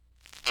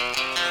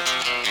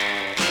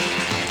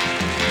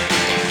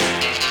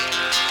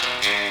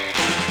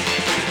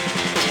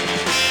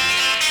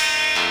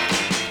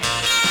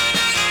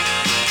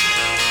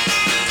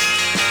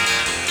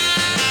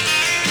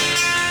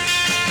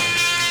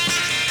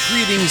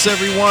Greetings,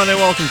 everyone, and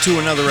welcome to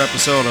another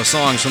episode of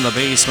Songs from the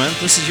Basement.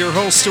 This is your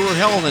host, Stuart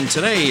Held, and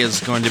today is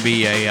going to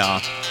be a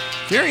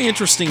very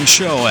interesting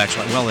show,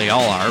 actually. Well, they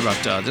all are,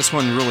 but this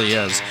one really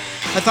is.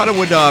 I thought it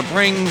would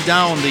bring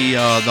down the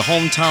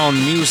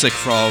hometown music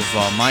of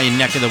my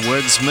neck of the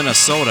woods,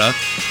 Minnesota.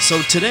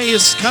 So today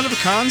is kind of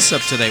a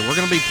concept today. We're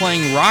going to be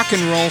playing rock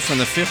and roll from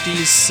the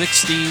 50s,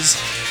 60s,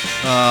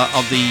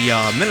 of the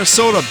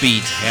Minnesota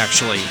beat,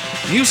 actually.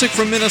 Music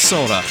from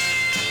Minnesota.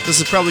 This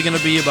is probably going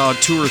to be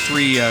about 2 or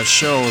 3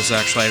 shows,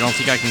 actually. I don't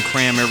think I can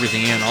cram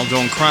everything in. I'll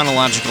go in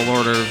chronological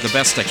order the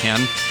best I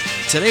can.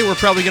 Today we're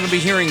probably going to be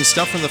hearing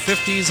stuff from the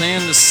 50s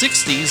and the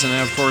 60s, and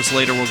then, of course,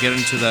 later we'll get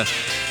into the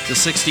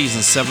 60s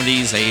and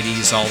 70s,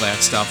 80s, all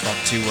that stuff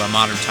up to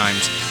modern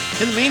times.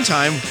 In the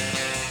meantime,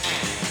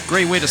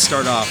 great way to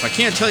start off. I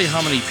can't tell you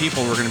how many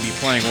people we're going to be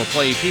playing. We'll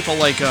play people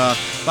like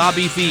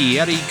Bobby V,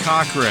 Eddie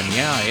Cochran.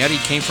 Yeah, Eddie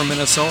came from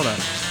Minnesota.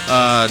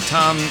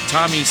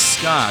 Tommy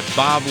Scott,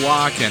 Bob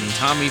Walken,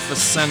 Tommy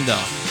Facenda.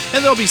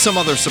 And there'll be some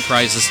other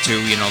surprises, too,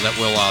 that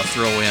we'll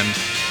throw in.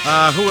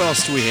 Who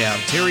else do we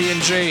have? Terry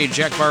and Jay,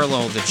 Jack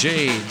Barlow, the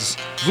Jades,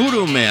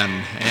 Voodoo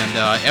Men, and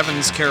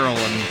Evans Carroll,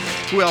 and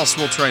who else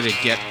we'll try to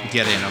get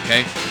in,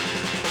 okay?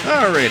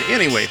 All right,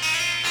 anyway.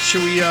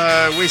 Should we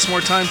waste more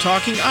time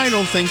talking? I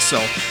don't think so.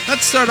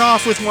 Let's start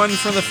off with one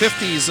from the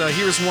 50s.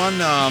 Here's one,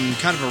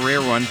 kind of a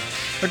rare one.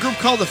 A group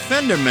called the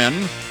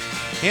Fendermen,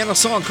 and a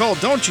song called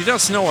Don't You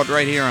Just Know It,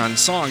 right here on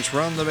Songs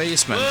from the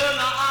Basement. Well,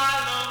 now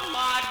I love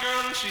my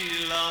girl and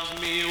she loves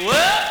me.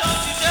 Well,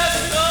 don't you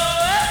just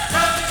know it?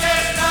 Don't you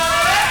just know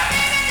it?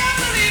 I can't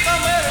believe I'm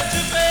wearing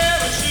 2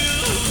 pair of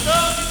shoes.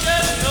 Don't you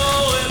just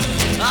know it?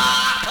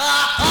 Ah,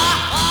 ah,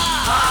 ah, ah,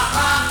 ah,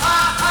 ah,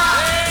 ah, ah.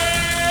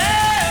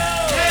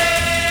 Hey,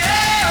 hey,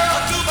 hey, oh.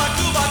 Tuba,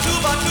 tuba,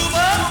 tuba,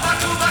 tuba. Tuba,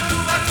 tuba,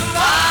 tuba,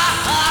 tuba.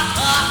 Ah, ah,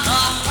 ah,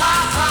 ah,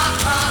 ah,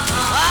 ah, ah,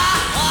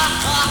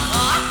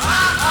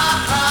 ah,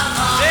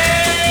 ah.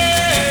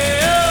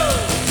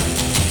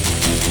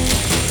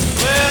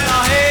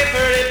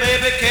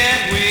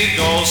 Can't we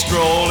go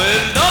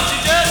strolling? Don't you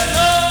just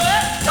know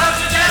it? Don't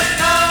you just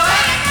know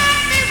it? I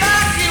might be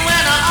rocking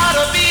when I ought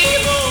to be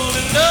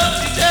rolling. Don't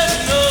you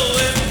just know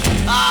it?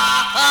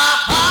 Ah,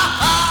 ah, ah,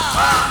 ah,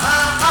 ah,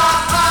 ah,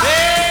 ah, ah.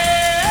 Hey,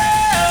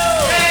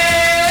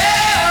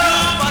 hey,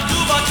 tuba,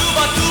 tuba,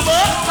 tuba, tuba,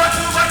 tuba,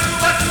 tuba,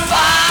 tuba, tuba.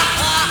 Ah,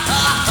 ah,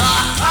 ah,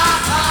 ah,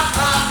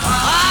 ah, ah,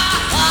 ah,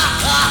 ah,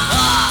 ah,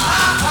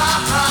 ah,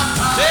 ah,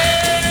 ah. Hey.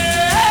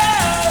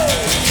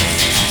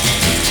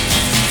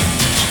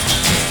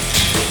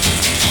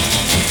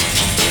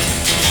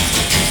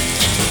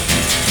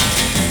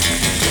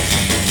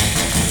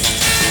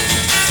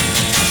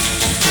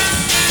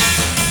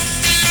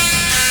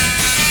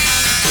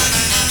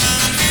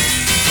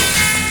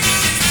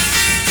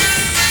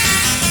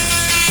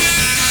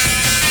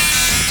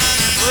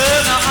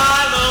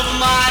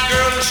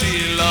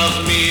 She loves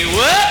me.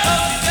 Well,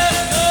 don't you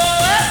just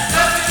know it?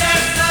 Don't you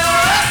just know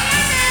it?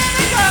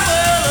 And come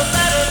well, the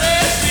better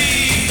they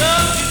see.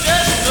 Don't you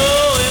just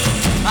know it?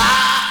 Ah,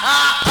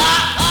 ah,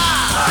 ah,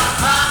 ah, ah,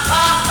 ah,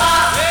 ah,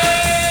 ah.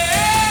 Hey,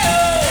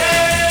 oh,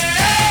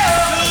 hey,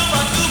 oh.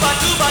 Tuba,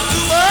 tuba,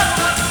 tuba,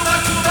 tuba, tuba,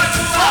 tuba,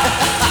 tuba.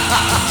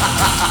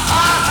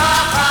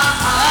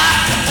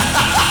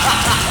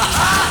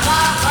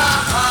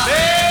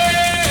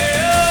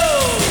 Hey,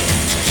 oh.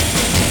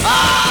 Ah,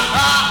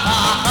 ah,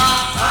 ah, ah.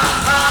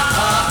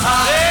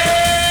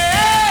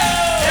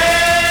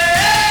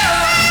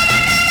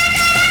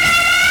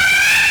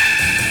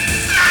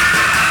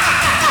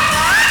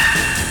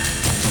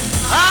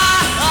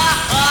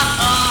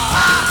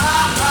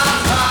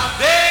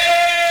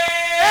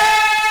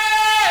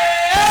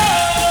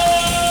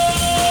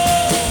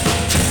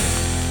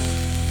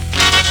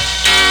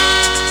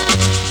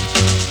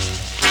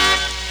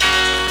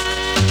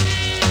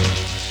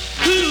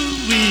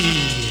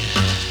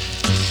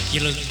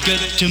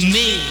 Good to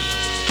me.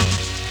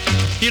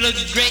 You look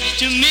great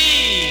to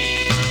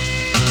me.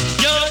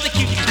 You're the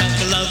cutest type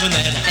of loving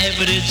that I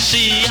ever did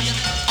see.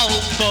 Oh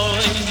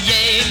boy,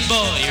 yeah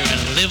boy, you're a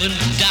living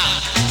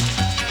doll.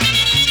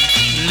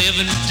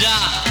 Living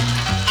doll.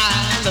 I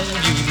love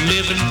you,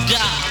 living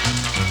doll.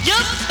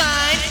 You're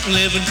fine,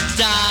 living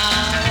doll.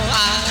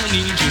 I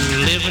need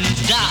you, living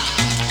doll.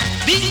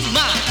 Be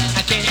mine,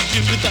 I can't do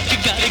without you.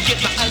 Gotta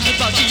get my eyes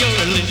about you. You're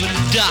a living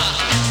doll.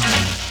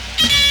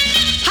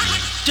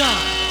 Hot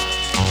dog.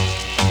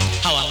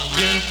 How I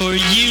yearn for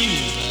you,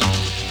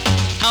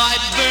 how I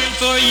burn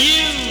for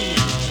you.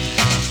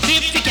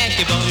 If you can't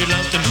give all your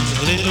love to me,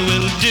 a little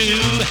will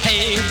do.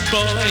 Hey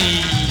boy,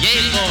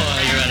 yeah boy,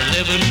 you're a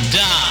living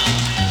doll.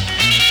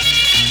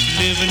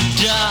 Living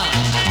doll,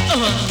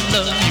 oh I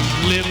love you,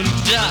 living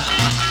doll.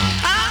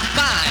 I'm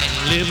fine,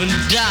 living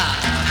doll.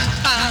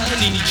 I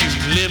need you,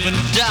 living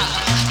doll.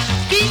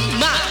 Be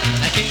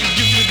mine, I can't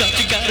do without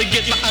you. Gotta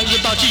get my eyes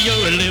about you,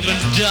 you're a living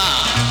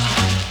doll.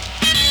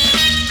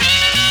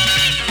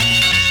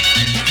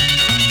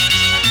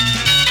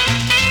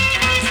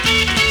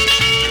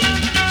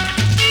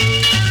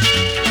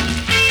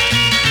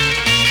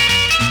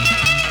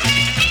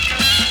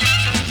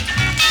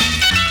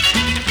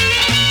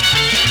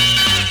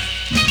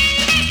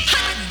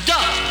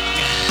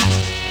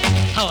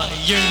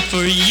 yearn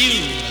for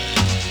you.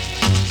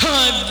 How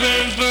I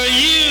burn for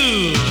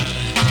you.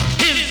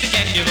 If you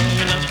can't give all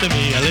your love to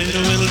me, a little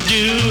will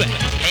do.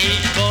 Hey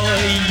boy,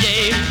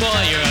 yeah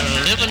boy, you're a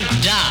living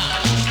doll.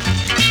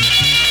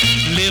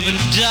 Living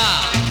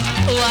doll.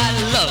 Oh, I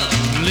love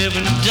you,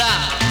 living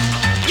doll.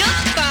 You're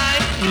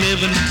fine,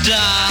 living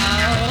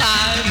doll.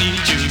 I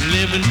need you,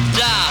 living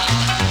doll.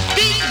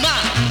 Be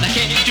mine, I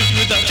can't do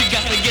without you.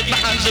 Gotta get my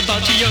arms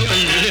about you, you're a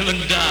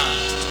living doll.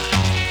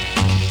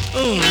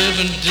 Oh,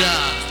 living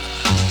doll.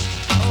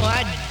 Oh,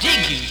 I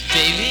dig you,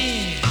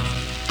 baby.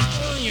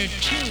 Oh, you're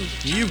too.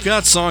 You've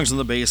got Songs in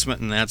the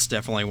Basement, and that's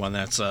definitely one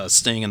that's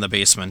staying in the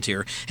basement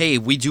here. Hey,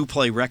 we do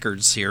play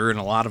records here, and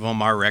a lot of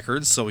them are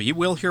records, so you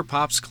will hear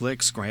pops,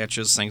 clicks,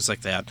 scratches, things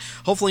like that.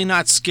 Hopefully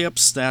not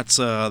skips.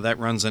 That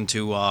runs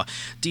into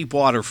deep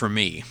water for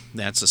me.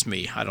 That's just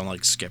me. I don't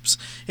like skips,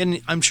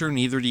 and I'm sure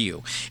neither do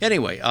you.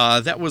 Anyway,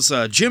 that was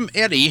Jim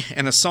Eddy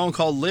and a song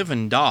called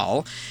Livin'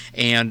 Doll,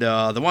 and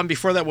the one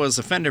before that was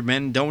the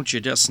Fendermen, Don't You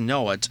Just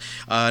Know It.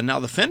 Now,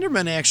 the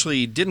Fendermen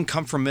actually didn't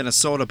come from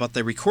Minnesota, but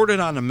they recorded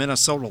on a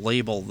Minnesota label.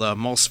 The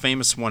most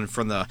famous one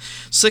from the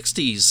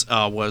 60s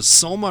was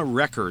Soma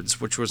Records,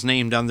 which was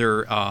named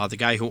under the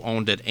guy who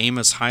owned it,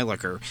 Amos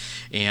Heiliger.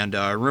 And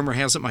rumor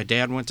has it my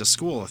dad went to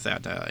school with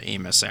that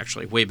Amos,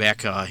 actually, way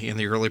back in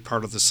the early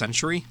part of the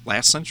century,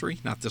 last century,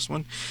 not this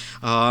one.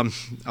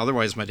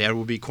 Otherwise, my dad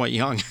would be quite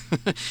young.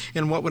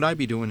 And what would I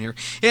be doing here?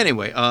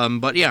 Anyway,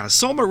 but yeah,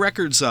 Soma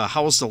Records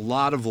housed a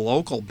lot of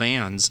local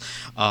bands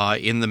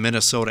in the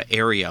Minnesota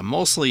area,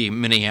 mostly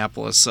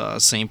Minneapolis,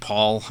 St.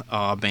 Paul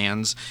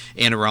bands,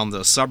 and around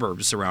the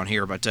suburbs around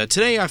here. But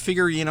today I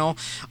figure, a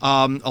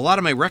lot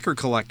of my record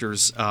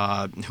collectors,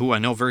 who I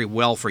know very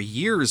well for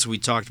years, we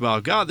talked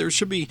about, God, there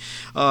should be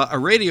a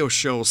radio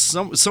show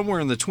somewhere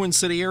in the Twin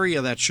City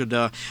area that should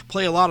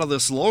play a lot of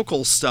this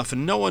local stuff,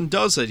 and no one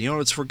does it.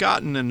 It's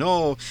forgotten, and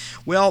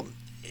well,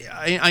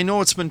 I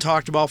know it's been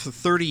talked about for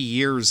 30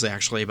 years,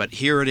 actually, but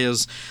here it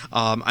is.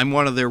 I'm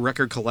one of their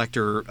record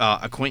collector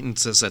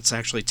acquaintances that's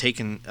actually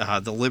taken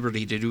the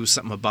liberty to do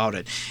something about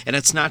it. And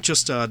it's not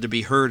just to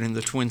be heard in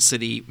the Twin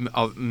City,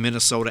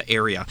 Minnesota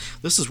area.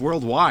 This is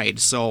worldwide,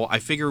 so I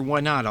figure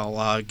why not?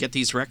 I'll get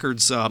these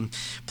records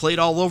played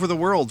all over the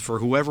world for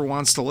whoever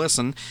wants to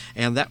listen,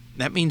 and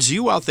that means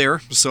you out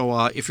there.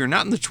 So if you're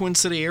not in the Twin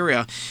City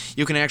area,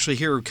 you can actually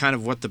hear kind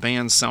of what the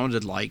band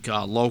sounded like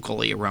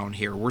locally around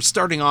here. We're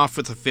starting off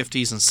with the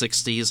 50s and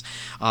 60s,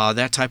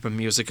 that type of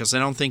music, because I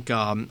don't think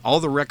all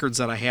the records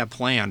that I have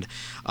planned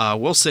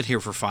will sit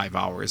here for 5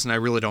 hours, and I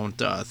really don't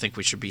think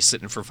we should be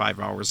sitting for 5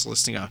 hours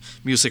listening to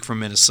music from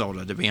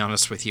Minnesota, to be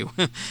honest with you.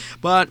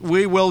 But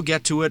we will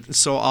get to it,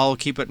 so I'll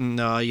keep it in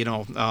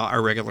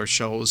our regular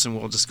shows, and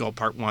we'll just go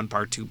part 1,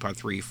 part 2, part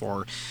 3,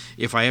 4.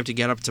 If I have to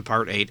get up to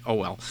part 8, oh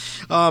well.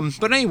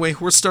 But anyway,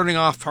 we're starting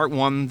off part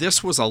 1.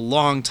 This was a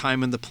long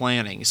time in the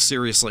planning.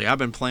 Seriously, I've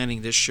been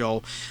planning this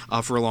show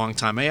for a long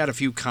time. I had a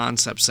few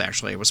concepts,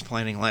 actually. I was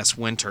planning last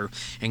winter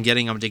and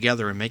getting them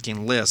together and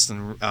making lists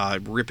and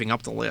ripping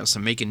up the list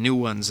and making new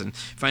ones and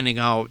finding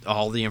out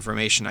all the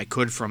information I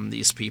could from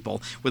these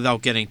people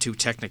without getting too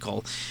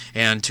technical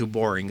and too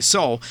boring.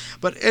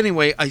 But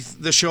anyway,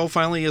 the show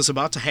finally is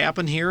about to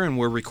happen here, and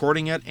we're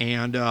recording it,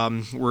 and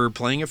we're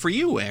playing it for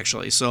you,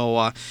 actually.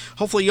 So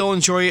hopefully you'll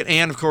enjoy it.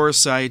 And of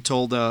course, I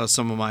told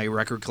some of my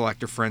record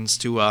collector friends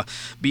to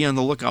be on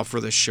the lookout for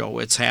this show.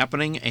 It's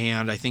happening,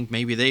 and I think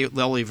maybe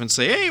they'll even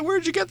say, hey,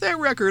 where'd you get that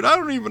record? I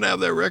don't even have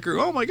that record.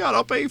 Oh my God,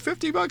 I'll pay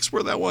 $50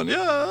 for that one.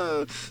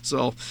 Yeah.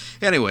 So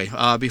anyway,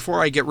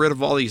 before I get rid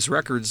of all these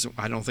records,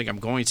 I don't think I'm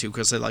going to,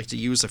 because I'd like to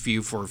use a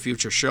few for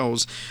future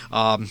shows.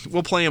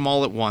 We'll play them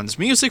all at once.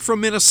 Music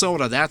from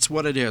Minnesota, that's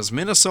what it is.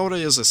 Minnesota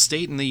is a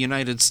state in the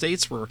United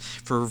States for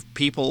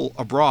people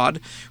abroad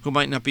who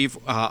might not be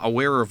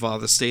aware of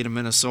the state of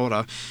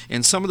Minnesota.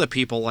 And some of the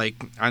people, like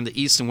on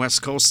the east and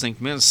west coast, think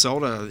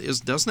Minnesota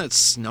doesn't it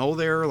snow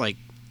there like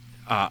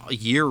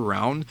year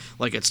round,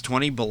 like it's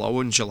 20 below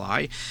in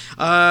July?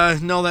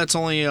 No, that's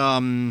only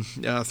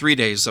 3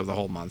 days of the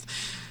whole month.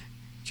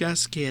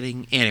 Just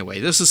kidding. Anyway,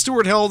 this is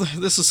Stuart Held.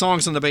 This is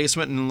Songs in the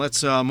Basement, and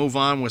let's move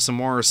on with some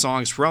more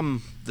songs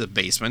from the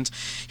basement.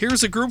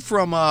 Here's a group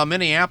from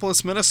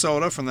Minneapolis,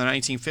 Minnesota from the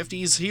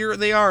 1950s. Here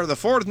they are, the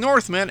Fourth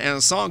Northmen, and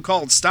a song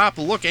called Stop,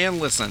 Look, and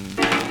Listen.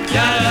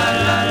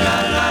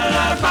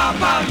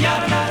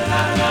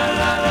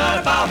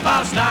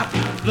 Stop,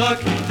 look,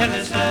 and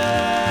listen.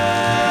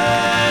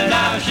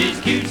 Now she's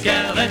the cutest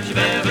gal that you've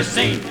ever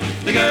seen.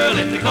 The girl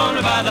in the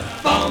corner by the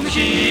ball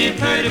machine,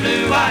 pretty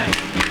blue eyes,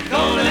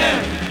 golden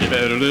hair. You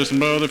better listen,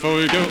 brother,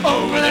 before you go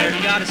Over there,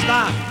 you gotta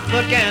stop,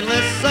 look and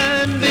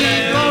listen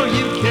before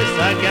you kiss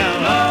that gal.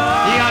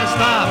 You gotta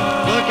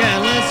stop, look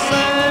and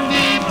listen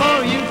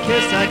before you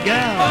kiss that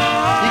gal.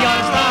 You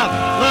gotta stop,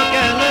 look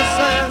and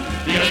listen,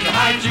 because the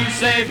height you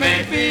save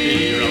may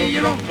be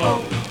your own.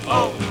 Oh,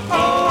 oh, oh, oh,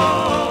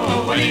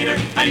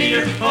 I need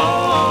her,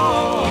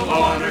 oh, I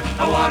want her, oh,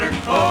 I love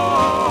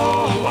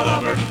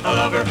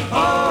her,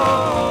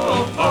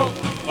 oh, oh,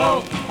 oh,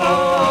 oh,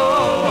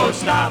 oh. So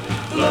stop,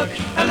 look,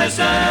 and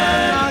listen.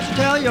 I should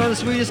tell you're the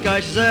sweetest guy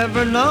she's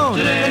ever known.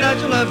 Today. And that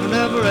you'll never,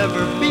 never,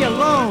 ever be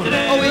alone.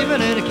 Today. Oh,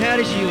 even in a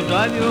caddy, she'll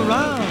drive you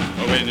around.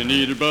 Oh, when you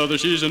need a brother,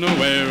 she's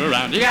nowhere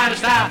around. You gotta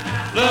stop,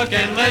 look,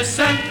 and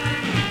listen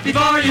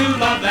before you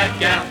love that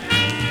gal.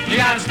 You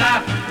gotta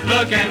stop,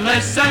 look, and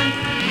listen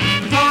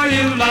before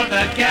you love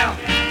that gal.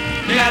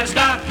 You gotta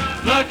stop,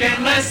 look,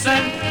 and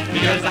listen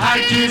because the heart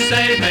you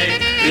save may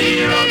be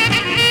your own.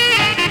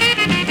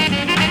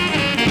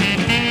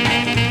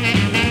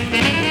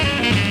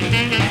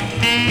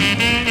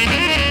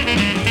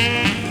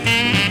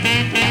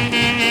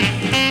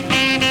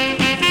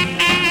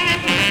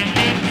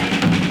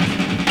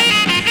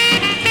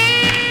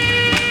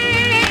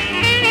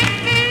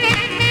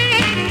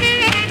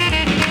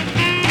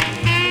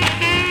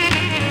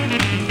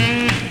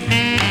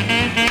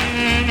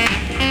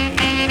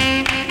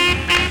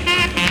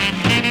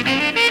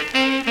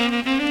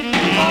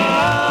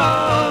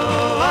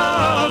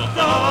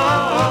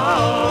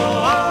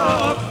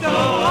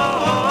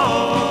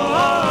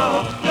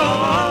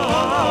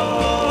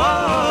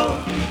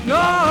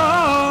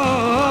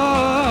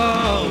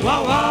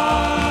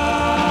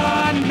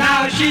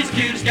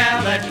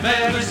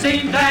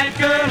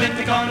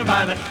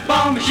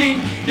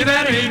 You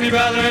better eat me,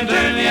 brother, and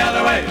turn the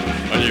other way.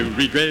 Or you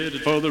regret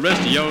it for the rest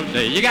of your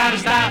day. You gotta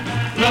stop,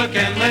 look,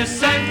 and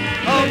listen.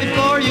 Oh,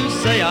 before you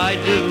say I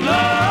do. You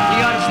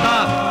gotta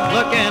stop,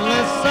 look, and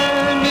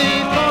listen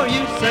before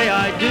you say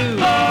I do. You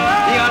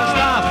gotta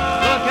stop,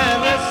 look,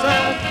 and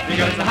listen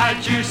Because the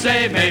heart you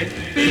save may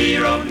be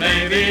your own,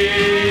 may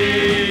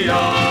be your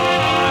own.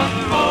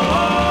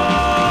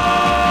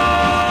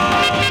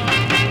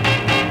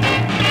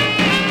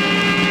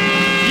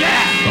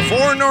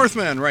 Four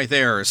Northmen right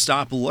there.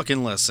 Stop, look,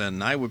 and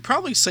listen. I would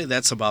probably say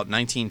that's about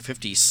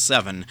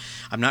 1957.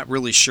 I'm not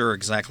really sure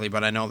exactly,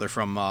 but I know they're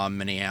from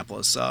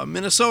Minneapolis,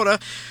 Minnesota.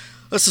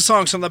 That's the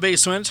Songs from the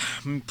Basement.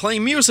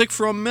 Playing music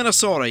from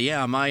Minnesota.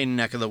 Yeah, my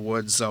neck of the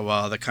woods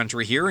of the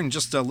country here. And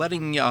just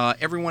letting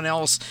everyone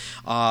else,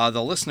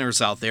 the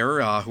listeners out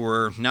there who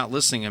are not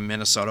listening in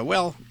Minnesota,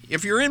 well,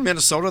 if you're in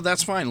Minnesota,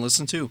 that's fine.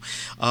 Listen to,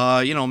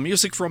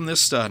 music from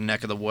this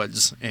neck of the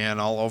woods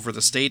and all over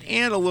the state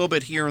and a little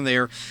bit here and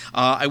there.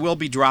 I will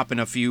be dropping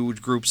a few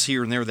groups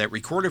here and there that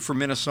recorded for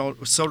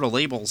Minnesota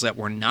labels that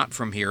were not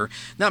from here.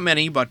 Not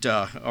many, but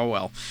oh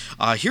well.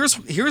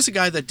 Here's a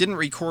guy that didn't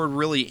record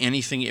really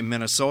anything in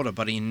Minnesota,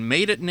 but he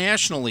made it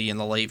nationally in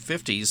the late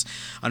 50s.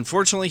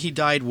 Unfortunately, he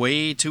died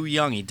way too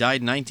young. He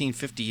died in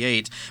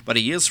 1958, but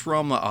he is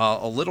from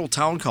a little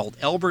town called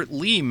Albert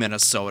Lee,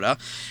 Minnesota.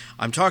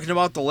 I'm talking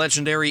about the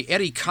legendary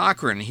Eddie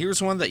Cochran.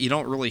 Here's one that you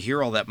don't really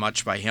hear all that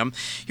much by him.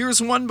 Here's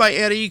one by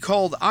Eddie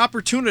called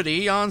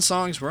Opportunity on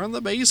Songs from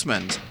the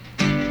Basement.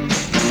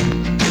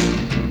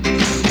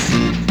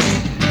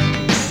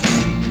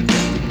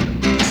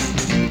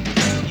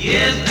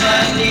 Yes,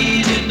 I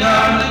need you,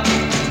 darling,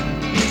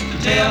 to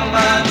tell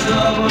my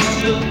trouble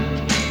truth.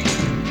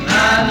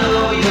 I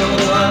know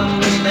you'll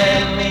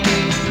understand me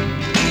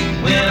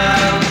when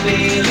I'm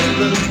feeling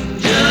blue.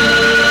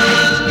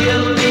 Just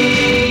give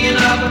me an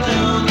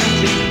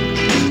opportunity.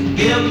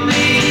 Give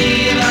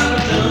me an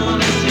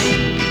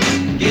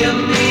opportunity. Give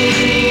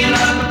me an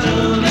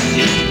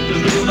opportunity to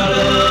prove my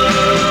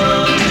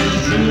love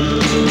is true,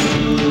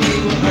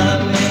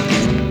 honey.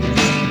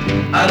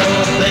 I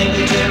don't think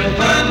it's very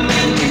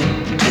funny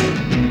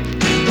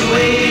the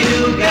way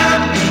you got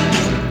me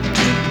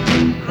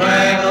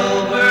crying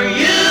over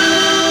you,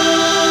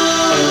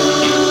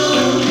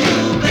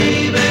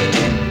 baby.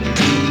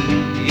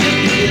 If you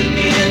kiss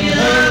me and you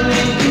hug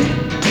me,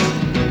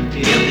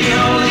 if the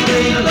only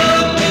way you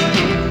love me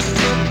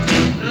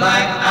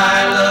like I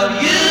love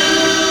you,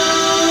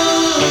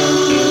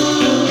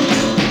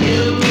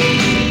 give me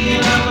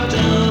an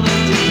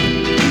opportunity.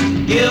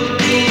 Give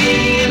me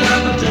an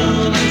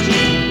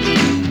opportunity.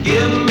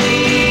 Give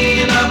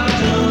me an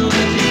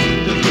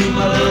opportunity to prove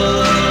my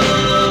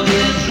love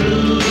is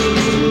true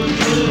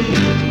to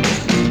you.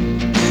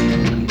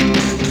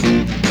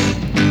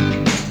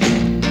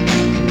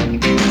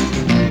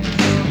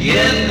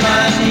 Yes, I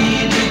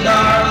need you,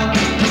 darling.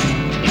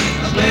 I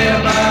swear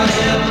by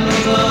heaven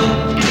above,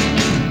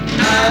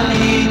 I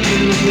need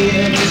you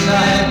here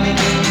beside me.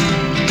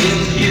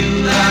 It's you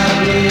I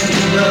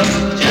really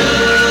love.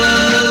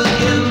 Just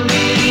give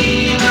me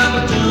an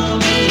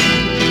opportunity.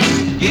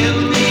 Give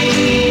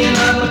me an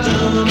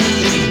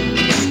opportunity.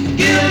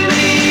 Give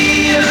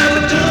me an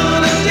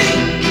opportunity.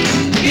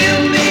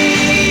 Give me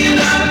an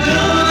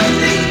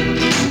opportunity.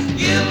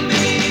 Give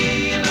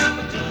me an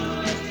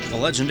opportunity. The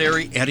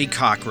legendary Eddie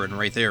Cochran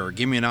right there.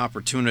 Give me an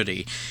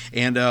opportunity.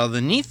 And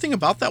the neat thing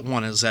about that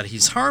one is that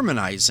he's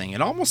harmonizing.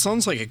 It almost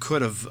sounds like it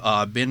could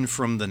have been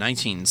from the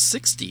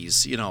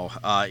 1960s,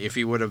 if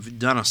he would have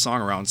done a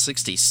song around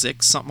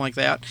 66, something like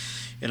that.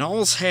 It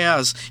almost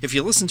has, if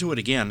you listen to it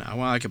again,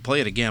 well, I could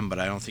play it again, but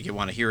I don't think you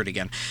want to hear it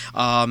again.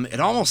 It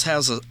almost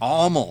has a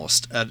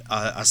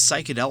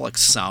psychedelic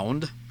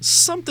sound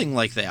Something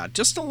like that,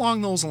 just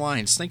along those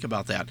lines. Think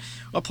about that.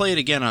 I'll play it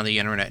again on the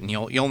internet, and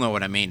you'll know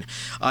what I mean.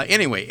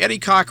 Anyway, Eddie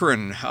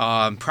Cochran,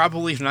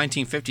 probably from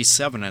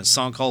 1957, a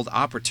song called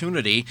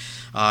 "Opportunity."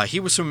 He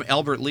was from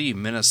Albert Lee,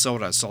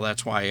 Minnesota, so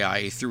that's why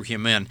I threw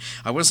him in.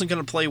 I wasn't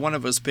going to play one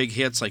of his big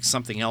hits like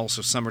Something Else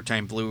or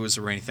Summertime Blues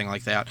or anything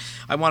like that.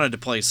 I wanted to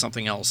play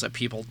something else that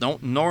people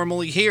don't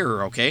normally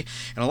hear. Okay,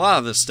 and a lot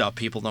of this stuff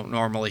people don't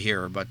normally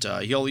hear, but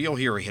you'll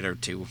hear a hit or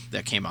two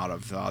that came out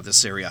of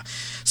this area.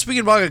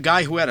 Speaking about a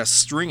guy who had a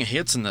string of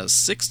hits in the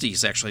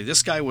 60s, actually.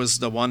 This guy was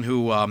the one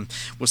who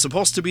was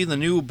supposed to be the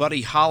new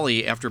Buddy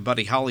Holly after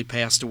Buddy Holly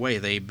passed away.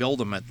 They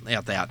billed him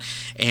at that.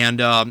 And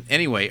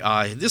anyway,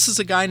 this is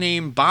a guy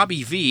named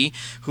Bobby V,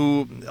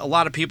 who a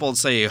lot of people would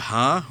say,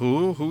 huh?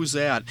 Who's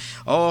that?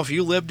 Oh, if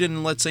you lived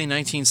in, let's say,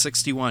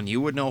 1961,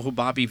 you would know who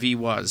Bobby V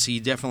was. He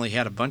definitely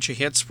had a bunch of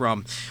hits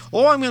from,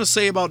 I'm going to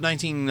say about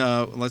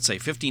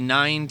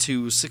 59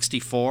 to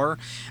 64,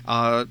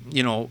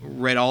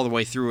 right all the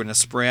way through, and a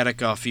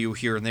sporadic few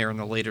here and there in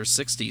the later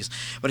 60s.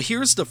 But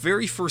here's the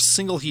very first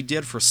single he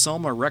did for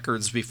Selma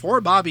Records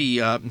before Buddy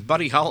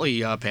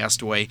Holly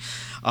passed away.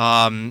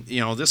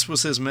 This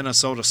was his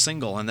Minnesota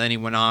single, and then he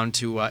went on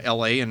to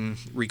LA and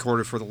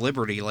recorded for the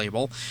Liberty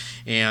label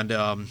and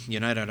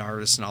United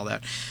Artists and all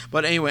that.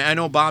 But anyway, I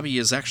know Bobby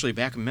is actually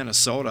back in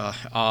Minnesota,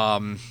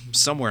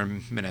 somewhere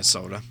in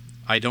Minnesota.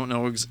 I don't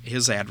know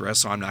his address,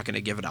 so I'm not going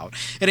to give it out.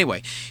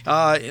 Anyway,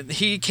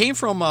 he came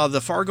from the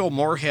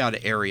Fargo-Moorhead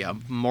area.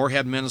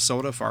 Moorhead,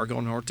 Minnesota,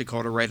 Fargo, North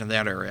Dakota, right in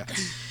that area.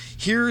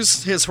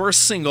 Here's his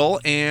first single,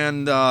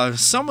 and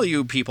some of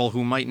you people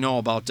who might know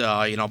about,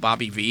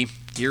 Bobby V,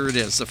 here it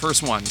is, the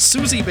first one,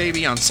 Susie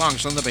Baby on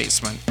Songs from the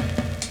Basement.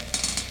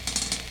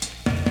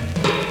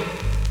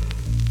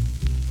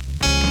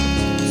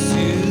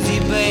 Susie,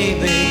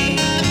 baby,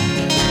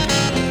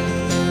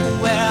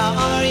 where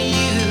are you?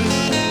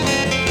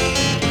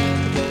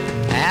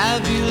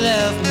 Have you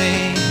left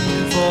me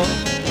for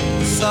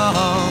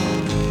someone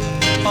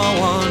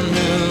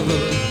new?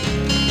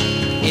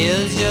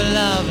 Is your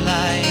love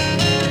light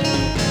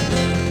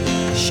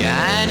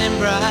shining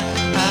bright?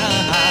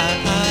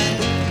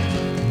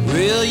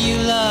 Will you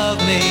love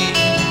me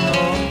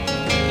or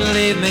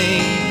leave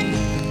me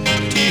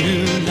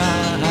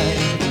tonight?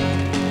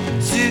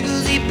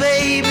 Susie,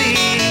 baby,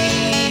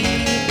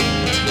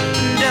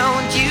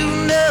 don't you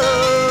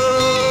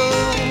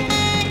know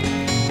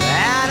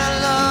that I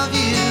love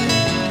you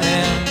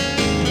and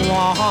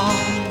want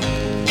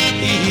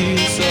you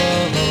so?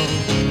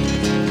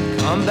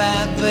 Come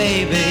back,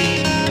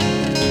 baby,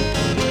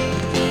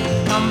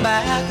 come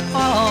back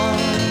home.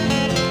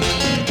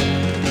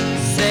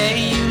 Say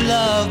you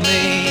love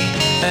me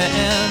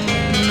and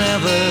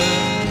never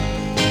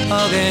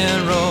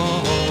again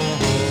wrong.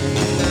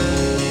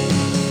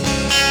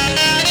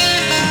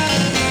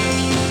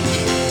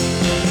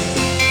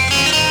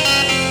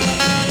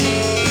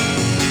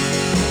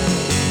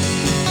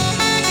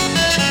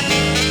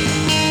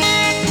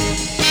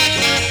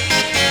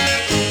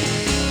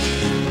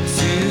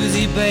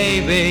 Susie,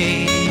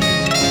 baby,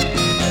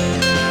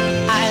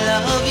 I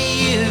love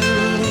you.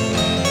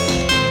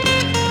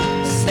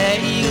 Say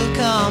you'll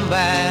come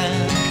back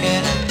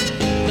and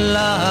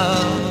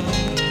love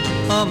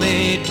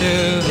me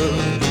too.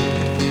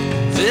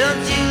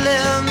 Since you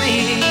left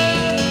me,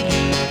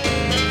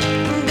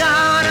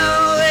 gone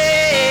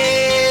away,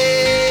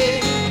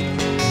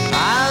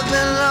 I've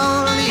been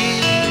lonely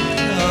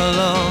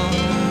alone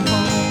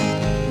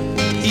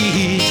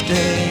each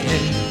day.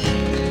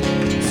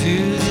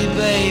 Susie,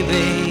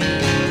 baby,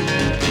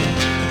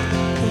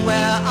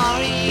 where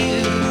are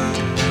you?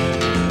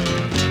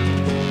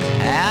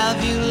 Have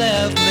you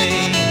left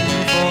me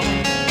for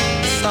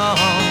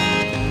someone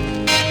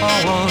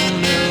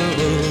new?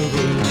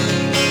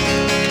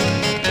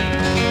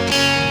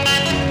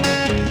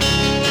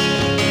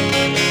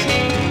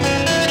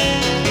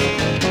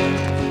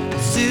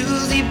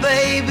 Susie,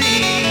 baby,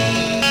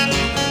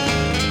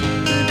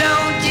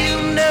 don't you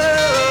know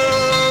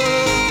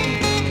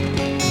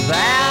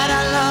that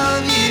I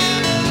love you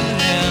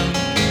and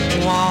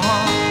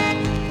want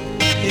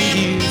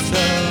you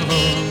so?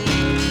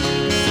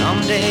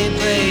 Someday,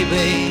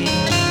 baby,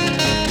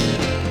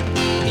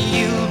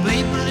 you'll be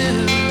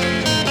blue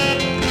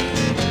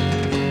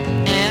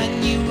and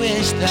you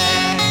wish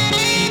that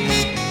you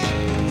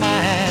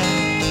had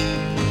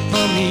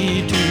me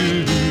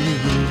too.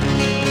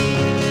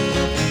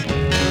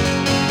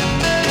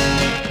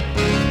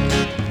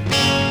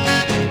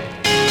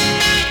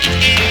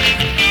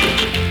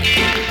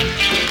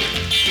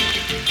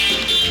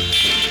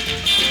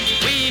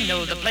 We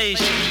know the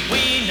place,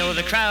 we know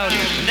the crowd.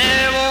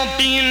 There won't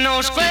be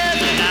no square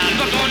tonight.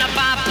 We're gonna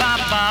pop, pop,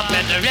 pop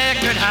at the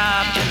record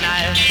hop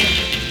tonight.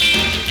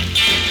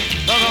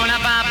 We're gonna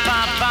pop,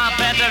 pop, pop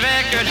at the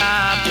record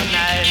hop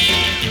tonight.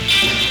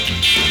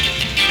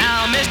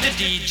 Now, Mr.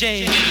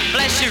 DJ,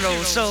 bless your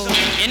old soul.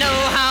 You know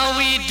how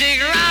we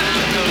dig rock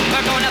and roll.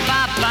 We're gonna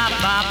pop, pop,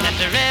 pop at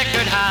the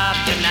record hop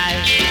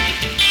tonight.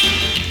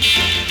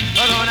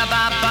 We're gonna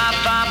pop, pop,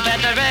 pop at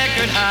the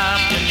record hop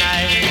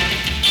tonight.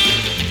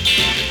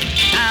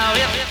 Now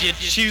if you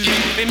get your shoes,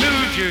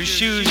 remove your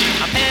shoes.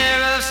 A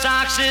pair of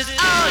socks is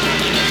all you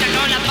need. You're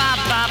gonna bop,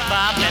 bop,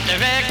 bop at the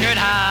record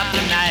hop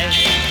tonight.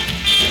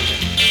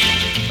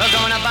 We're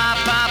gonna bop,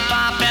 bop,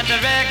 bop at the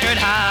record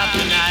hop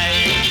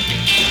tonight.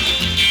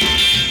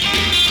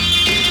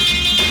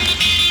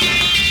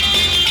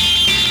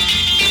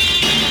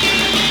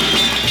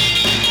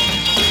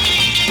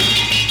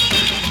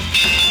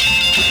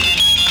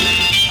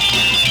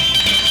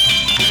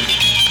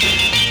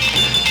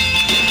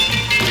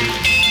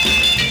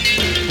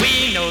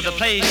 The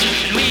place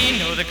and we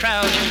know the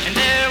crowd, and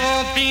there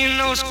won't be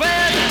no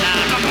squares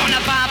allowed. We're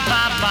gonna bop,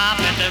 bop, bop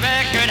at the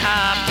record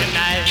hop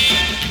tonight.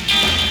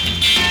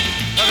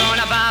 We're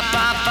gonna bop,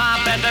 bop,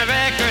 bop at the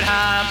record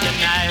hop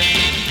tonight.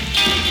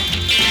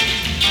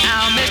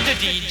 Now, Mr.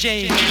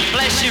 DJ,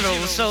 bless your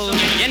old soul,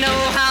 you know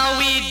how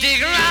we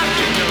dig rock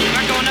and roll.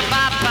 We're gonna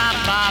bop, bop,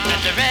 bop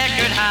at the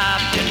record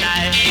hop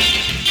tonight.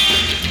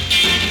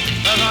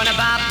 We're gonna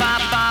bop,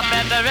 bop, bop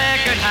at the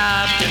record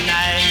hop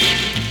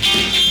tonight.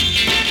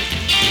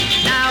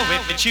 Now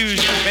if you choose,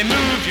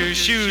 remove your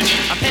shoes.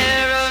 A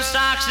pair of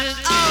socks is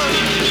all you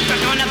need. We're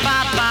gonna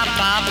bop, bop,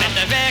 bop at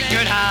the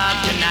record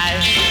hop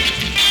tonight.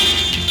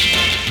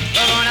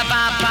 We're gonna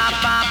bop, bop,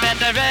 bop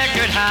at the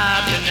record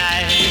hop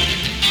tonight.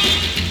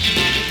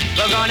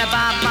 We're gonna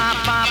bop,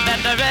 bop, bop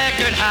at the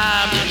record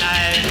hop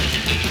tonight.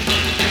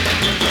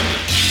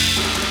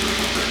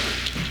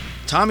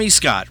 Tommy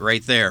Scott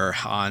right there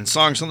on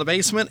Songs from the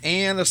Basement,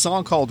 and a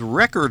song called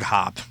Record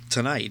Hop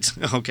tonight.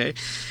 Okay,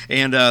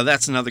 and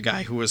that's another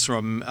guy who was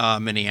from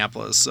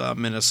Minneapolis,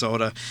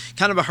 Minnesota.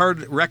 Kind of a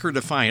hard record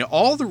to find.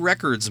 All the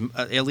records,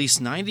 at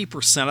least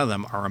 90% of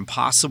them, are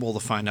impossible to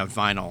find on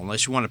vinyl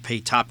unless you want to pay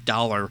top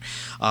dollar.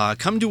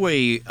 Come to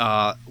a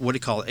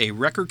a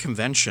record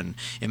convention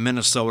in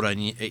Minnesota,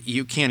 and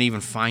you can't even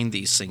find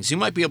these things. You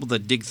might be able to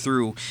dig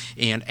through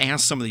and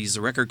ask some of these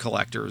record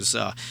collectors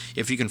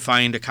if you can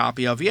find a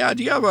copy of. Yeah,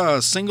 do you have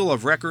a single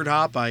of Record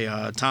Hop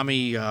by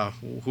Tommy?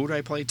 Who did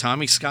I play?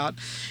 Tommy Scott.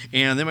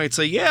 And they might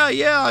say,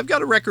 yeah, I've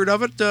got a record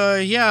of it.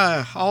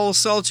 Yeah, I'll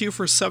sell it to you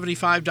for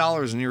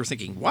 $75. And you're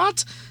thinking,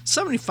 what?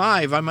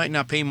 $75? I might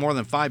not pay more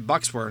than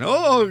 $5 for it.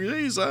 Oh,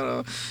 geez.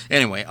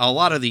 Anyway, a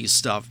lot of these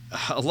stuff,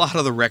 a lot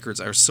of the records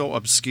are so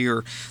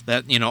obscure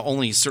that,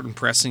 only certain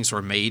pressings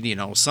were made.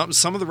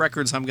 Some of the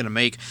records I'm going to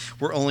make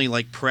were only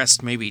like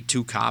pressed maybe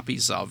 2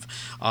 copies of.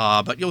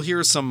 But you'll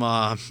hear some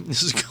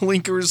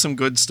clinkers, some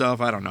good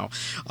stuff. I don't know.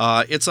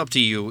 It's up to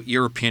you,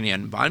 your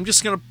opinion. But I'm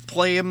just going to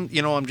play them.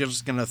 I'm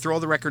just going to throw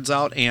the records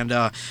out and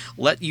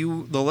let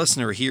you, the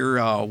listener,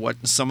 hear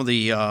what some of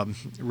the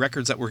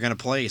records that we're going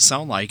to play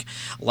sound like.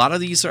 A lot of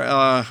these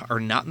are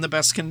not in the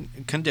best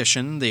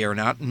condition. They are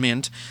not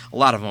mint. A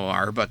lot of them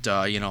are, but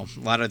a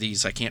lot of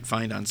these I can't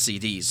find on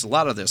CDs. A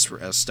lot of this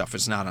stuff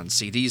is not on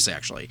CDs,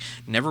 actually.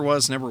 Never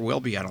was, never will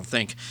be, I don't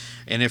think.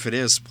 And if it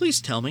is,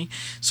 please tell me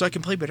so I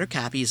can play better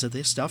copies of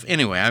this stuff.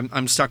 Anyway,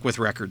 I'm stuck with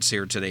records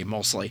here today,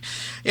 mostly.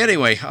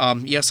 Anyway,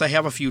 yes, I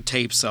have a few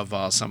tapes of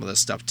some of this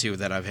stuff, too,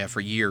 that I've had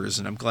for years,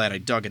 and I'm glad I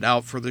dug it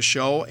out for the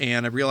show,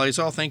 and I realized,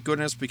 oh, thank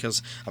goodness,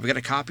 because I've got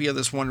a copy of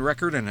this one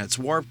record, and it's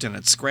warped, and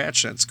it's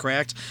scratched, and it's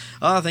cracked.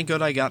 Thank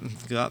God I got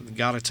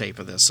a tape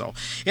of this. So,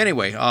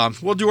 anyway,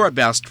 we'll do our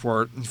best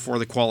for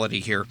the quality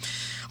here.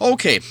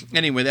 Okay,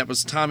 anyway, that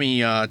was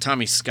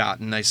Tommy Scott,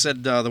 and I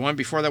said the one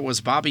before that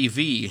was Bobby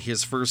V,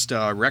 his first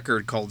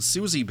record called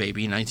Susie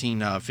Baby,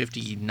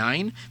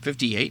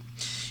 1958.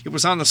 It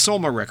was on the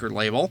Soma record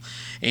label,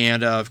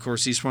 and of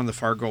course he's from the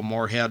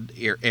Fargo-Moorhead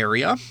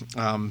area.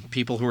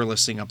 People who are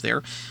listening up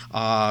there,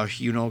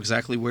 you know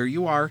exactly where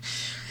you are.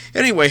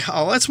 Anyway,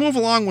 let's move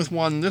along with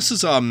one. This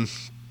is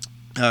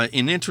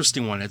an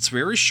interesting one. It's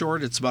very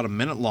short. It's about a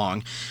minute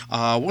long.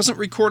 Wasn't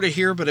recorded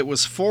here, but it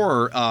was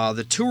for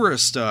the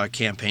tourist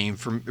campaign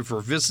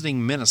for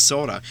visiting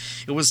Minnesota.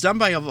 It was done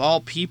by, of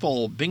all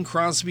people, Bing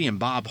Crosby and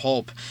Bob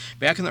Hope.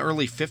 Back in the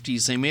early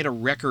 50s, they made a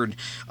record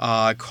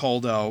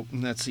called,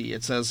 let's see,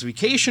 it says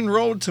Vacation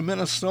Road to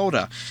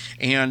Minnesota.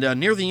 And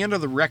near the end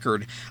of the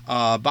record,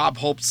 Bob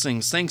Hope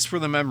sings, "Thanks for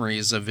the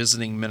Memories of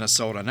Visiting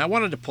Minnesota." And I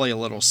wanted to play a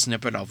little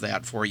snippet of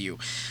that for you.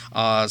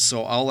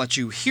 So I'll let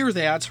you hear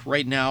that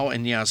right now.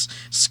 And yes,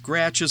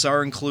 scratches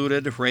are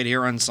included right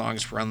here on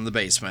Songs from the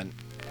Basement.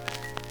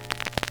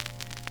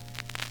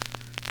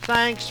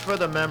 Thanks for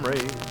the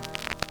memory,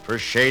 for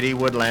shady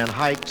woodland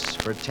hikes,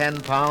 for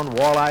 10-pound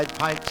walleye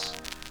pikes,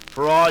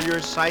 for all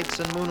your sights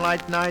and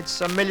moonlight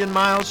nights a million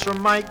miles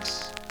from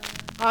Mike's.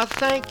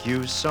 Thank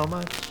you so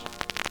much.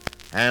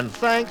 And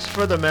thanks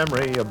for the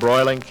memory of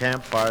broiling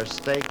campfire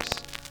steaks,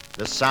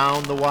 the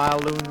sound the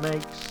wild loon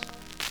makes,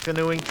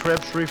 canoeing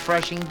trips,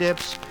 refreshing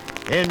dips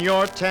in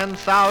your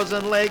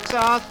 10,000 lakes.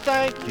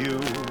 Thank you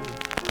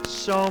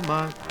so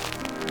much.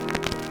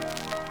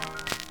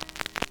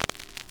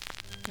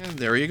 And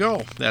there you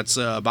go. That's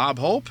Bob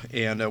Hope,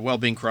 and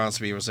Bing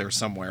Crosby was there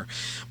somewhere.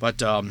 But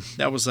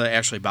that was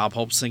actually Bob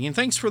Hope singing,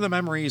 "Thanks for the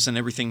memories and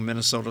everything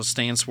Minnesota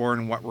stands for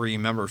and what we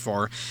remember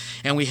for."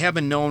 And we have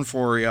been known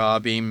for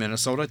being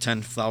Minnesota,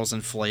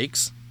 10,000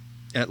 flakes.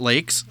 at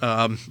lakes.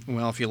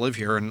 Well, if you live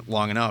here and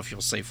long enough,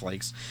 you'll say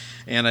flakes.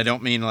 And I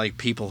don't mean like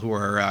people who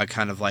are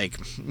kind of like,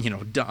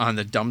 on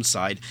the dumb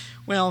side.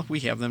 Well, we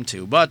have them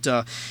too. But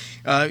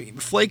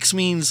flakes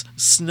means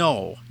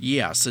snow.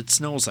 Yes, it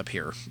snows up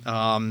here.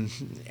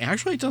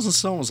 Actually, it doesn't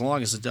snow as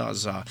long as it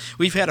does.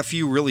 We've had a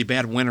few really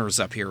bad winters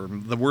up here.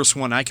 The worst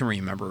one I can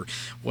remember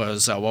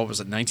was,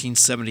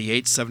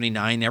 1978,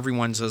 79?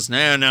 Everyone says,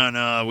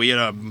 no, we had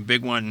a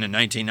big one in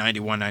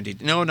 1991, 90.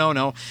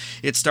 No.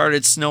 It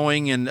started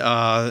snowing in,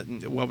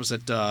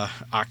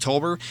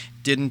 October.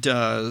 Didn't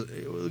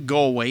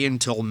go away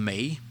until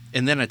May.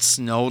 And then it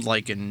snowed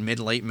like in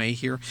late May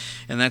here.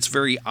 And that's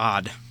very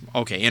odd.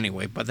 Okay,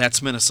 anyway, but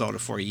that's Minnesota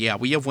for you. Yeah,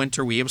 we have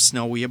winter, we have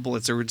snow, we have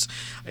blizzards,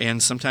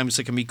 and sometimes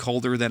it can be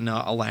colder than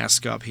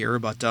Alaska up here.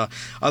 But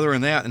other than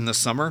that, in the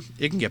summer,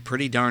 it can get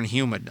pretty darn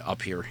humid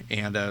up here.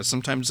 And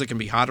sometimes it can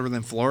be hotter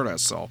than Florida.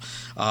 So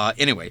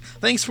anyway,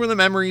 thanks for the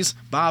memories,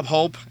 Bob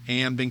Hope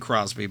and Bing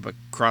Crosby. But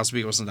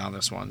Crosby wasn't on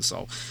this one,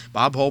 so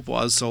Bob Hope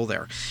was, so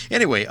there.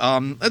 Anyway,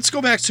 let's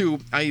go back to,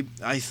 I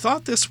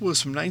thought this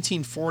was from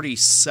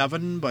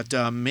 1947,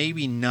 but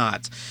maybe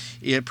not.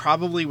 It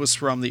probably was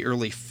from the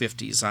early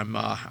 50s,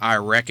 I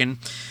reckon.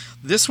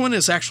 This one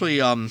is actually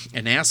an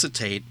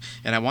acetate,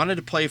 and I wanted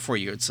to play for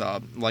you. It's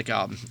like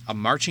a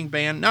marching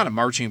band, not a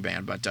marching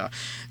band, but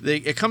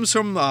it comes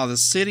from the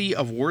city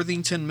of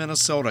Worthington,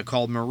 Minnesota,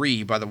 called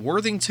Marie, by the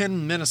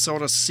Worthington,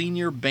 Minnesota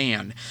Senior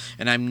Band.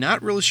 And I'm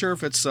not really sure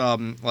if it's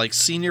like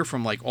senior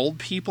from like old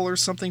people or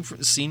something,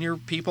 for senior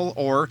people,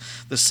 or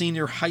the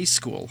senior high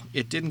school.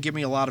 It didn't give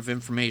me a lot of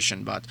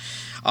information, but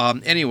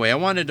anyway, I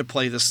wanted to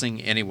play this thing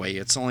anyway.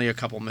 It's only a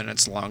couple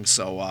minutes long,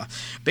 so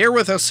bear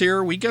with us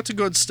here. We get to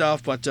good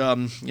stuff, but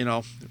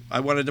I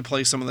wanted to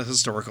play some of the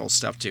historical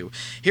stuff too.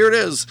 Here it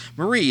is,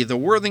 Marie, the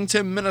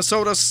Worthington,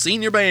 Minnesota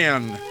Senior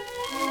Band.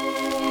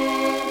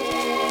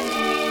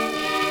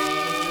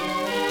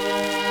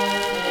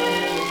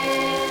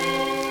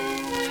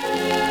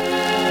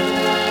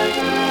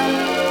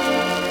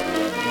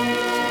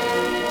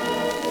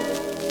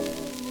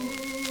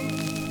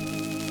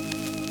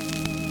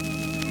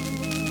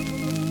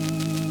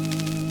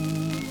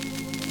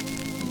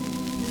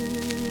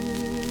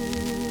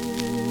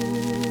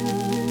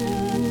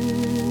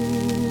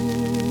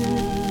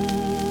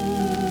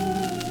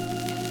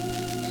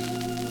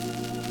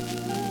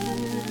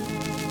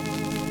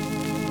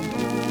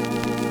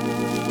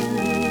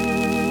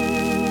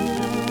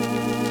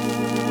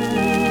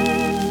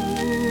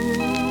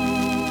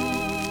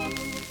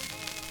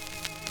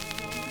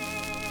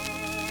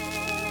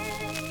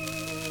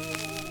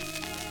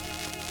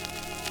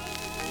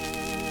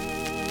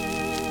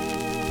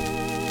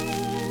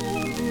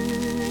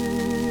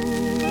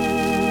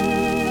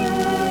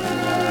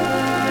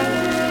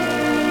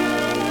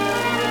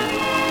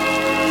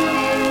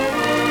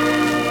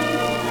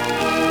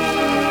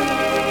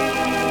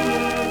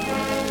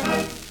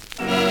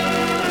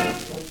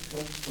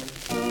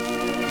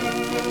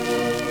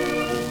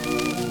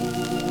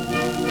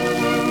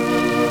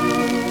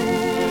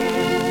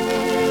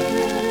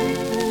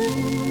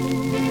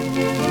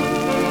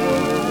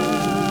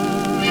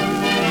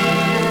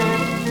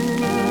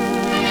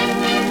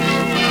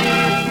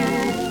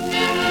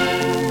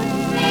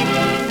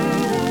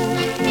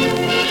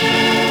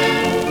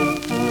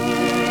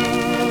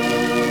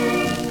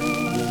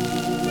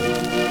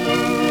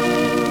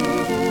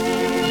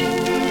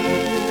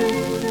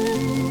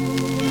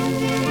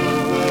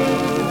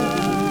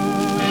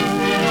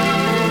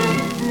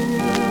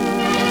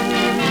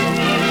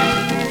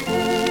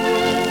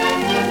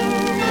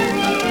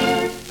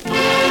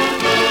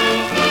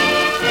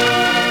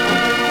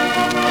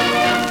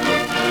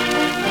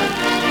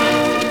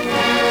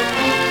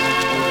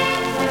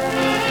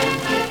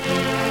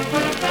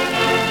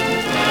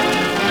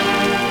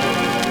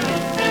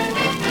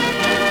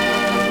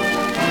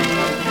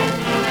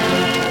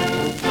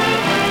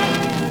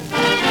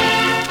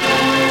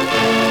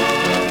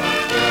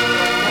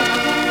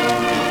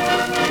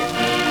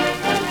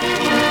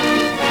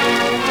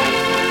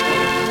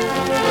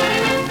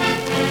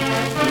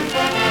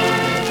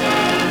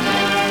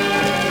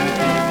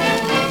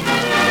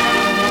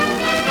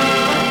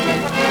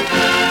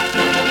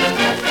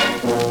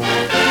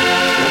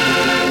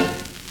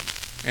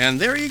 And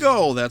there you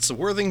go. That's the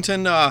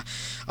Worthington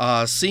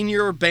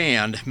Senior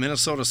Band,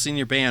 Minnesota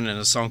Senior Band, and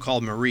a song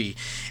called Marie.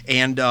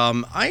 And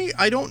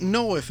I don't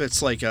know if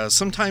it's like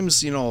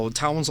sometimes,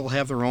 towns will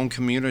have their own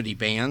community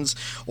bands,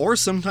 or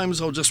sometimes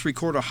they'll just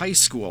record a high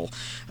school.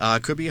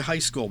 Could be a high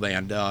school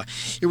band.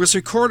 It was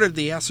recorded,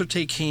 the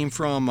acetate came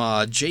from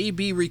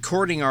JB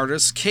recording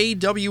artist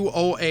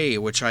KWOA,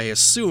 which I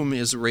assume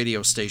is a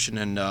radio station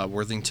in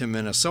Worthington,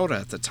 Minnesota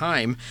at the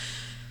time.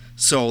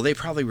 So they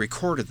probably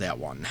recorded that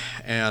one.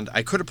 And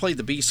I could have played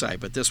the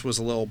B-side, but this was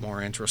a little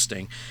more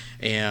interesting.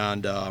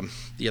 And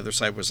the other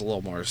side was a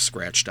little more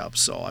scratched up,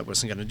 so I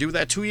wasn't going to do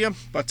that to you.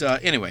 But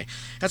anyway,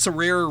 that's a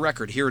rare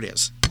record. Here it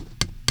is.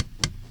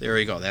 There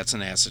you go. That's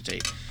an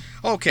acetate.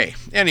 Okay,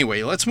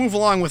 anyway, let's move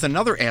along with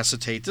another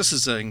acetate. This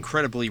is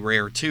incredibly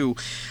rare, too.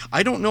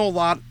 I don't know a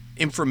lot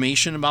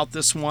information about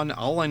this one.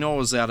 All I know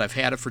is that I've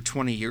had it for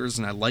 20 years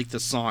and I like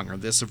this song, or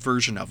this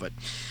version of it.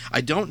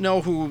 I don't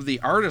know who the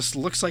artist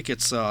looks like.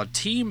 It's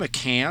T.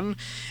 McCann,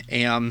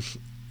 and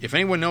if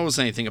anyone knows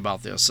anything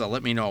about this,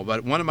 let me know.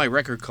 But one of my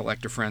record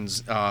collector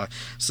friends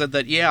said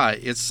that, yeah,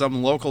 it's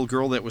some local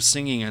girl that was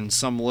singing in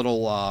some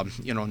little,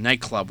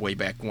 nightclub way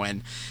back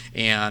when,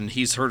 and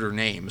he's heard her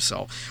name.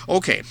 So,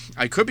 okay,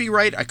 I could be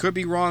right, I could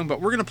be wrong, but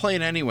we're going to play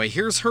it anyway.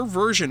 Here's her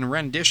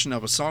rendition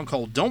of a song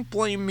called Don't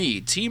Blame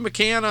Me. T.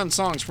 McCann on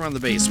Songs from the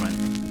Basement.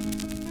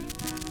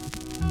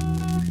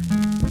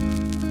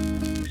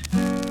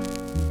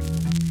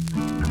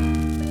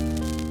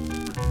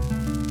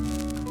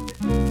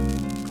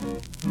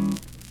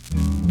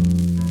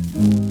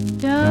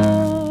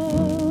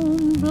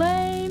 Don't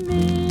blame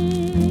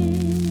me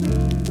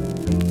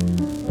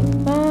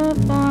for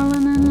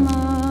falling in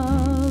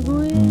love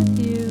with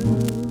you.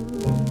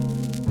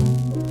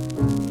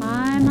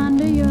 I'm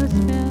under your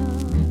spell.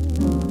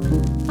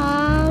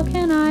 How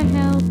can I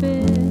help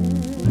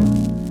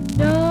it?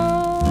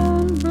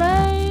 Don't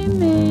blame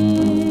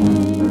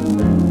me.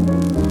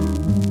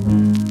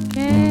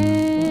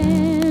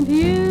 Can't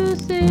you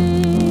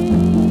see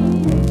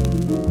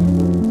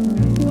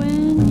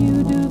when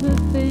you do the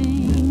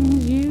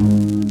things you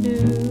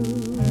do?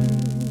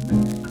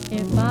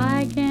 If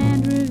I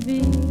can't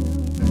reveal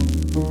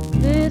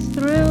this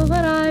thrill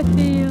that I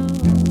feel,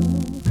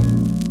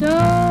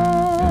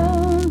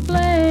 don't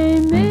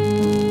blame me.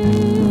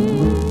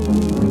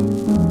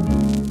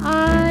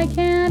 I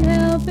can't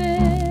help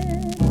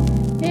it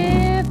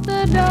if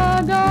the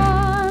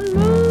doggone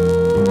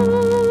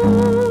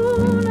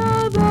moon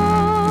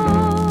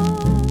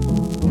above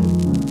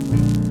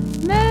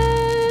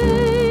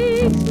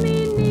makes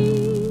me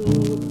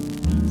need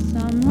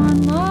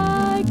someone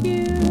like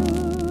you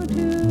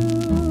to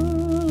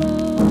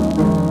love.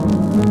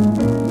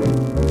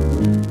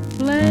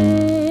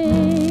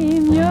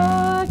 Blame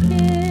your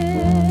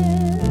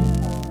kiss,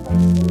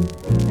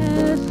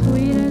 as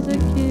sweet as a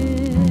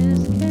kiss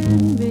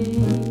can be,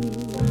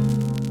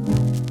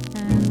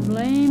 and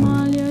blame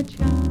all your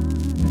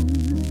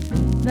charms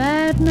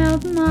that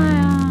melt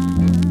my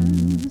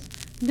arms.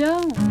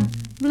 Don't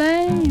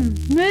blame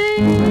me.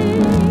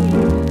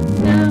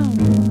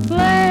 Don't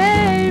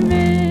blame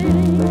me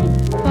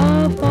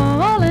for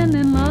falling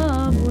in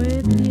love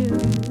with you.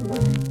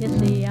 You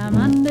see, I'm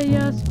under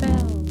your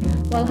spell.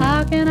 Well,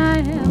 how can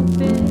I help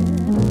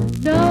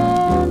it?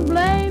 Don't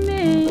blame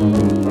me.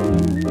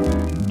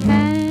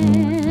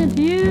 Can't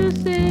you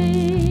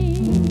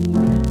see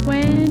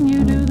when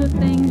you do the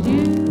things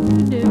you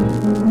do?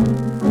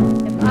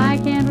 If I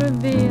can't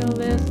reveal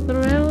this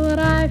thrill that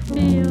I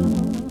feel,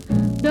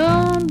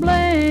 don't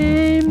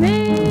blame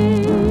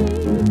me.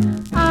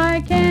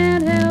 I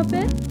can't help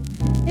it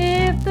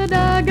if the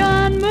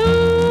doggone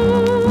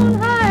moon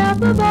high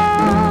up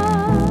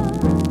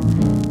above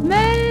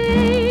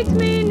makes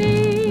me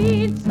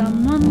need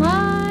someone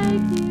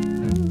like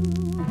you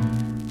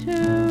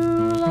to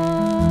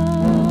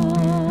love.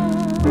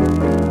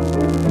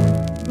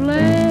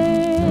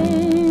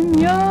 Blame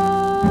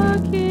your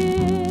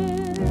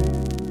kiss,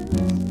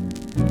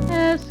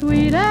 as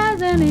sweet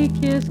as any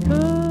kiss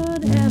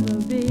could ever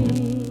be.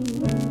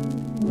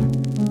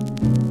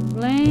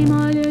 Blame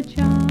all your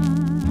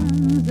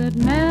charms that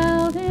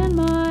melt in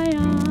my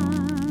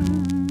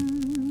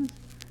arms.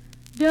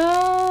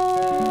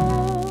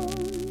 Don't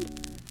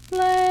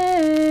blame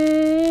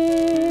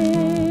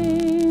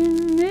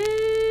me.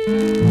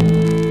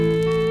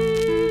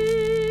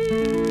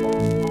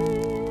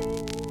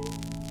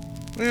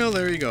 Well,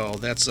 there you go.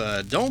 That's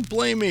Don't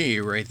Blame Me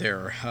right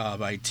there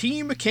by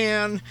T.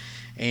 McCann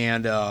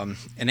and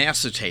an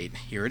acetate.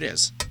 Here it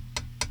is.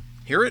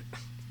 Hear it?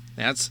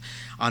 That's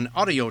on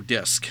audio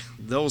disc.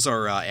 Those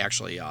are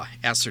actually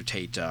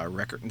acetate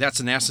record. That's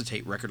an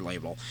acetate record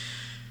label.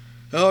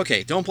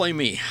 Okay, Don't Blame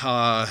Me.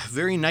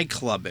 Very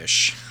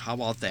nightclub-ish. How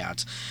about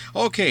that?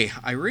 Okay,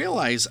 I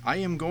realize I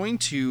am going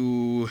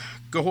to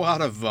go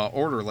out of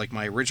order like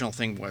my original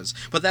thing was,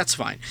 but that's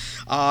fine.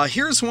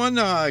 Here's one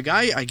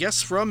guy, I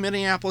guess from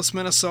Minneapolis,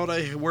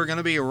 Minnesota. We're going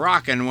to be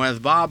rocking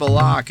with Bob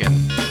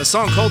Larkin. A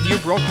song called You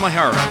Broke My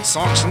Heart on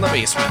Songs from the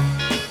Basement.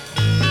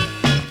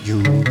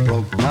 You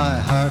broke my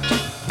heart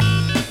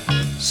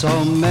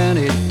so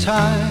many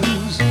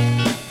times.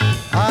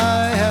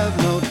 I have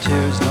no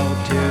tears, no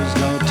tears,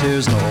 no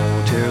tears,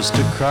 no tears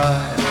to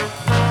cry.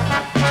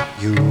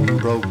 You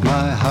broke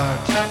my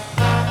heart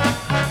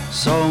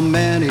so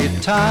many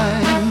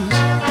times,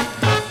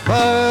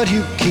 but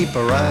you keep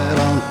right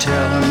on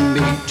telling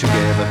me to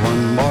give it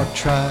one more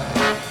try.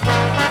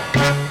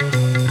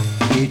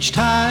 Each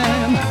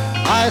time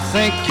I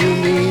think you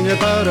mean it,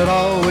 but it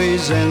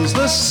always ends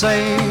the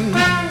same.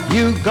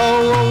 You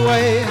go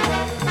away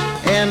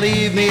and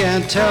leave me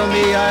and tell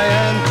me I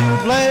am to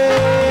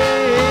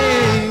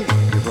blame.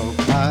 You broke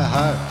my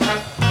heart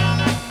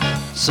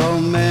so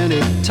many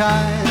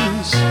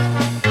times.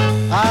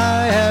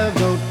 I have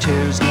no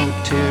tears, no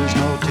tears,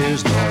 no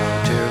tears,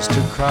 no tears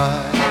to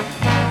cry.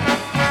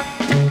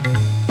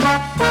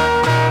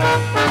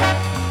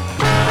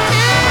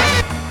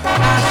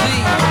 I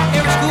see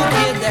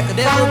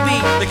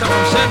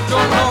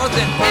Central, North,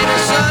 and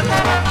Edison.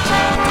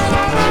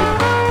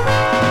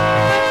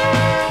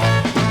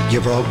 You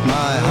broke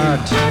my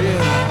heart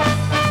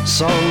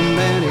so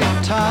many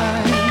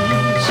times.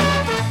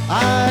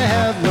 I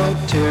have no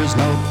tears,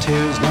 no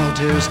tears, no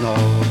tears, no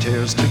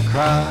tears to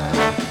cry.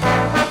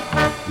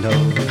 No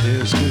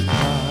tears to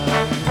cry.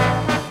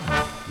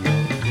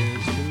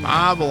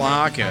 Bob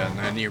Larkin,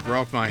 and You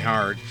Broke My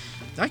Heart.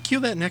 Did I cue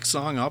that next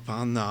song up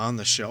on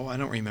the show? I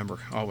don't remember.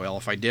 Oh, well,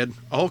 if I did.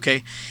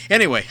 Okay.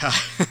 Anyway,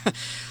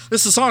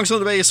 this is Songs from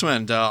the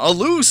Basement, a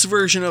loose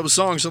version of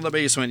Songs from the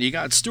Basement. You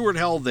got Stuart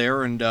Held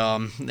there, and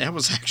that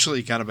was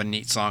actually kind of a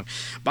neat song.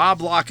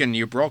 Bob Larkin,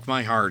 You Broke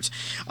My Heart.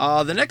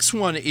 The next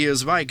one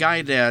is by a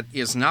guy that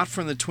is not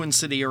from the Twin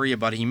City area,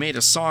 but he made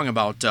a song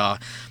about the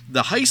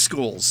high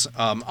schools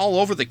all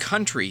over the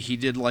country. He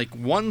did like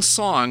one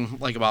song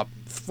like about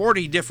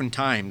 40 different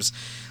times.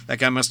 That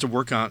guy must have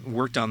worked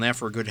on that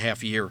for a good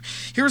half a year.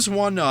 Here's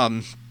one,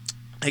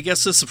 I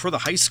guess this is for the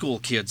high school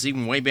kids,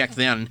 even way back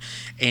then,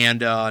 and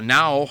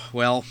now,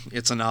 well,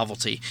 it's a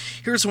novelty.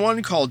 Here's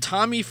one called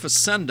Tommy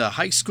Facenda,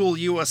 High School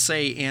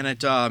USA, and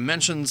it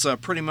mentions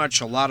pretty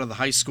much a lot of the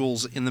high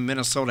schools in the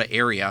Minnesota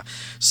area.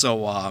 So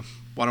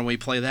why don't we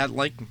play that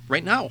like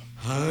right now?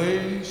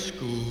 High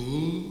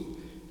School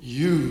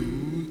USA.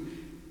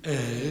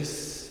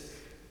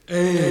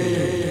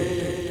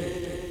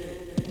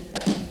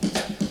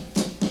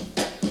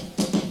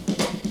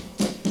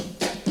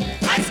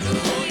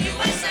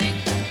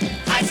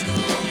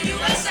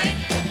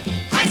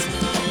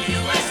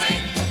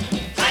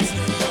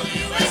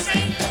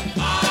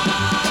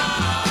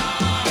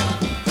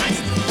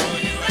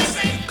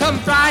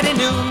 Friday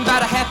noon,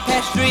 about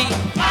 3:30.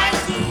 High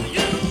School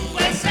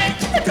USA.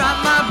 I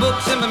dropped my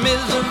books and my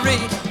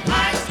misery.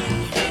 High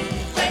School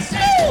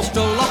USA.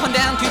 Stroll on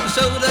down to the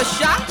soda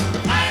shop.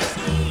 High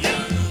School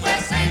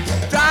USA.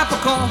 Drop a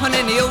corn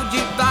in the old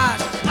jukebox.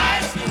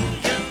 High School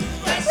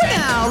USA.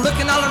 Now,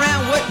 looking all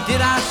around, what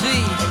did I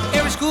see?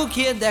 Every school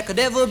kid that could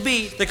ever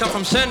be. They come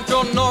from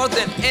Central, North,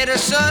 and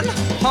Edison.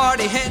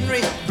 Hardy,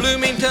 Henry,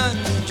 Bloomington,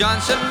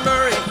 Johnson,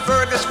 Murray,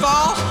 Fergus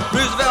Falls.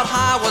 Roosevelt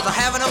High was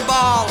having a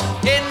ball.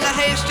 In the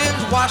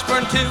Hastings,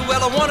 Washburn too.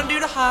 Well, I want to do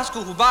the high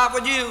school vibe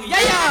with you. Yeah,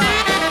 yeah!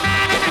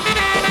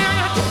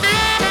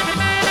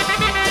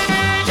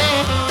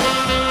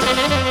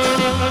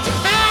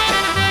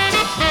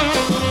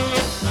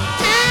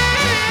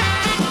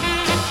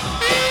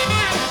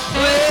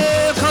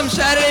 Well, come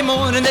Saturday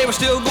morning, they were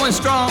still going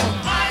strong.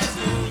 High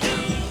School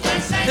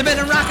USA. They've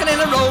been rocking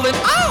and rolling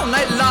all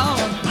night long.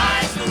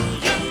 High School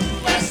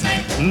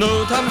USA.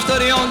 No time to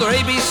study on their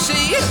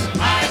ABCs.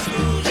 High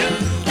School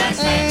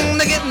USA.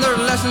 They're getting their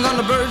lessons on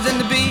the birds and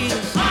the bees.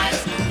 High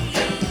School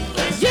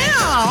USA.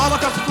 Yeah, all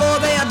across the floor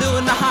they are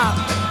doing the hop.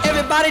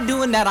 Everybody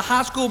doing that a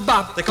high school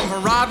bop. They come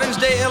from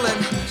Robbinsdale and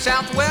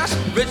Southwest,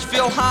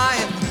 Richfield High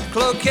and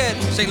Cloquet,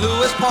 St.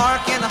 Louis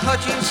Park and the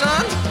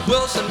Hutchinson.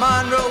 Wilson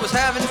Monroe was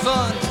having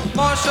fun.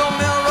 Marshall,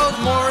 Melrose,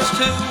 Morris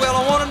too. Well,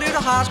 I want to do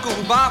the high school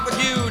bop with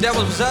you. That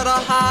was Zeta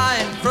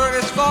High and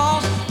Fergus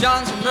Falls,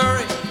 Johnson,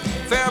 Murray,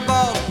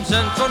 Faribault,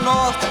 Central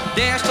North,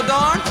 Dance to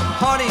Dawn,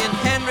 Hardy and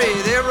Henry,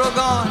 they're all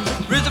gone.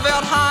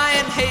 Roosevelt High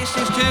and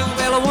Hastings too.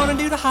 Well, I want to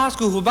do the high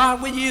school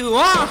bop with you.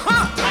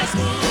 Uh-huh. High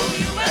School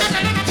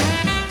USA.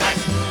 High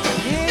School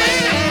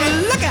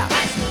Yeah, look out.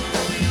 High School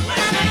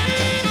USA.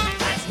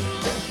 High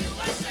School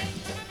USA.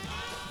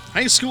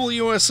 High School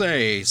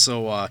USA.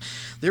 So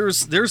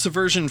there's a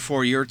version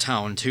for your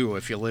town too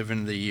if you live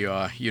in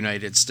the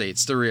United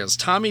States. There is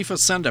Tommy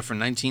Facenda from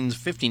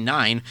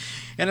 1959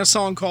 and a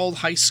song called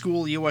High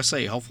School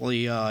USA.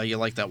 Hopefully you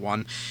like that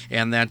one.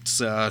 And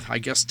that's I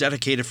guess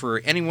dedicated for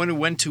anyone who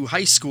went to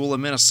high school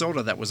in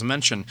Minnesota that was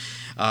mentioned.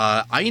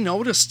 I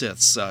noticed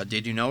this.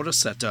 Did you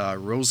notice that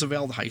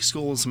Roosevelt High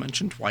School was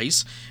mentioned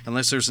twice?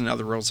 Unless there's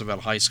another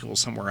Roosevelt High School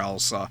somewhere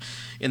else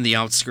in the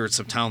outskirts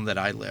of town that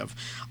I live.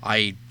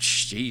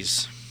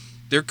 Jeez.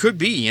 There could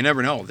be, you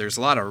never know. There's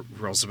a lot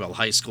of Roosevelt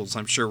High Schools,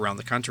 I'm sure, around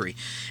the country.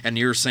 And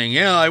you're saying,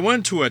 yeah, I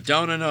went to it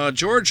down in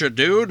Georgia,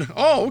 dude.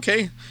 Oh,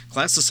 okay.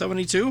 Class of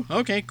 72?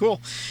 Okay,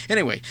 cool.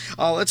 Anyway,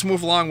 let's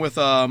move along with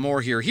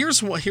more here.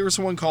 Here's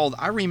one called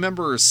I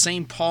Remember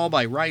St. Paul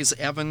by Rise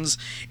Evans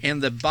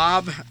and the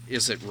Bob,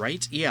 is it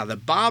right? Yeah, the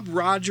Bob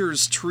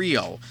Rogers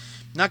Trio.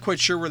 Not quite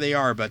sure where they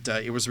are, but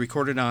it was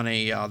recorded on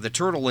the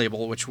Turtle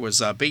label, which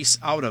was based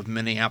out of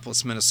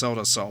Minneapolis,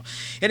 Minnesota. So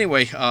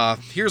anyway,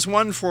 here's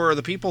one for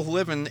the people who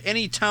live in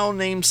any town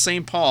named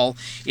St. Paul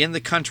in the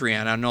country.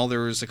 And I know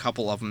there's a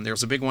couple of them.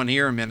 There's a big one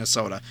here in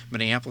Minnesota.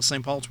 Minneapolis,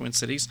 St. Paul, Twin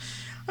Cities.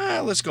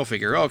 Let's go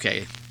figure.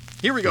 Okay,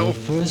 here we go. The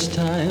first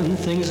time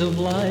things of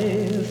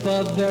life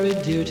are very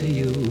dear to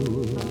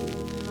you.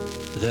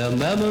 Their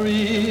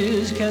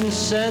memories can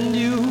send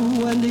you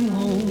wending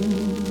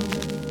home.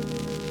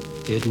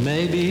 It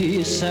may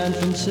be San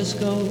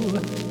Francisco,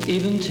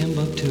 even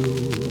Timbuktu.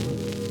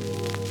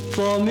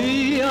 For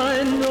me,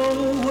 I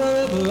know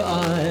wherever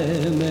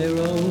I may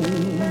roam.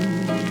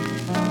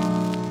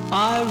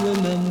 I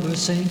remember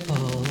St.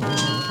 Paul.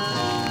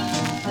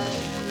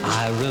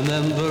 I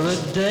remember a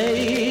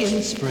day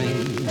in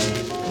spring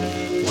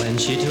when Then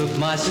she took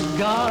my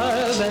cigar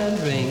band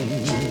ring,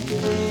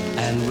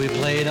 and we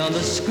played on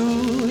the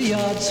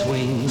schoolyard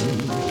swing.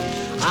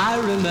 I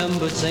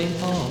remembered St.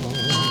 Paul,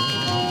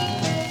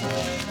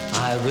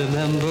 I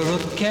remember a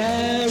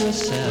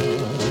carousel,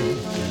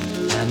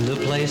 and the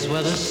place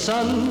where the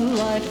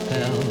sunlight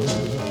fell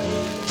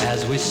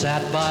as we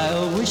sat by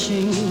a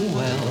wishing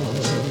well.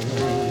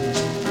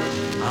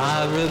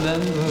 I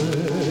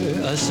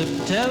remember a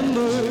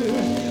September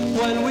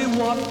when we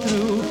walked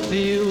through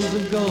fields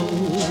of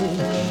gold,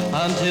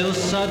 until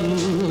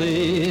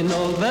suddenly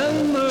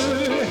November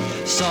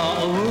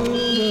saw a world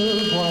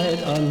of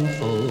white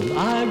unfold.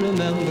 I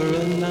remember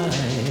a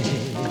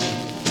night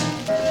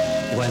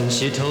when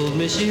she told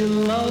me she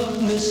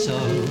loved me so,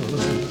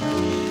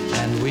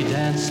 and we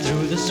danced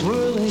through the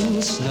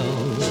swirling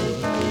snow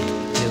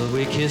till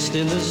we kissed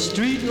in the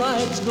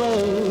streetlights glow.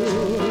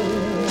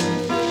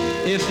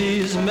 If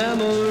these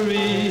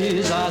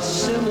memories are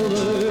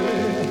similar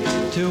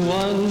to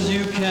ones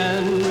you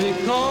can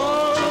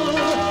recall,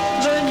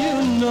 then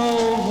you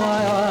know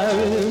why I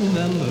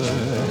remember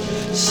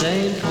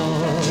St. Paul.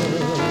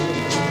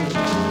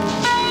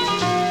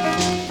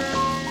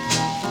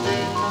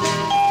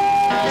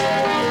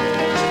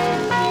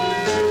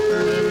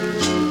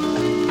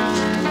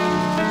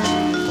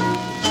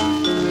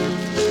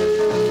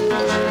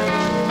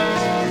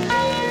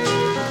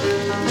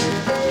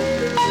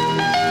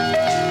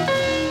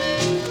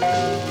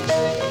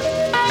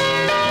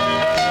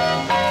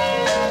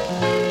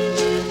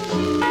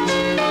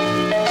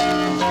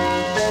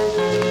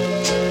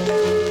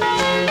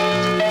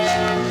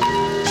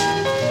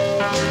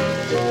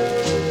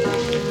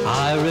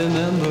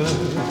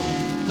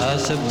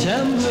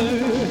 September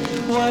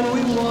when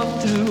we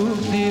walked through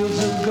fields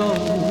of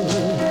gold,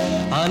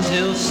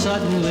 until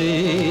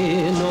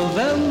suddenly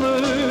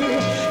November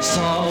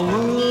saw a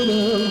world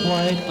of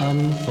white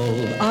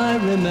unfold. I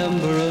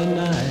remember a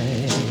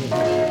night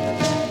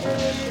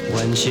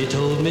when she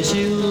told me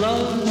she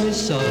loved me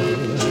so,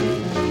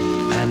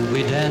 and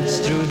we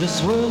danced through the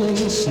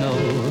swirling snow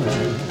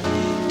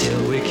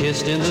till we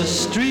kissed in the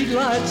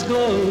streetlights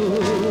glow.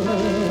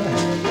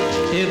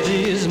 If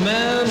these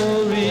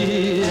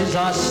memories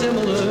are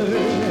similar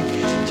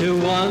to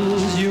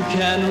ones you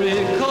can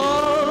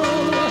recall,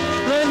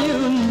 then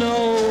you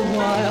know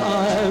why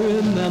I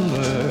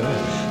remember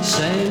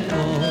St.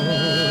 Paul.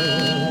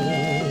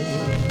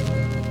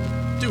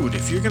 Dude,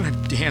 if you're gonna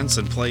dance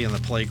and play in the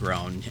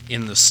playground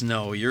in the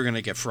snow, you're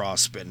gonna get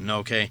frostbitten,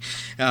 okay?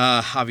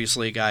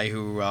 Obviously a guy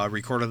who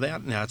recorded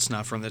that, that's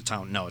not from the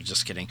town. No,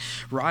 just kidding.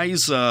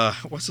 Rise,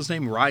 what's his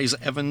name? Rise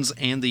Evans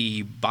and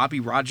the Bobby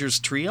Rogers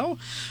Trio?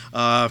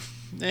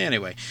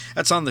 Anyway,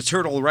 that's on the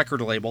Turtle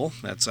record label.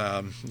 That's,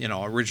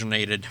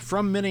 originated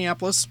from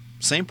Minneapolis,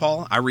 St.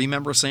 Paul. I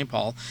remember St.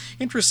 Paul.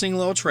 Interesting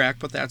little track,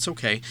 but that's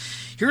okay.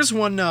 Here's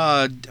one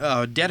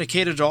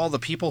dedicated to all the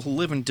people who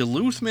live in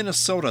Duluth,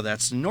 Minnesota.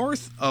 That's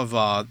north of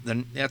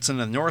that's in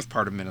the north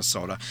part of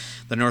Minnesota,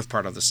 the north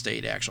part of the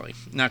state, actually,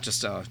 not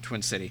just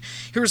Twin City.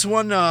 Here's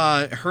one.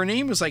 Her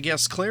name is, I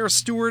guess, Claire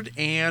Stewart,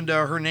 and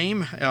her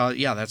name,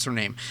 yeah, that's her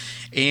name,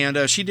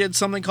 and she did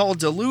something called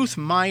Duluth,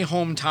 My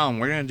Hometown.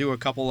 We're gonna do a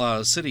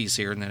couple cities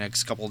here in the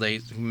next couple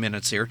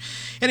minutes here.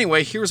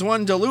 Anyway, here's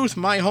one, Duluth,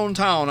 My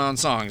Hometown, on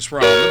Songs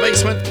from the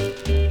Basement.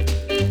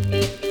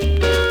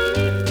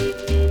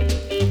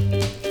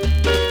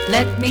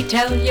 Let me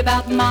tell you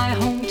about my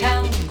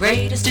hometown,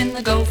 greatest in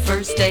the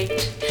Gopher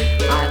State.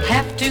 I'll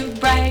have to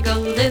brag a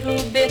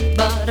little bit,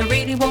 but I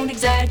really won't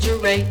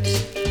exaggerate.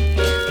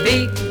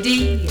 Big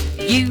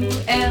D-U-L-U-T-H,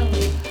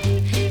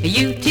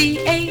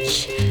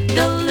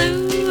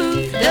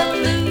 Duluth,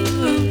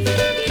 Duluth,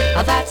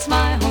 that's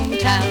my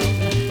hometown.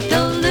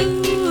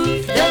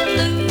 Duluth,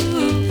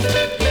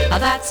 Duluth,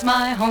 that's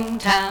my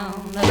hometown.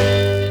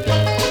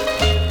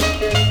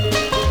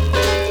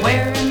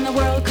 Where in the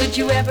world could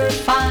you ever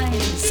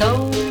find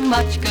so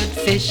much good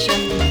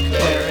fishing?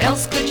 Where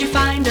else could you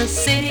find a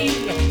city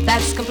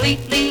that's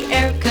completely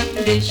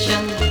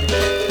air-conditioned?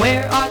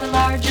 Where are the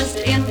largest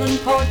inland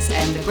ports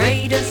and the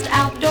greatest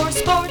outdoor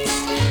sports?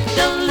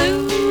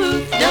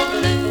 Duluth,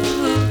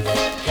 Duluth,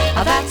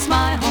 that's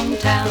my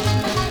hometown.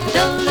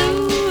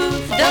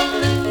 Duluth,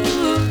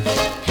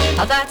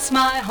 Duluth, that's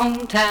my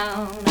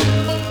hometown.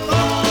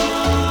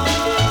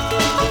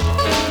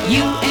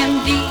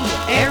 UND,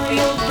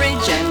 Aerial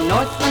Bridge, and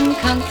Northland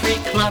Country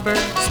Clubbers,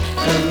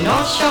 the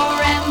North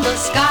Shore and the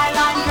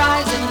Skyline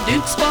Drives, and the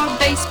Dukes for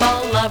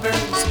baseball lovers.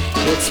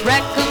 It's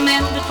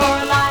recommended for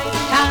a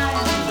lifetime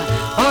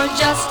or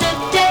just a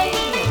day.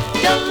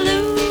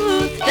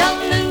 Duluth,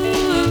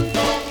 Duluth,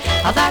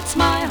 that's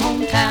my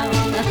hometown.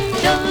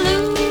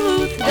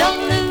 Duluth,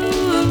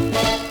 Duluth,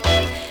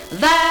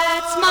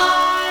 that's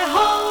my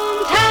hometown.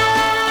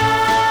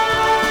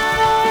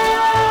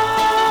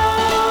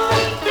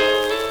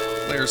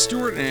 Claire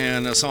Stewart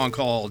and a song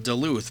called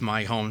Duluth,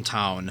 My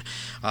Hometown.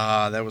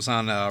 That was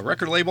on a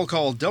record label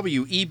called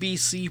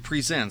WEBC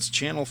Presents,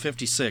 Channel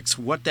 56.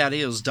 What that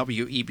is,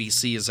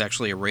 WEBC is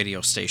actually a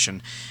radio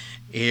station.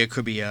 It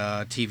could be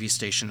a TV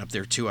station up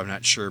there too. I'm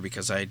not sure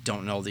because I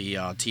don't know the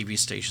TV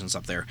stations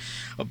up there.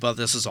 But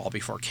this is all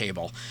before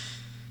cable.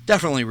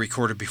 Definitely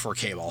recorded before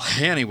cable.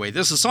 Anyway,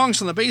 this is Songs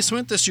from the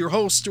Basement. This is your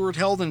host, Stuart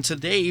Held, and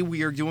today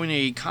we are doing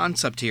a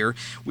concept here.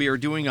 We are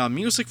doing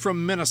music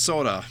from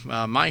Minnesota,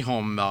 my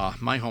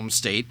home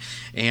state,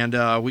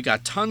 and we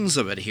got tons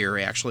of it here,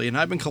 actually, and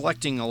I've been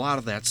collecting a lot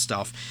of that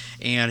stuff.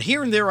 And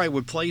here and there I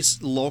would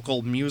place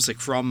local music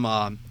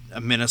from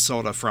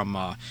Minnesota from,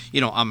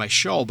 on my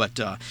show, but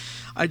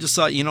I just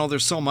thought,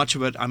 there's so much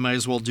of it, I might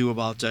as well do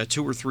about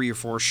 2 or 3 or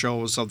 4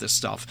 shows of this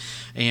stuff.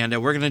 And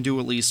we're going to do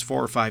at least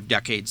 4 or 5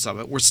 decades of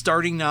it. We're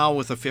starting now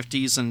with the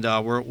 50s, and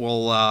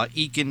we'll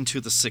eke into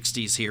the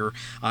 60s here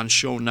on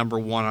show number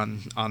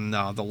 1 on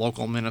the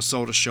local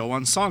Minnesota show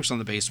on Songs from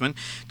the Basement,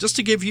 just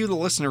to give you, the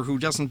listener who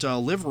doesn't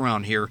live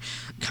around here,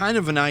 kind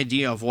of an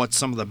idea of what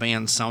some of the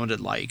bands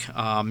sounded like.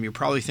 You're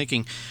probably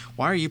thinking,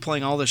 why are you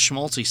playing all this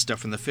schmaltzy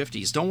stuff in the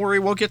 50s? Don't worry,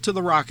 we'll get to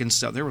the rockin'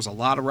 stuff. There was a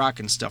lot of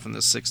rockin' stuff in the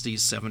 60s,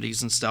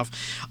 70s, and stuff.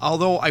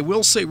 Although I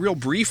will say real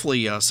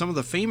briefly, some of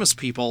the famous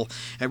people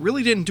that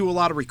really didn't do a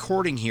lot of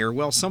recording here,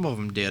 well, some of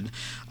them did,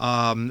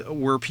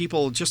 were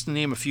people, just to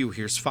name a few,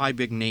 here's 5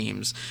 big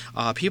names.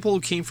 People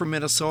who came from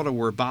Minnesota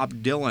were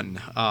Bob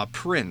Dylan,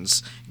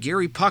 Prince,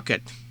 Gary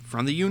Puckett,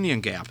 from the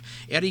Union Gap,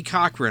 Eddie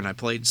Cochran, I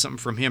played something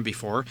from him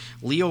before,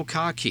 Leo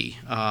Kaki,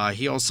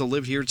 he also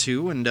lived here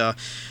too, and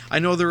I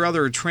know there are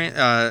other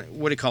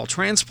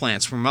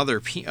transplants from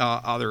other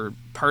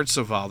parts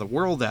of the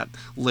world that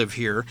live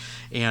here,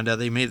 and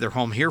they made their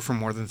home here for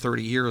more than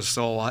 30 years,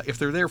 so if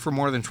they're there for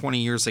more than 20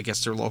 years, I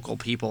guess they're local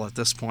people at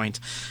this point.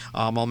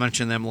 I'll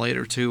mention them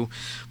later too,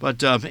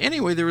 but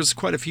anyway, there was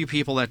quite a few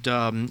people that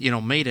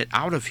made it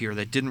out of here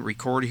that didn't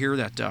record here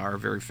that are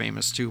very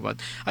famous too, but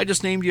I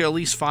just named you at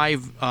least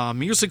 5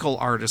 musical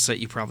artists that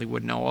you probably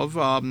would know of,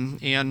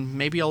 and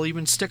maybe I'll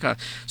even stick a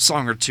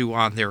song or two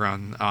on there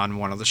on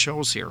one of the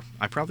shows here.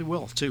 I probably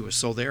will too,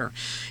 so there.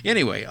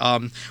 Anyway,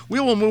 we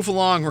will move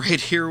along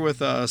right here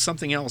with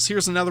something else.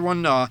 Here's another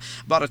one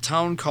about a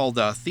town called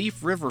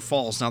Thief River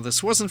Falls. Now,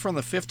 this wasn't from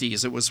the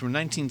 50s, it was from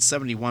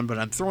 1971, but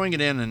I'm throwing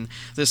it in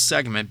this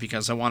segment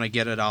because I want to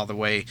get it out of the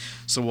way,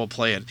 so we'll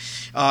play it.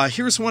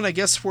 Here's one, I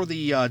guess, for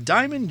the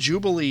Diamond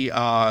Jubilee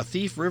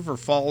Thief River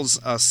Falls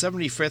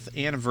 75th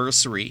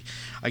anniversary.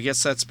 I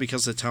guess that's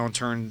because the town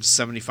turned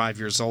 75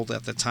 years old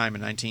at the time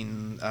in I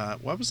think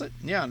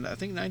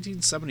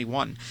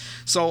 1971.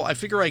 So I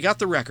figure I got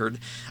the record.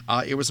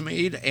 It was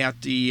made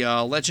at the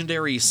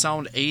legendary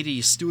Sound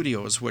 80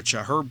 Studios, which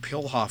Herb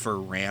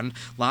Pilhofer ran.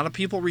 A lot of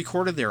people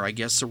recorded there. I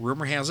guess the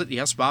rumor has it,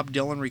 yes, Bob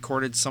Dylan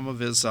recorded some of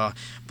his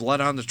Blood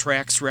on the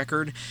Tracks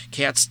record.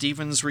 Cat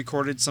Stevens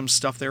recorded some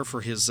stuff there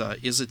for his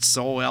Is It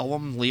So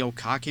album. Leo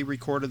Kaki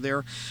recorded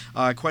there.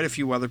 Quite a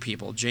few other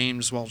people.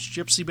 James Welch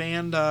Gypsy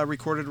Band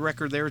recorded a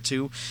record there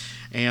too,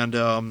 and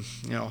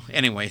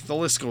anyway, the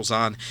list goes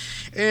on.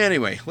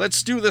 Anyway,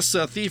 let's do this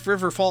Thief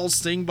River Falls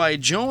thing by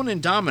Joan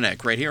and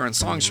Dominic right here on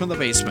Songs from the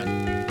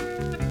Basement.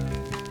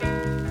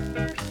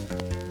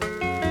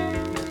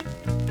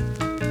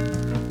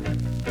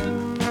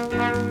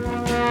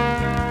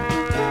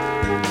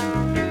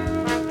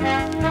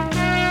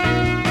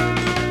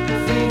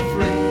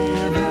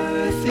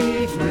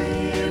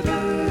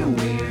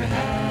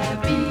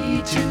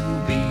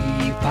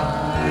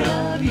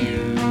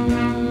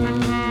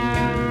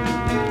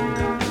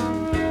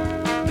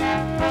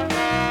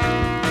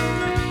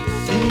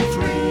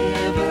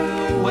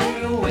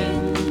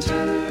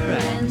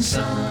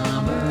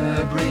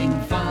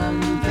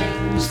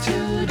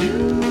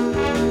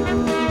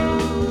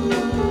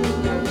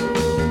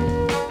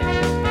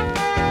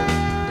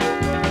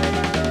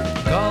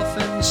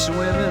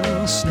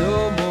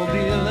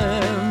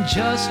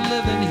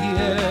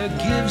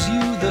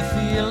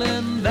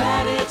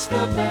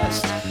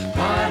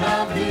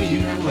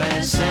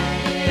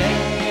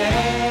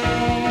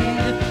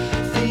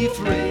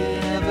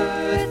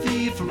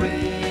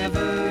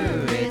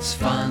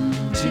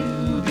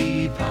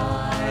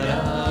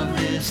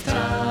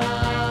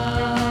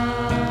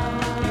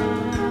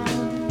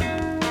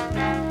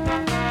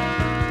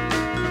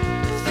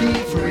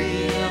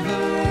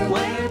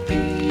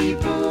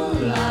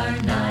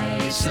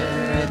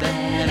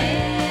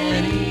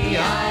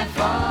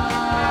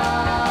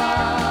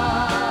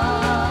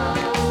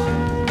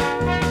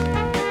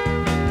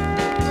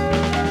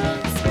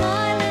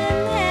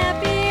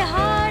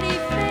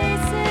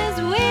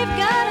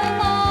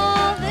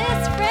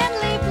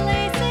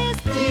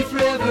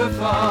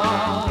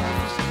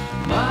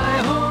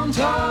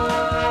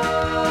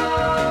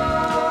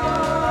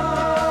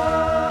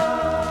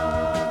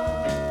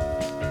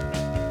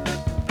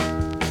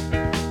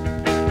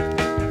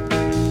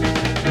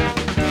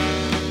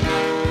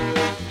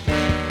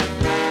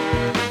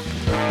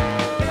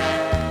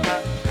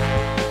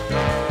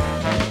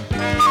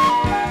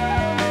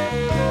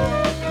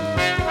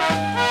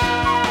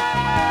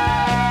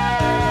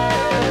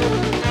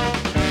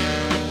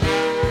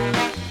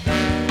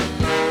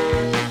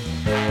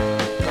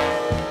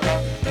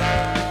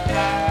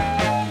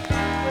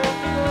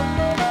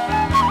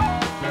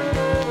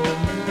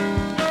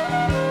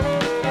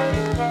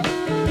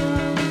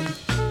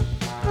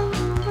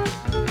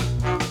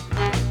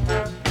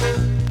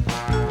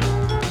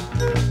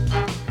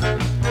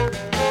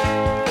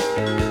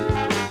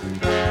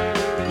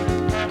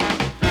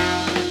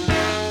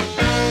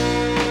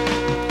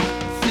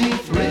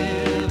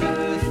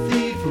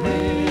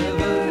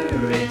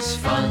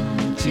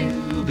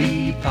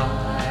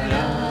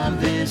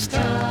 this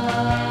town.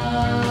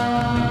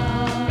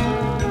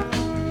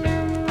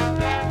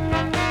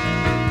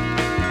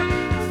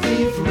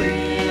 Thief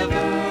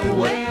River,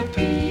 where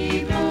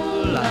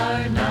people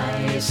are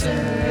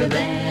nicer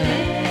than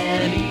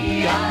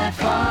any I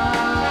found.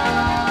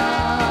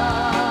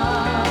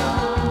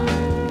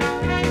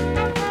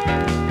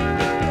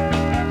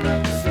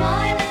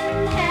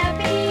 Smiling,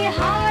 happy,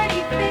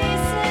 hearty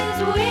faces,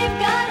 we've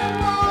got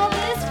 'em all,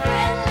 this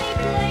friendly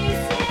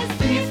places.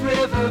 Thief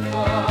River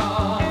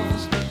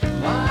Falls,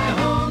 my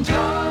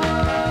hometown.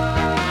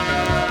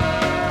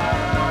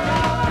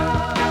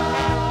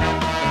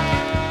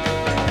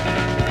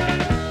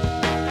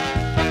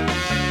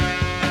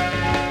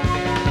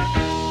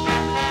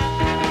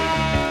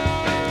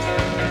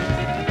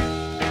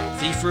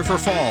 Thief River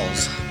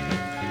Falls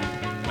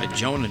by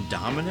Joan and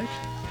Dominic.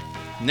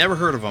 Never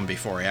heard of them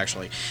before,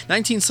 actually.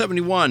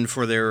 1971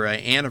 for their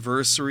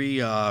anniversary.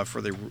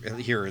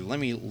 Here, let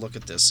me look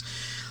at this.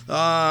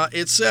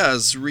 It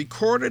says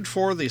recorded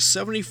for the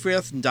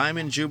 75th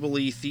Diamond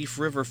Jubilee Thief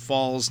River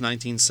Falls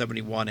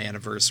 1971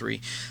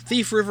 anniversary.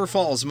 Thief River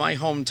Falls, My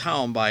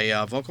Hometown, by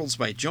vocals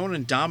by Joan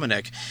and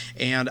Dominic.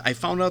 And I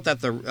found out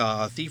that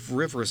the Thief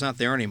River is not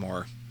there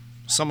anymore.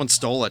 Someone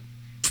stole it.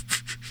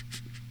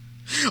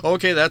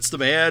 Okay, that's the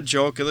bad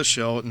joke of the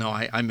show. No,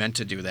 I meant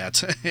to do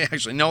that.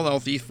 Actually, no,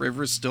 Thief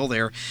River is still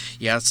there.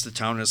 Yes, the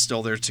town is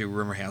still there too,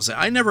 rumor has it.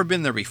 I've never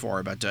been there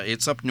before, but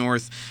it's up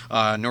north,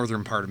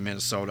 northern part of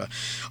Minnesota.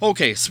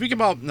 Okay, speaking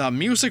about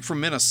music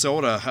from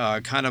Minnesota,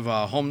 kind of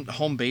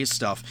home-based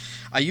stuff.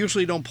 I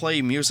usually don't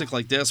play music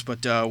like this,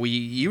 but we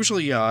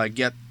usually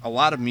get a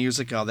lot of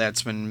music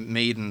that's been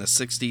made in the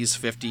 60s,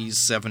 50s,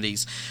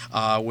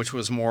 70s, which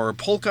was more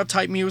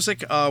polka-type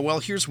music. Well,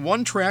 here's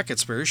one track,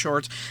 it's very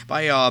short,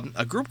 by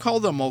a group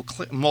called the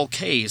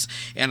Mulcays,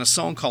 and a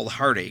song called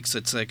Heartaches.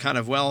 It's a kind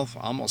of, well,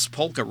 almost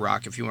polka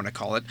rock, if you want to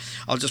call it.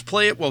 I'll just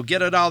play it, we'll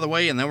get it out of the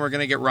way, and then we're going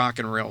to get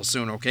rocking real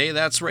soon, okay?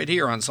 That's right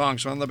here on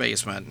Songs from the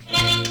Basement.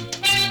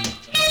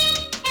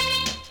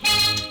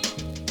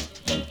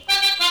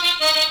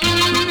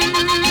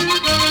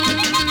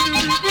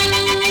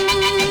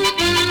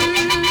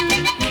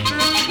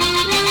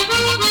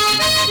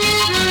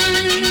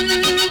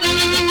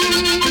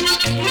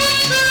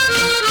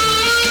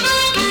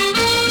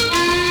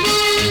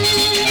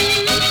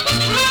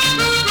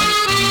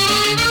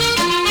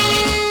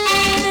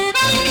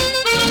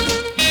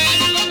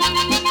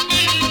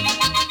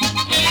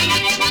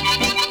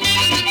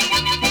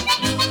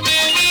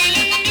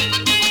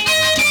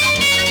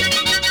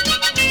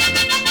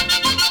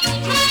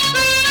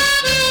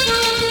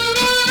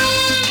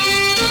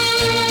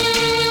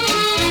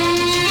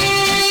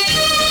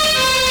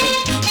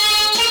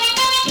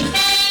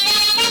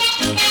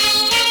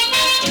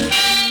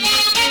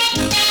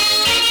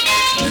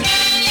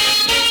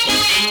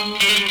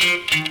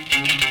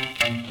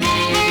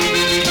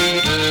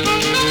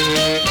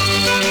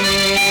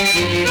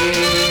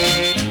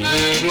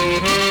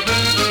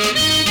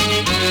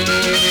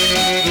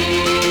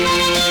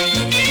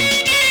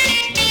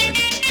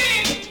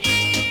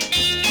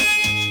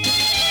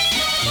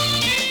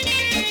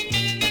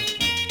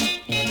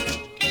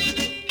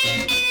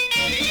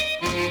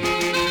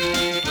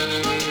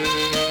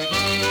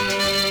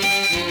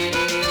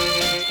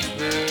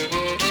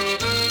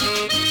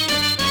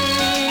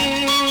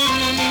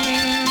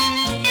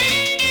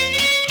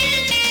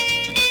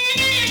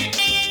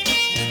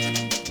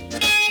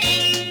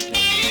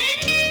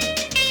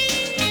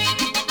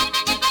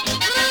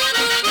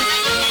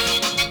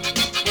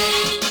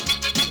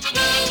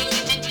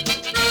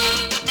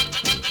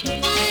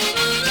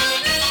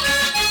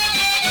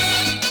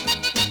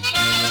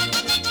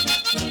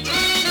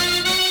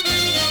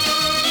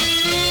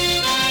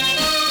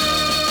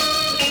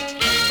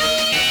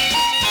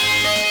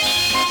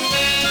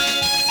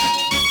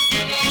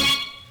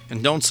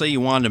 Don't say you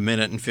want a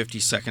minute and 50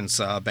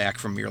 seconds back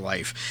from your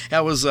life.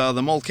 That was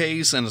the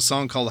Mulcays and a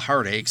song called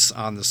Heartaches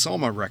on the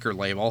Soma record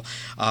label.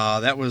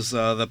 That was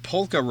the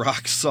polka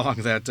rock song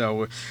that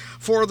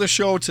for the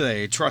show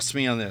today. Trust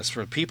me on this.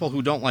 For people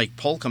who don't like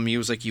polka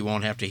music, you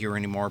won't have to hear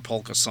any more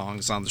polka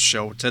songs on the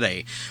show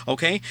today.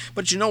 Okay?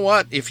 But you know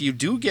what? If you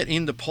do get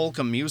into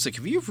polka music,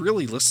 if you've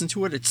really listened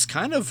to it, it's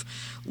kind of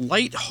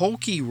light,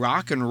 hokey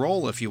rock and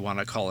roll, if you want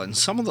to call it. And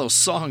some of those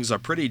songs are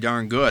pretty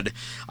darn good.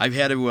 I've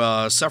had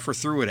to suffer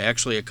through it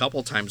actually a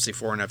couple times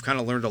before, and I've kind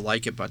of learned to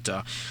like it, but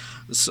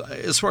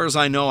as far as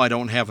I know, I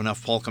don't have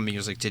enough polka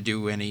music to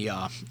do any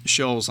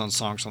shows on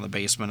Songs from the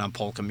Basement on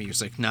polka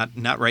music.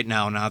 Not right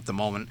now, not at the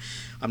moment.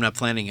 I'm not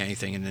planning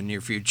anything in the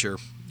near future.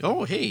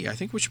 Oh, hey, I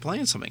think we should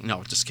plan something.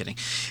 No, just kidding.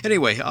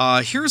 Anyway,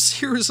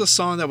 here's a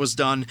song that was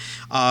done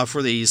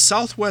for the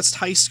Southwest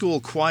High School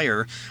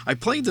Choir. I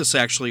played this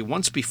actually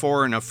once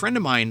before, and a friend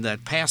of mine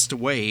that passed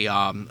away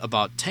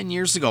about 10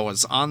 years ago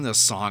was on this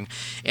song,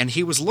 and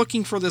he was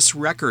looking for this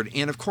record.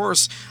 And of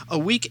course, a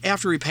week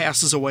after he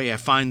passes away, I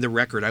find the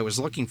record. I was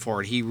looking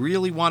for it. He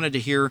really wanted to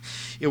hear.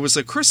 It was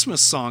a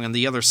Christmas song on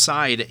the other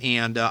side,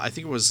 and I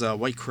think it was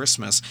White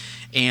Christmas.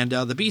 And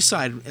the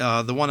B-side,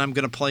 the one I'm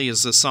going to play,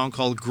 is a song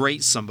called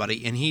Great Somebody.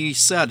 And he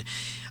said,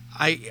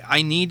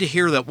 I need to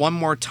hear that one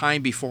more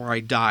time before I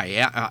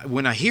die.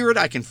 When I hear it,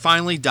 I can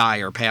finally die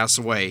or pass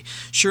away.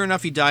 Sure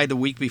enough, he died the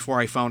week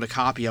before I found a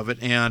copy of it,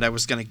 and I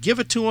was going to give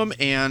it to him,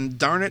 and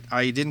darn it,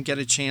 I didn't get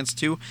a chance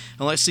to,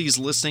 unless he's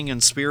listening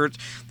in spirit.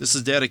 This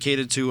is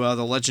dedicated to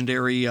the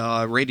legendary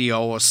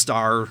radio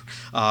star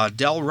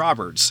Del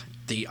Roberts.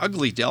 The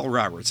Ugly Del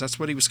Roberts. That's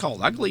what he was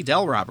called, Ugly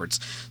Del Roberts.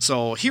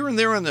 So here and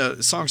there in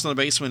the Songs in the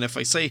Basement, if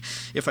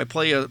I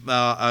play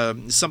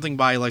something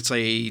by, let's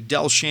say,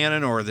 Del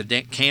Shannon or the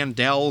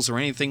Candells or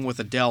anything with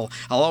a Del,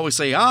 I'll always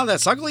say,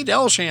 that's Ugly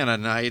Del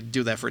Shannon. I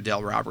do that for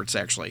Del Roberts,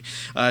 actually.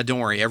 Don't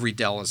worry, every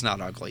Del is not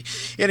ugly.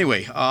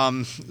 Anyway,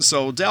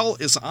 so Del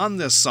is on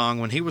this song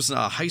when he was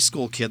a high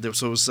school kid.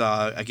 This was,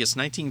 I guess,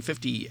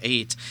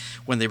 1958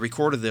 when they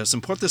recorded this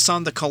and put this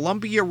on the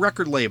Columbia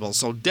record label.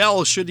 So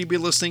Del, should you be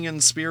listening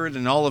in spirit,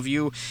 and all of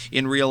you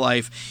in real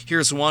life,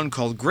 here's one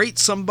called Great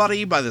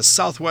Somebody by the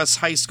Southwest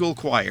High School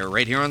Choir,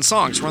 right here on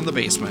Songs from the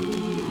Basement. You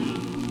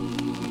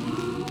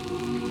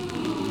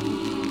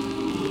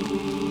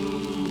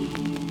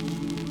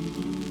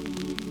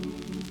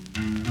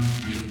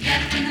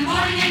get up in the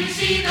morning and you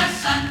see the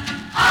sun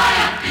high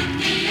up in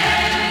the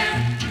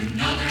air. You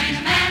know there ain't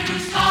a man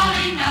who's tall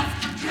enough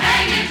to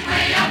hang his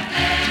way up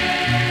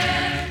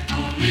there.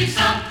 Only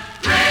some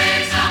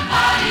great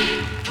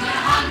somebody could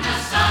have hung the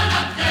sun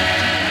up there.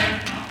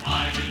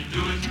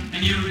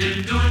 And you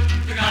didn't do it,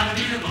 there gotta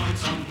be a Lord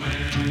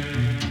somewhere.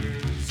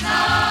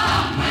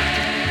 Somewhere.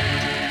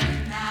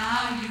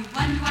 Now you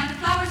wonder why the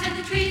flowers and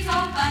the trees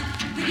all bud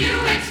when you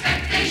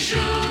expect they should.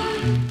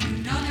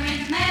 You know there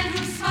ain't a man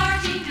who's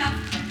smart enough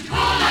to pull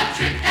a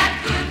trick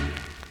that good.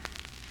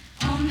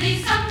 Only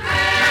some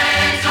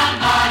great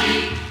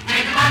somebody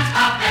made the buds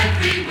pop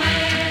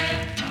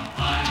everywhere. Now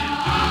I didn't do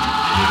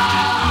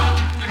it, and you didn't do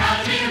it, there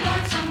gotta be a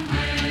Lord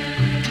somewhere.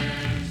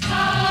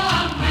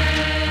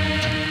 Somewhere.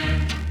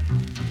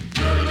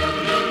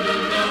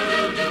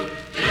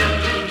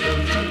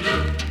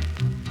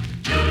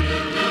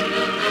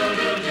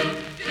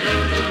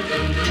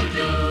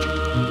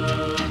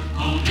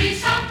 only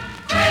some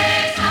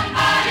Great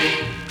somebody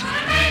could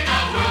have made the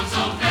world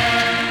so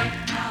fair.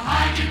 Now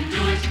I didn't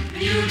do it,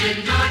 and you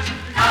didn't do it.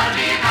 Gotta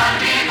be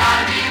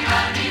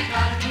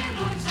a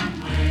Lord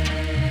somewhere.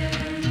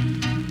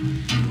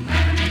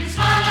 Whoever made the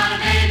smile on a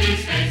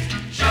baby's face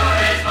sure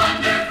is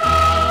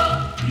wonderful.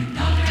 You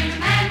know there ain't a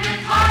man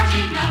with heart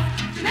enough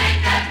to make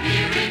that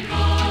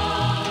miracle.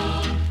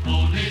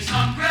 only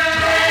some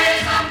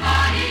Great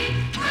somebody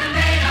could have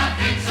made a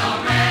thing so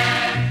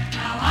rare.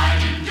 Now I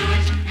didn't do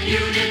it, and you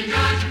didn't do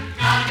it.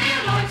 Gotta be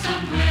a Lord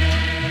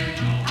somewhere.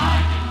 I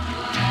didn't do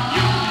it, and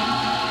you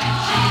and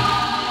she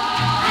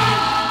and me.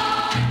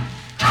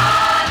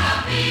 Gotta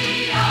be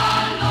a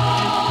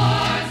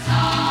Lord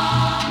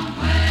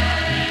somewhere.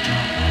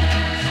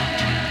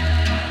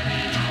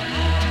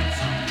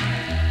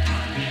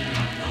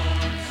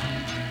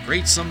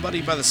 Great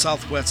Somebody by the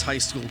Southwest High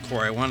School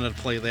Choir. I wanted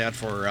to play that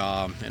for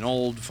an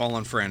old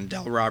fallen friend,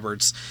 Del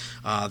Roberts.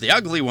 The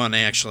ugly one,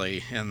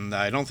 actually. And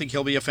I don't think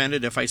he'll be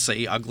offended if I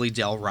say Ugly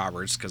Del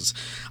Roberts, because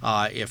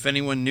if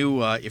anyone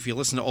knew, if you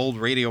listen to old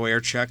radio air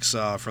checks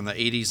from the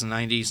 80s and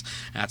 90s,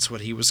 that's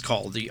what he was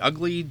called. The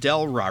Ugly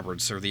Del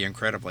Roberts, or the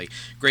Incredibly.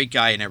 Great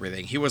guy and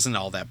everything. He wasn't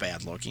all that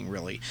bad looking,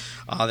 really.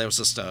 That was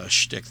just a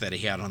shtick that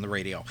he had on the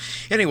radio.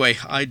 Anyway,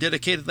 I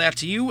dedicated that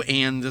to you,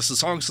 and this is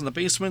Songs in the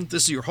Basement.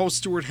 This is your host,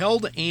 Stuart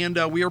Held, and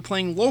we are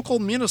playing local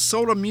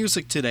Minnesota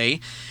music today,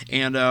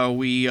 and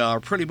we are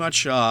pretty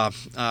much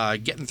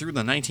getting through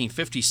the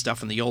 1950s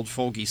stuff and the old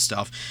folky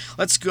stuff.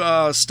 Let's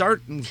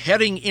start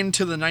heading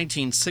into the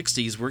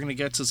 1960s. We're going to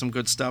get to some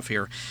good stuff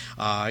here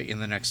in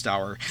the next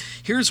hour.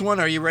 Here's one.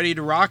 Are you ready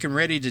to rock and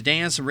ready to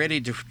dance and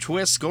ready to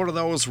twist? Go to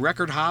those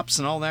record hops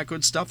and all that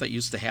good stuff that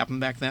used to happen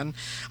back then.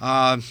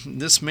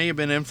 This may have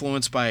been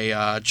influenced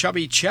by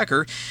Chubby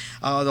Checker,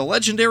 the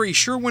legendary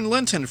Sherwin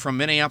Linton from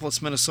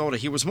Minneapolis, Minnesota.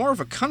 He was more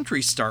of a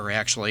country star,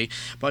 actually,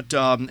 but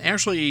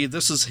actually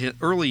this is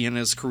early in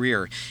his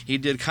career. He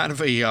did kind of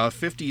a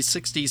 50s,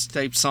 60s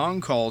type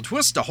song called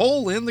Twist a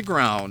Hole in the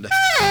Ground.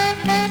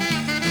 Well,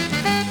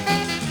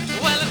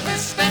 a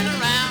twisting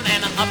around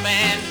and up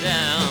and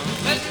down.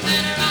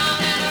 Twisting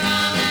around and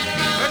around and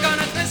around. We're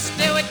gonna twist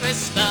it, we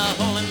twist a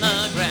hole in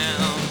the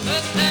ground.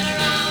 Twisting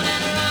around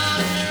and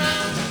around and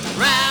around.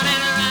 Round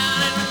and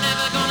around and we're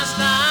never gonna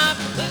stop.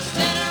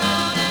 Twisting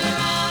around and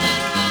around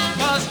and around.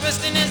 'Cause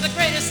twisting is the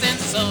greatest in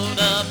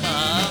soda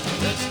pop.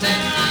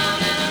 Twisting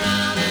around and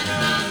around and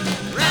around.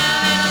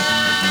 Round and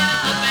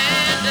around, up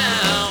and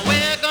down.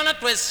 We're gonna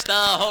twist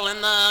a hole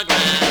in the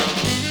ground.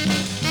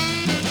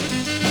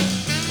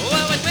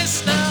 Well, we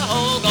twist a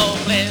hole, go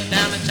clear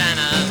down to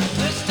China.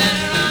 Twisting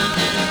around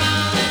and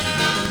around and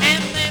around.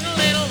 And then a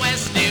little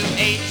west to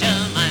Asia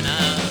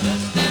Minor.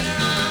 Twisting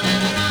around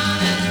and around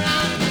and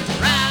around.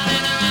 Round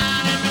and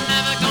around and we're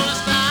never gonna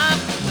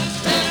stop.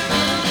 Twisting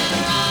around and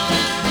around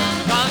and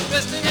around. 'Cause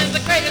twisting is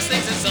the greatest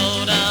thing since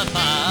soda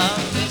pop.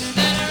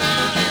 Twisting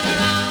around and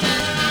around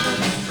and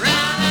around.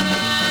 Round and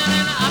around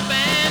and up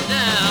and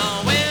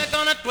down. We're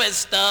gonna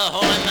twist a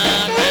hole in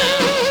the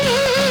ground.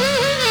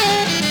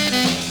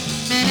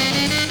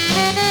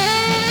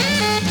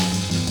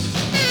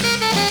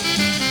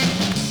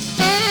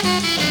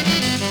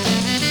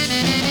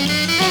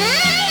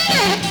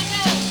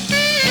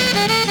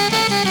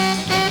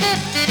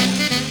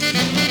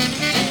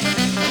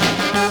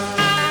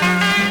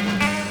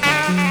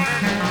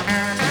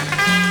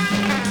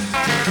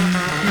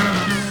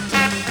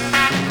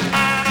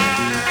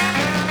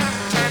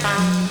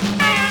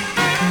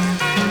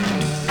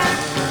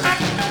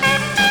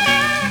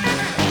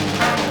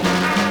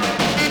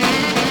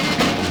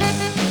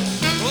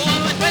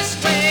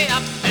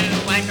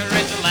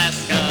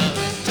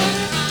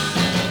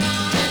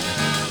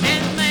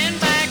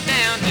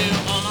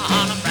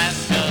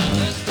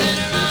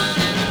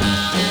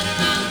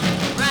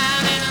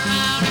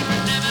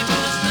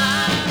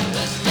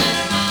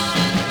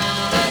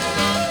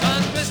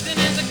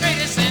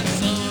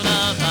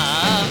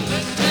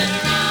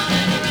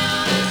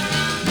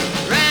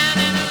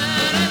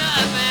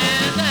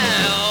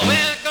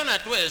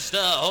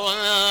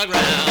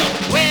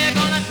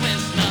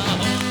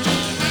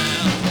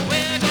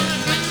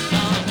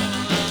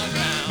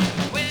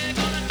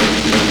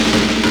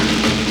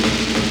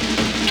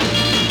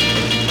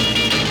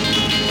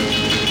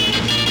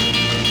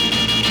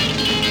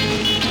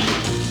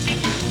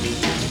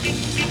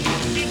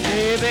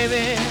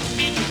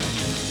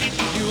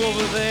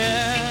 over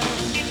there.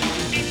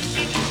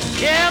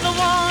 Yeah, the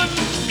one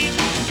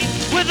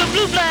with the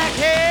blue-black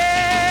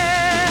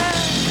hair.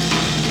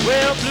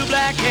 Well,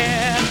 blue-black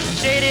hair,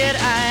 shaded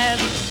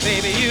eyes,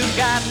 baby, you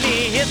got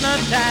me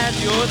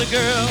hypnotized. You're the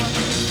girl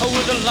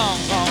with the long,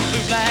 long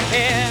blue-black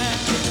hair.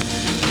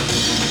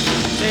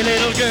 Say,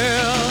 little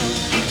girl,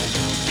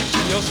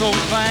 you're so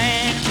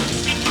fine.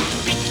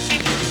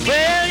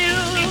 Well,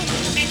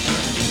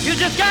 you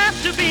just got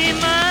to be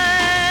mine.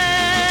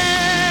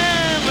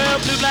 Well,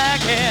 blue-black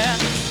hair,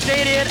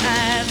 shaded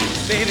eyes,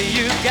 baby,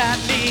 you got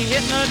me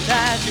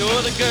hypnotized.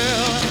 You're the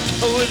girl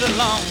with the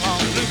long, long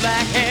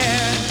blue-black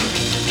hair.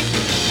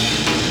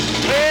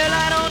 Well,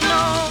 I don't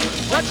know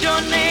what's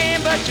your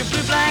name, but your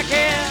blue-black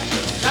hair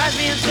drives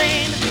me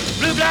insane.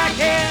 Blue-black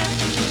hair,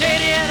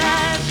 shaded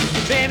eyes,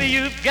 baby,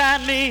 you've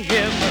got me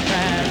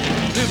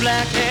hypnotized.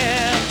 Blue-black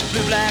hair,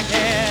 blue-black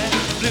hair,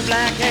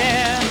 blue-black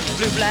hair,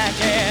 blue-black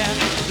hair,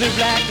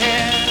 blue-black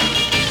hair.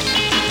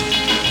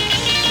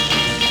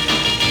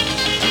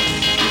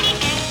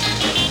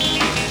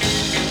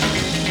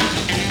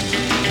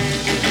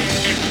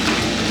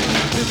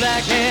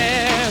 Blue-black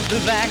hair,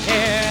 blue-black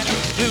hair,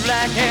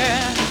 blue-black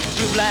hair,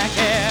 blue-black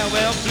hair,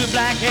 well,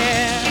 blue-black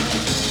hair,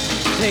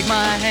 take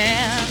my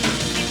hand.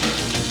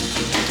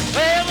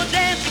 Well, we'll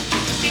dance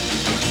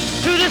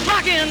to this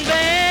rockin'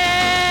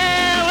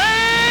 band.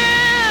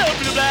 Well,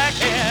 blue-black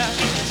hair,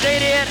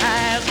 shaded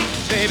eyes,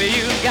 baby,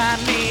 you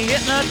got me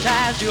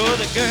hypnotized. You're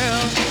the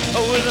girl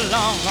with the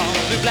long, long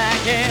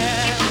blue-black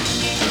hair.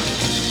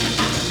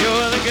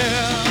 You're the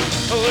girl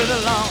with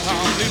the long,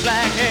 long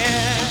blue-black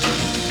hair.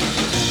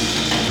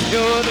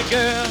 You're the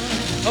girl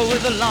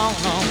with the long,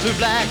 long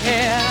blue-black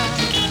hair.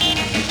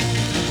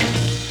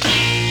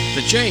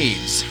 The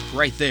Jades,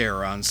 right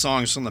there on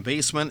Songs from the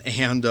Basement,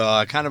 and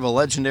kind of a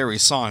legendary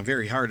song,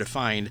 very hard to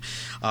find.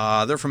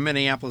 They're from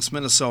Minneapolis,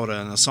 Minnesota,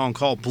 and a song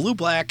called Blue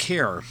Black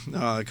Hair.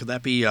 Could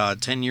that be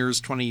 10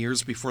 years, 20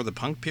 years before the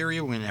punk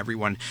period when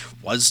everyone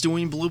was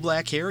doing blue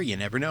black hair? You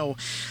never know.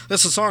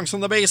 This is Songs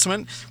from the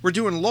Basement. We're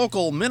doing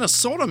local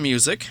Minnesota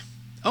music.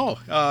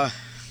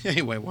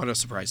 Anyway, what a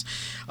surprise.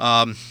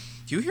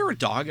 Do you hear a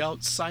dog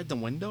outside the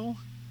window?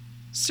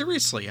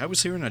 Seriously, I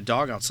was hearing a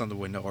dog outside the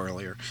window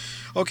earlier.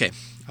 Okay,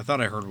 I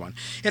thought I heard one.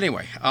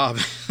 Anyway,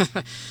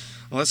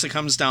 unless it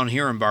comes down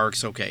here and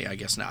barks, okay, I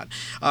guess not.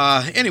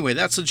 Anyway,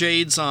 that's the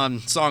Jades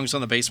on Songs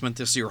on the Basement.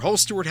 This is your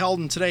host, Stuart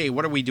Helden. Today,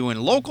 what are we doing?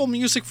 Local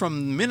music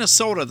from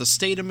Minnesota, the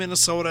state of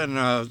Minnesota,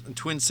 and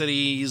Twin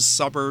Cities,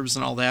 suburbs,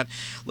 and all that.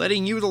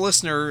 Letting you, the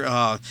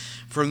listener,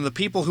 from the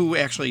people who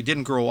actually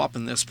didn't grow up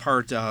in this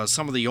part,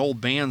 some of the old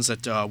bands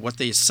that what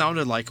they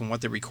sounded like and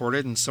what they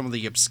recorded, and some of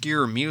the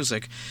obscure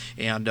music.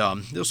 And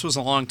this was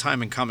a long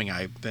time in coming.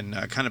 I've been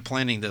kind of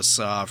planning this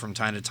from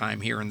time to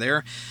time here and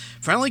there.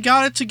 Finally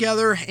got it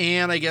together,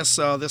 and I guess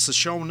this is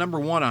show number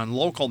 1 on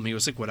local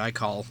music, what I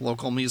call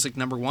local music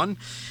number 1.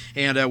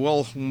 And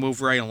we'll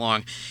move right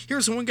along.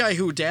 Here's one guy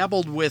who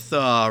dabbled with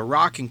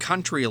rock and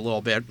country a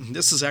little bit.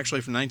 This is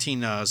actually from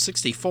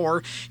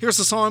 1964. Here's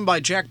a song by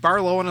Jack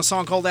Barlow and a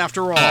song called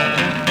After All.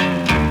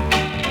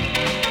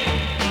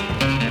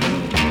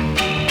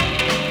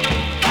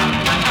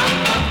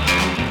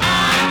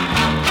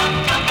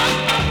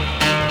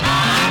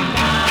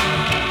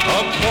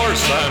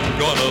 I'm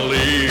gonna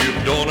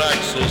leave, don't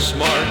act so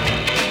smart.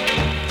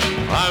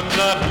 I'm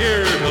not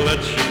here to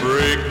let you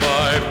break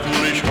my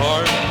foolish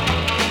heart.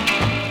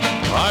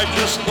 I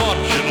just thought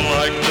you'd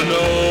like to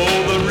know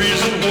the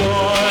reason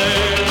why.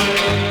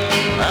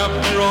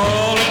 After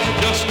all, it's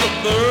just the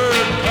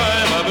third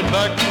time I've been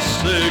back to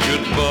say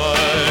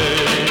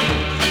goodbye.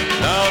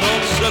 Now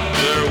don't sit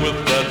there with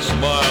that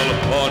smile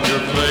upon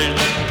your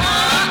face.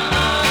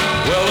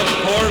 Well, of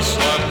course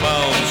I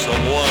found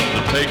someone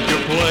to take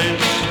your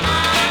place.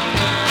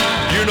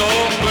 You know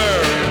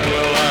very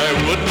well I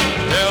wouldn't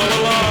tell a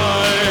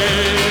lie.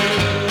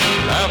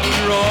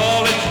 After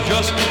all, it's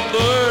just the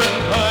third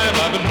time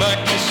I've been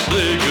back to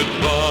say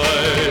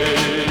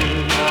goodbye.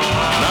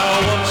 Now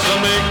once I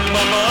make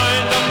my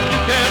mind up, you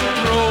can't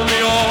throw me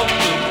off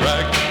the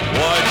track.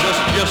 Why,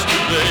 just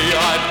yesterday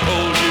I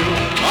told you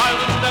I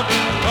was never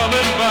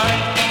coming back.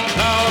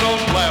 Now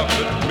don't laugh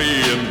at me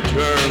and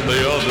turn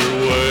the other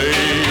way.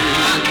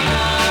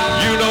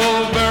 You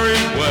know very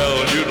well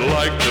you'd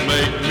like to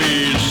make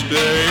me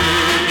stay.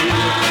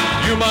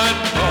 You might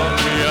talk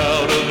me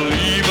out of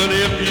leaving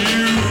if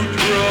you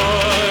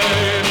try.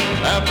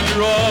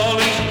 After all,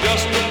 it's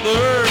just the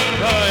third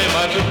time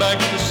I've been back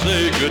to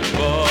say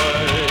goodbye.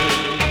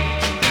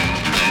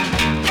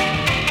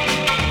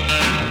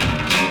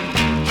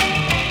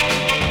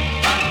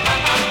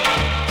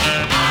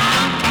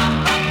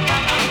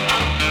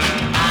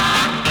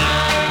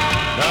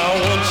 Now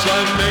once I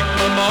make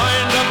my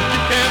mind up,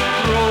 you can't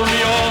throw me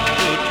off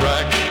the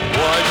track.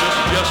 Why,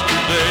 just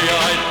yesterday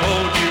I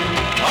told you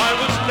I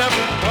was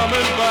never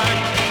coming back.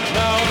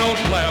 Now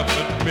don't laugh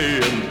at me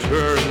and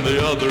turn the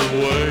other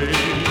way.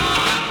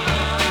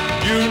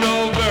 You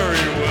know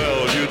very well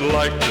you'd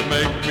like to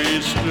make me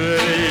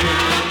stay.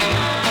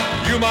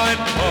 You might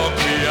talk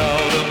me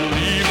out of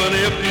leaving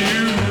if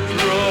you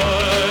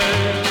try.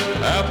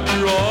 After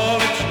all,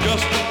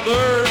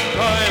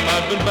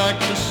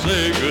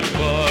 say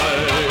goodbye.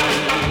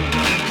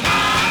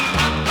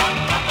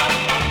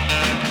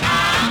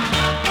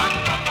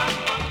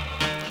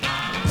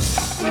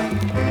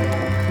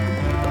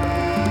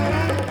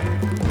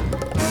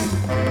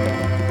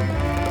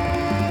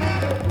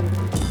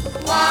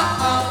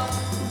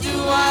 Do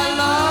I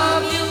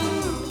love you?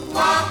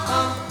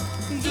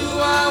 Do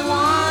I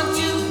want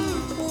you?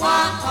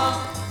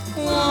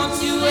 Won't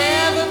you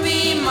ever be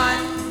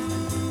mine?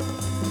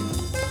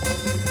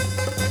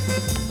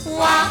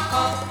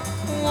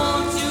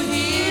 Won't you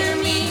hear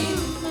me?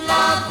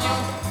 Love you,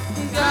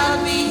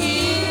 got me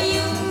hear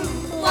you.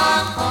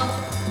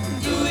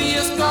 Do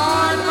you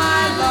scorn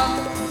my love?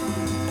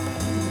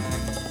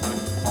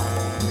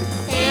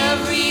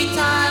 Every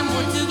time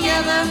we're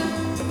together,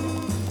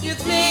 you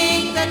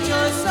think that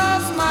you're so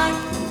smart,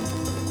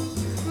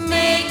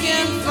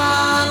 making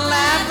fun,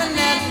 laughing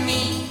at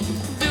me,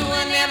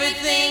 doing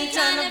everything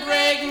trying to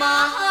break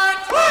my heart.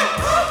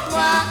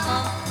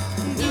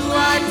 Do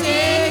I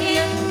take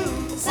you?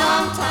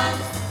 Sometimes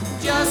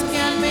just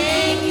can't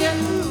make you.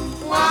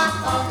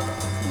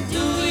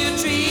 Do you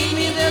treat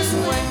me this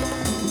way?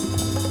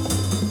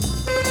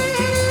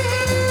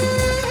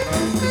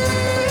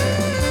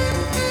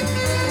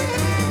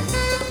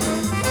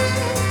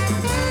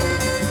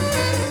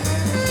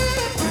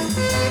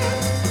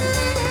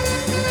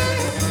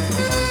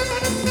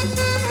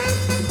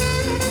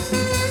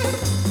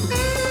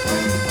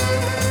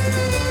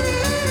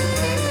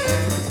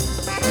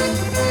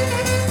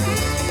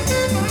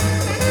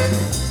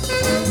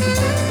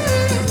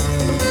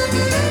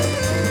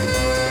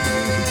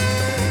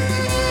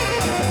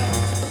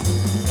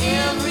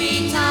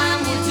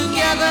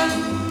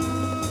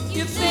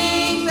 You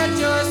think that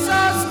you're so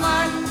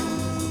smart,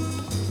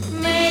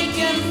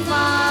 making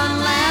fun,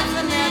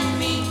 laughing at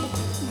me,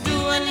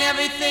 doing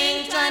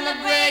everything trying to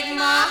break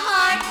my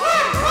heart.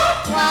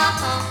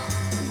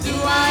 Do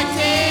I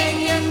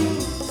take it?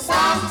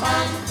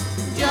 Sometimes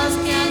just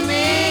can't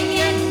make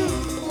it.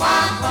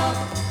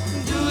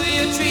 Do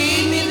you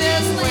treat me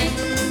this way?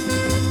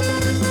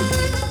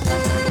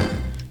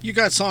 You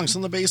got Songs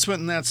in the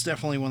Basement, and that's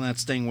definitely one that's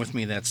staying with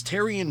me. That's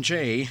Terry and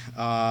Jay,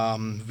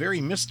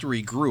 very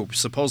mystery group,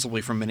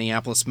 supposedly from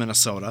Minneapolis,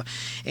 Minnesota,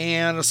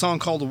 and a song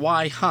called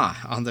Why Huh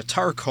on the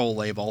Tarco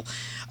label.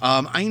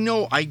 I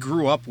know I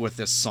grew up with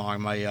this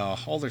song. My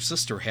older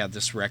sister had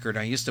this record.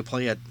 I used to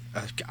play it,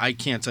 I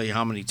can't tell you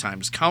how many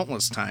times,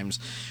 countless times,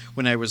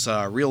 when I was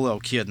a real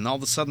little kid, and all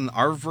of a sudden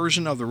our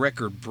version of the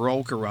record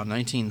broke around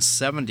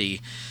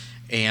 1970,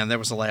 and that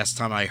was the last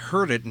time I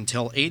heard it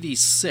until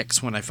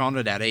 86 when I found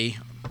it at a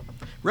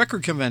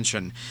record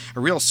convention, a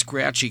real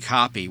scratchy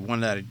copy, one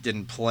that I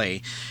didn't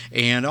play.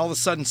 And all of a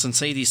sudden,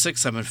 since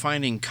 86, I've been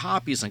finding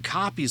copies and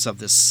copies of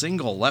this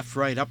single, left,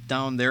 right, up,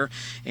 down there.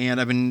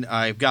 And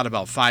I've got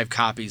about 5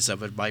 copies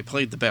of it, but I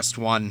played the best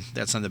one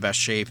that's in the best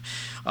shape.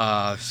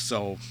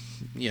 So,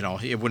 you know,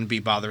 it wouldn't be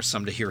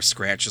bothersome to hear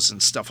scratches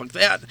and stuff like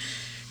that.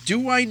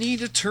 Do I need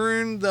to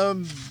turn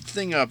the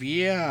thing up?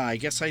 Yeah, I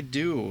guess I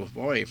do.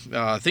 Boy,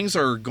 things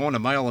are going a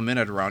mile a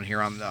minute around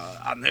here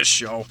on this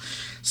show,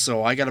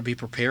 so I got to be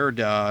prepared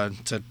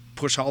to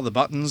push all the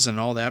buttons and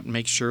all that and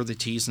make sure the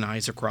T's and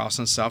I's are crossed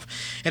and stuff.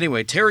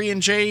 Anyway, Terry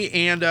and Jay,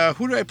 and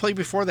who did I play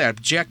before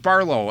that? Jack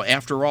Barlow,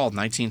 After All,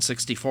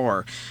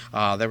 1964.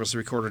 That was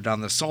recorded on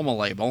the Soma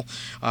label.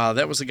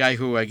 That was a guy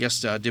who, I guess,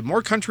 did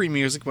more country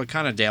music, but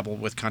kind of dabbled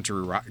with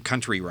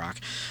country rock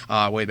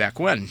way back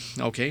when.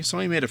 Okay, so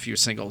he made a few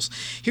singles.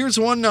 Here's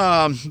one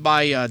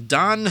by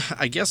Don,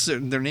 I guess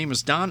their name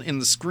is Don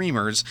and the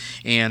Screamers,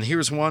 and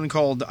here's one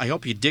called, I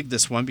hope you dig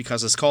this one,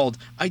 because it's called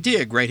I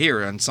Dig, right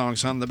here on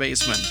Songs on the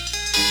Basement.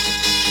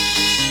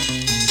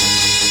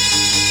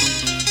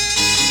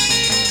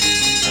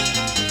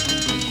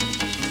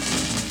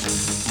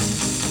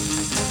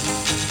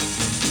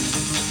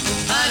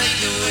 I dig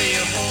the way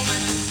you hold me,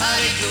 I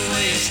dig the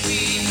way you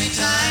squeeze me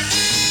tight.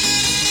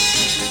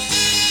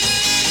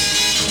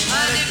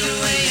 I dig the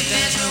way you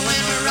dance me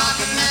when we're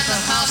rocking at the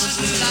house of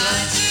blue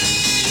lights.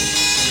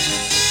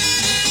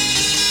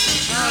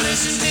 Now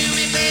listen to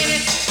me,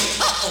 baby,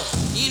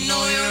 you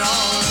know you're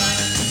all right.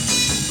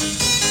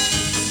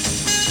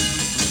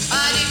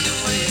 I dig the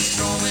way you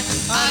stroll me,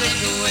 I dig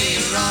the way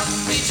you rock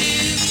me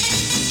too.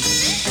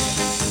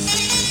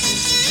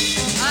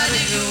 I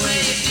dig the way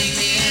you dig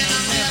me and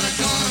I'm never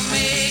gonna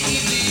make you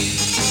blue.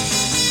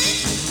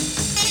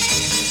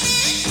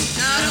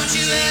 Now don't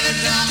you ever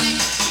doubt me,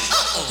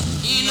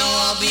 you know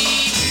I'll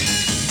be true.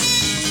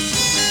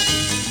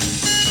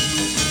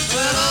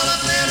 Well, all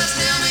the fellas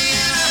tell me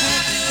and I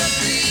have to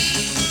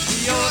agree,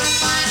 you're the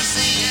finest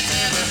thing that's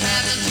ever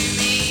happened to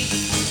me.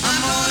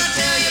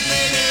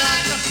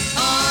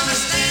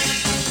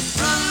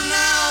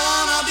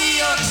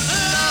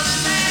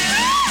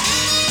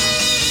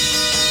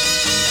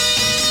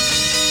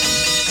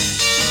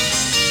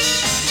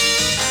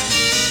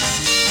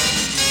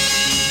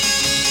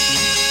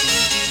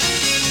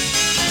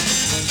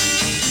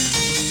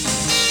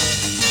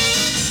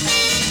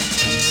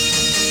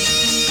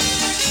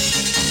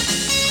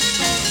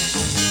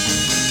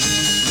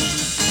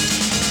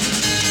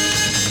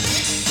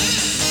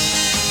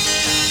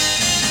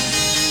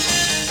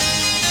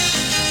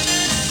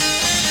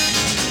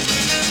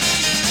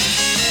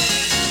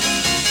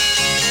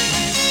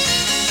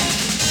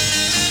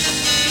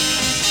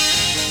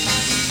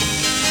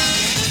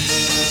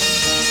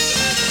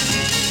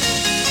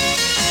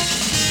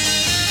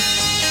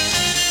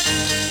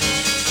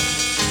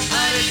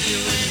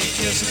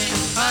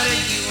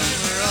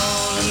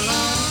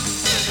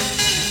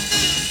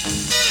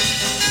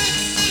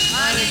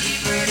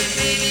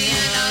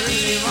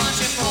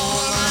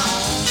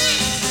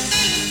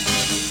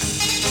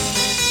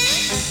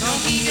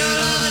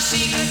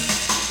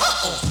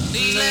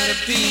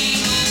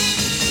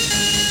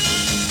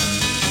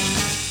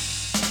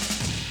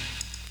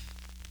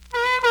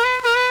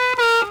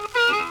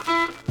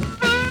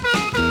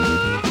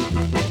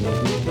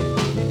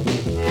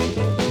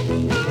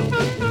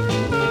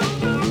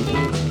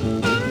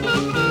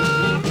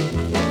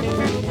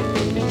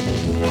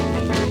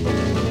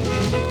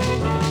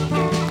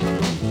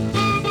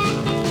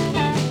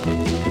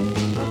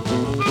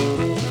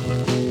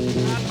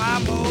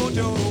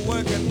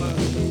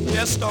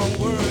 don't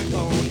work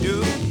on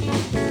you.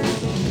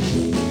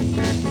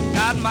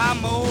 Got my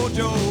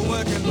mojo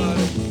working, but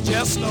it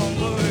just don't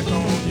work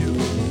on you.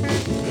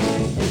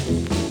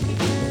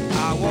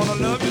 I wanna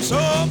love you so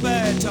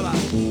bad till I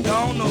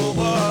don't know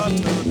what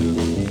to do.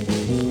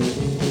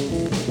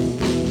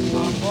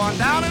 I'm going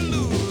down in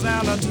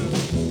Louisiana to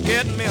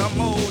get me a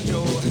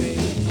mojo, hey.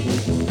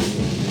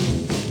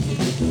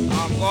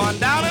 I'm going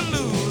down in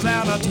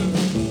Louisiana to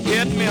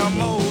get me a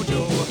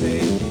mojo,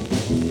 hey.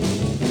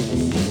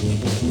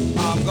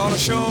 I'm gonna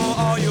show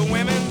all you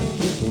women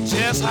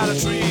just how to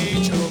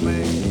treat your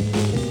man.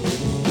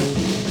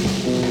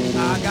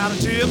 I got a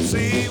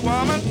gypsy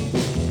woman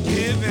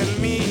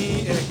giving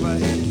me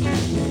advice.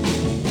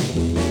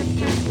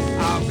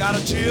 I've got a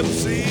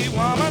gypsy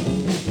woman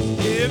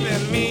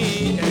giving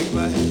me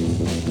advice.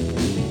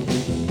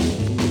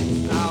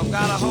 I've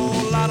got a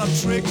whole lot of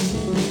tricks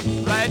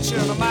right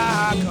to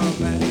my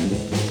command.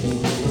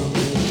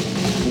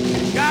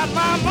 Got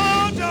my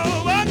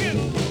mojo working.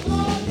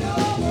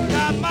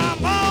 Got my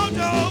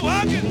mojo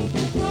working.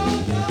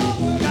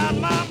 Got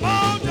my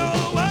mojo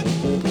working.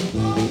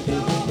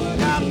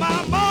 Got my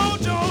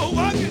mojo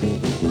working.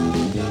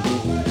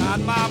 Got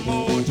my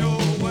mojo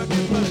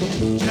working, but it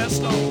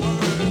just don't work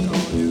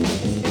on you.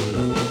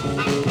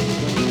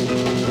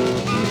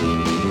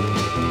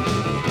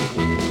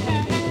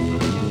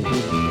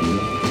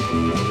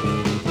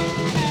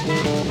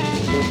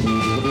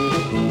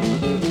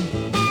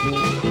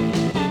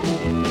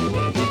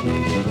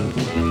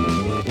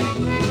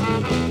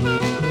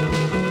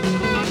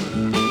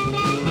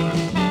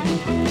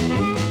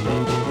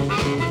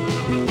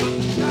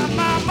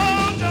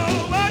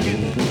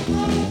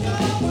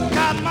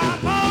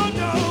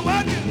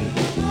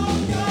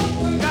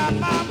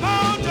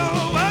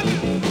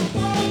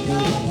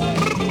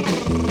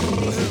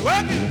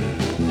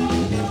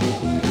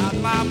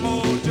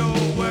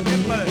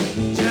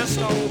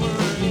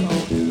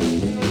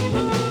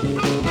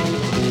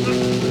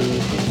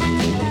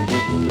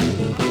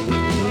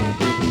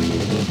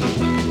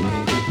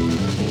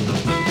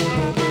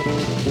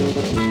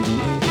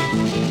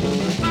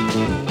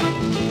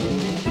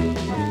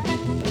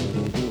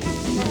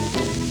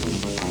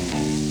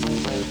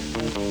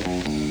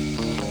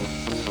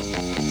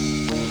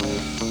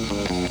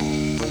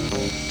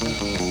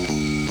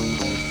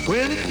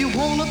 Well, if you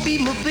wanna be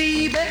my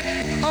baby,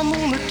 I'm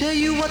gonna tell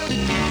you what to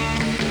do.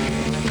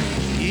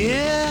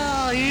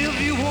 Yeah, if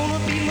you wanna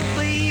be my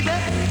baby,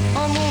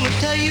 I'm gonna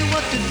tell you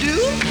what to do.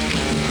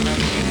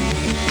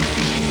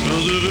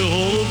 'Cause if you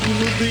wanna be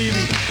my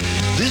baby,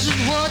 this is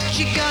what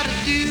you gotta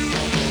do.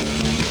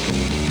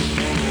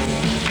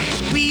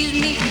 Squeeze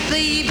me,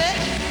 baby,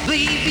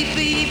 baby,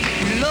 baby,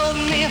 love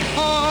me,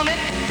 honey,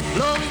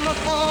 love my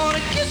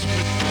honey, kiss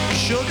me,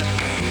 sugar.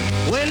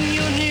 When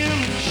you're near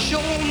me,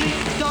 show me,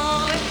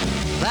 darling,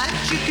 that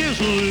you kiss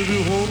me if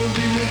you wanna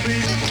be my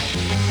baby.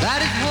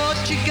 That is what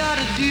you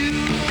gotta do.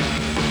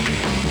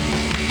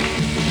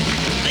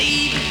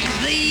 Baby,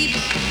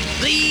 baby,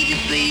 baby,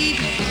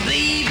 baby,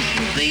 baby,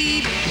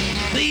 baby,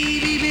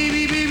 baby,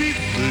 baby, baby, baby,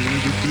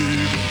 baby,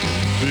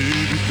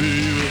 baby,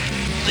 baby,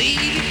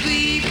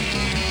 baby,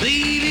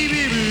 baby, baby,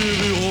 if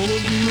you wanna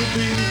be my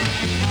baby.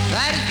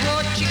 That is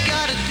what you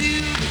gotta do.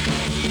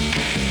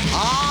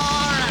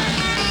 All right.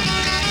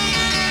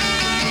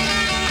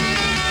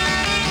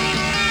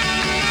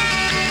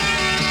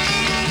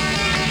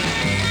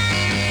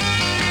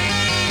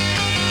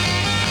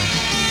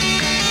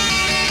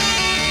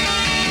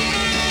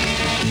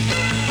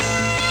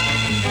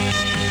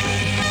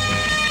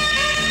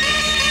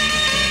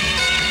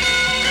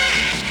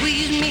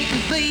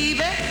 Baby,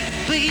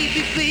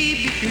 baby,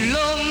 baby,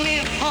 love me,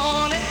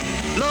 honey,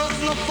 love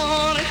no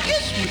funny,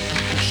 kiss me,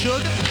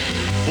 sugar.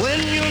 When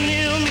you're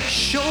near me,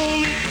 show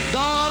me,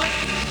 darling,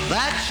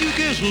 that you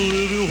kiss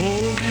me if you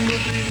wanna be my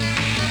baby.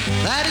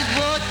 That is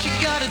what you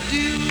gotta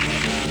do.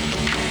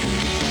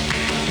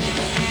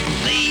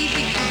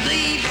 Baby,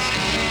 baby,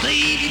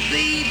 baby,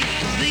 baby,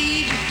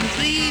 baby,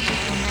 baby,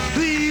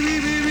 baby,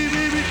 baby,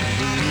 baby,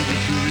 baby,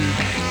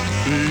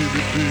 baby,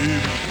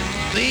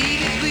 baby,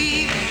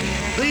 baby,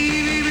 baby, baby.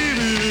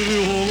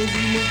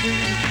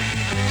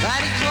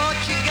 That is what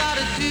you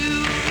gotta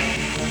do.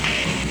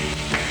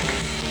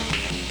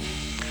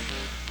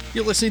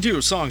 You're listening to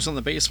Songs on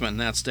the Basement,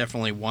 and that's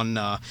definitely one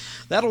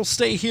that'll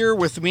stay here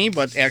with me,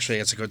 but actually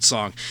it's a good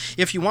song.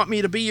 If You Want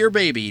Me to Be Your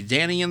Baby,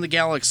 Danny and the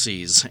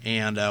Galaxies.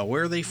 And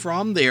where are they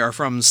from? They are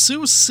from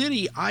Sioux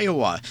City,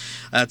 Iowa.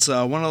 That's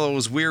one of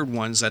those weird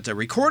ones that they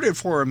recorded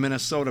for a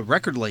Minnesota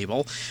record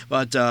label,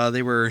 but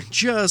they were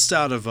just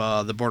out of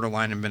the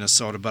borderline in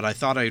Minnesota, but I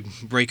thought I'd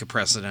break a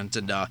precedent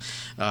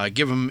and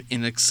give them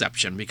an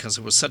exception because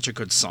it was such a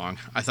good song.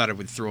 I thought I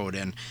would throw it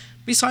in.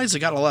 Besides, it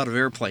got a lot of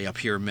airplay up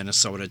here in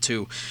Minnesota,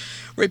 too.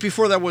 Right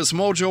before that was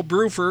Mojo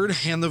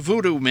Bruford and the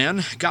Voodoo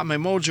Men. Got My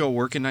Mojo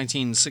Work in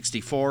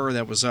 1964.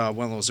 That was one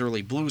of those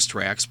early blues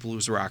tracks,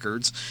 blues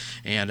records,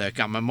 and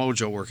Got My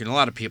Mojo Working. A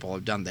lot of people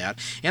have done that.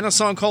 And a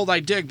song called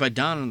I Dig by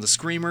Don and the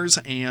Screamers.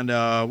 And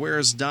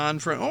where's Don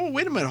from? Oh,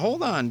 wait a minute.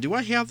 Hold on. Do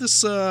I have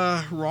this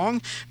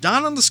wrong?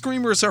 Don and the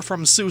Screamers are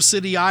from Sioux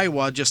City,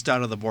 Iowa, just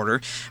out of the border.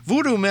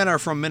 Voodoo Men are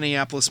from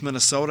Minneapolis,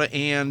 Minnesota.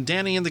 And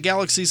Danny and the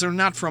Galaxies are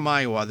not from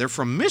Iowa. They're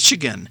from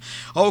Michigan.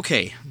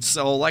 Okay,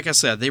 so like I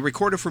said, they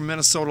recorded for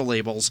Minnesota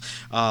labels.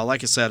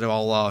 Like I said,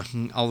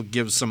 I'll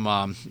give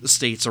some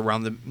states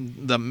around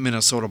the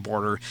Minnesota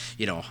border,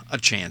 a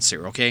chance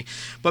here, okay?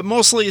 But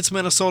mostly it's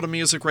Minnesota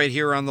music right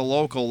here on the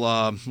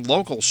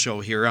local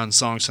show here on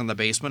Songs from the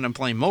Basement. I'm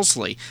playing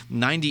mostly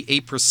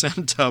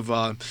 98%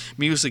 of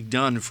music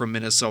done from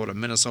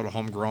Minnesota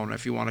homegrown,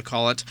 if you want to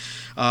call it.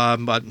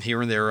 But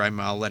here and there, I'm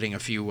letting a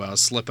few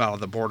slip out of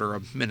the border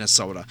of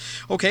Minnesota.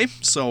 Okay,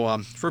 so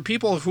for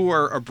people who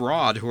are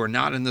abroad, who are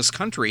not in this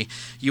country,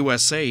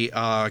 USA,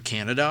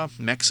 Canada,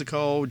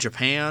 Mexico,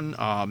 Japan,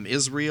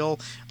 Israel,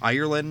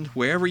 Ireland,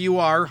 wherever you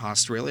are,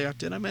 Australia,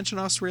 did I mention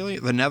Australia?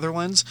 The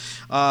Netherlands.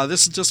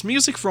 This is just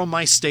music from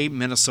my state,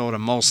 Minnesota,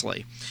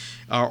 mostly.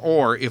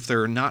 Or if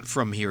they're not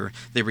from here,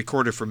 they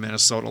recorded for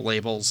Minnesota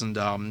labels, and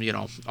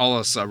all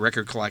us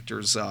record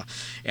collectors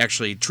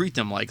actually treat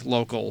them like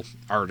local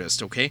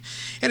artists. Okay.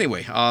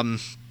 Anyway,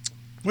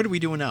 what are we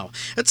doing now?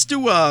 Let's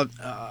do a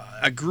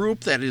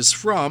group that is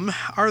from.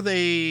 Are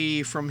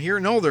they from here?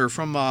 No, they're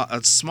from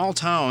a small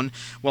town.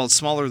 Well, it's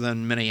smaller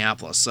than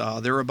Minneapolis.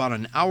 They're about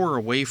an hour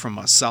away from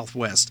us,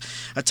 southwest.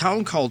 A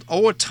town called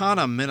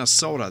Owatonna,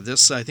 Minnesota.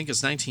 This, I think,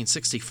 is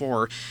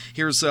 1964.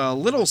 Here's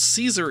Little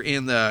Caesar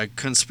and the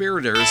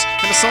Conspirators,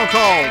 and a song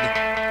called Your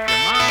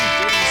Mom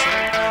Didn't Say.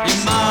 Your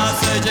mom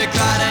said you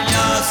cried in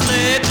your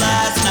sleep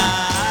last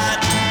night.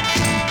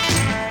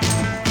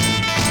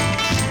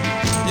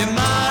 Your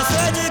mom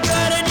said you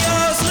cried in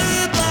your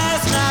sleep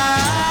last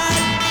night.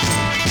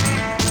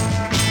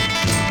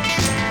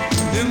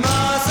 Your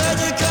mom said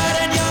you cried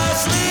in your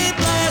sleep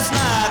last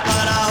night,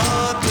 but I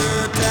hope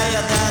to tell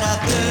you that I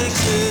think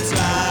she's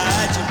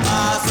right. Your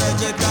mom said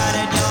you cried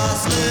in your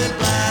sleep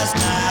last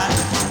night.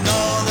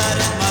 Know that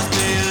it must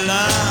be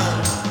love,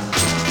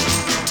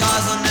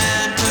 tossing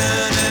and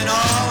turning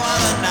all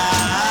the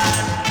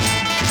night.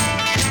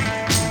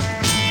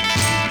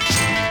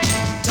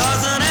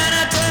 Tossing and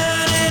a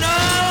turning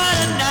all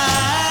the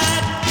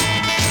night.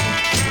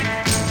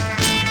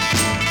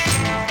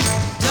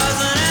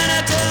 Tossing and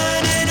a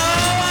turning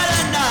all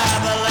the night.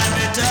 But let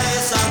me tell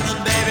you something,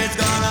 baby, it's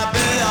gonna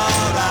be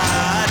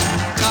alright.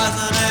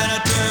 Tossing and a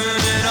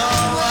turning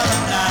all the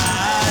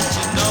night.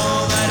 You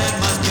know that it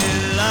must be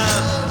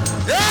love.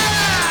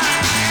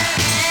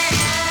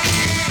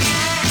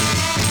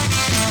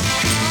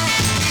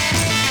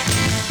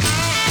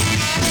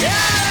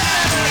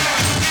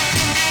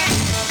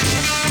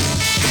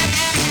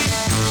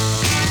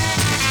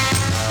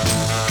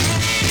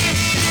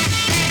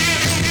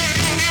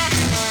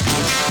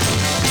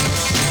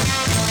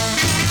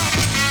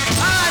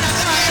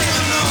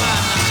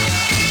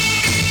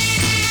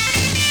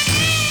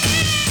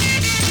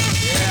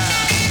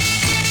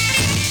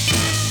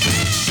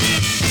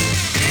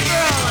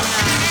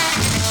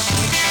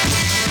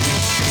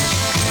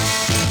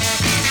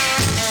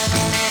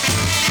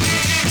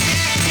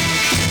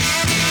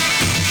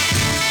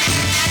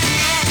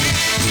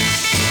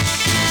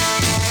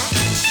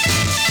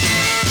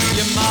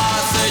 Your ma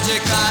said you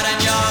cried in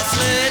your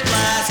sleep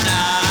last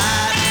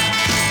night.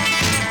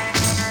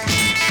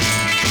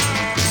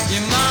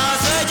 Your ma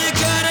said you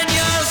cried in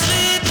your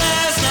sleep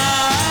last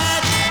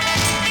night.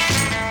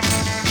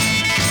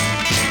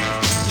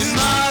 Your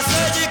ma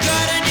said you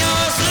cried in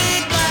your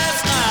sleep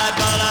last night,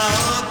 but I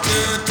hope to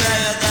tell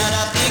you that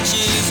I think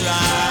she's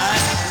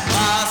right.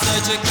 Ma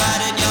said you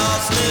cried in your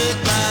sleep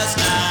last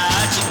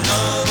night. You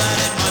know that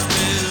it must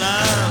be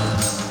love.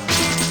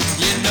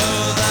 You know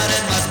that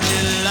it must be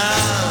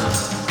love.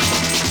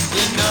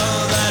 You know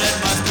that it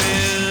must be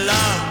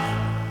love.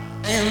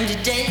 Empty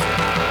day,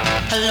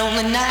 a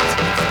lonely night.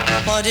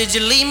 Why did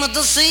you leave me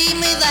to see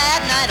me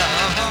that night?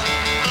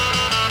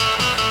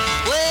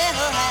 Where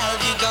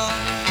have you gone?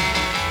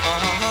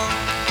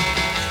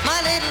 My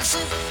little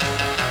Sue,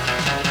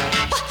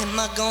 what am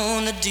I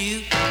gonna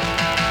do?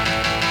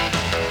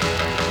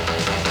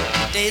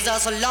 Days are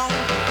so long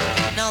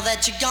now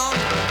that you're gone.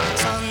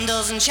 Sun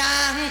doesn't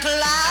shine,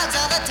 clouds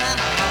are the time.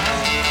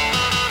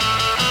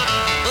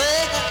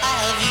 Where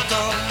have you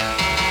gone?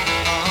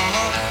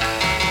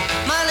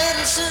 My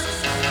little Sue,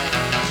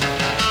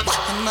 what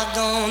am I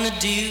gonna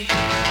do?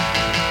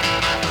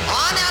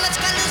 Oh, now let's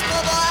cut this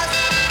poor boys.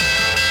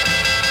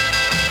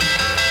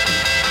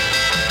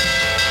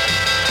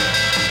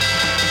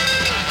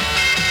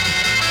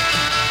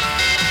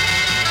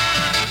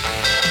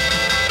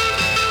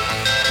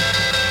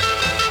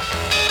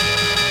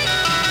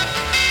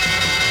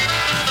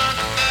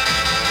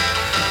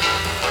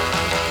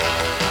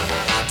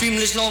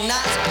 Dreamless long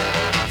nights,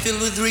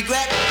 filled with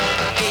regret.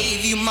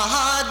 Gave you my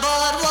heart,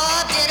 but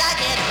what did I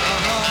get?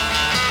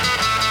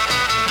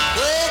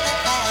 Where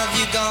have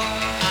you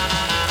gone?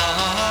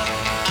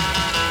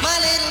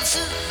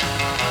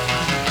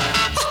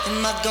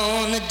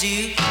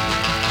 do?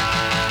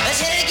 Let's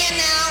hit it again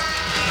now.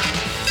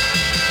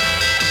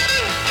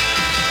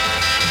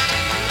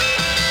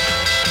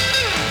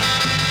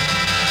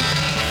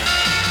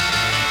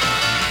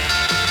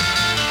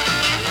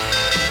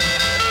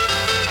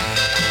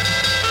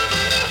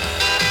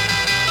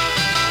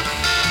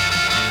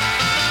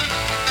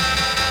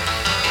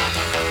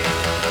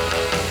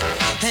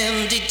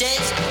 Empty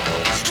days,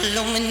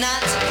 lonely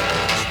nights.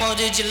 Or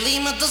did you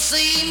leave me to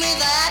see me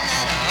that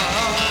night?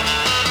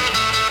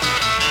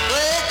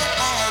 Where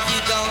have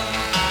you gone?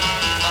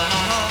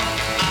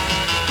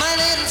 My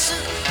little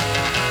Sue,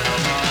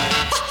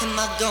 what am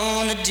I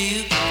gonna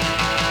do?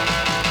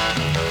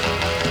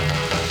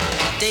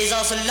 Days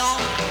are so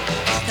long,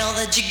 now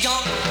that you're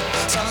gone.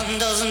 Sun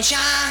doesn't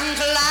shine,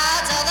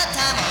 clouds all the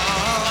time.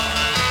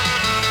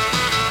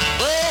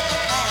 Where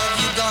have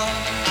you gone?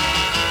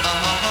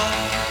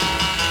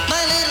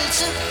 My little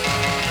Sue,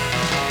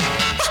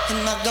 what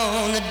am I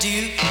gonna do?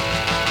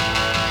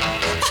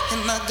 What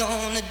am I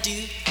gonna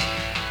do?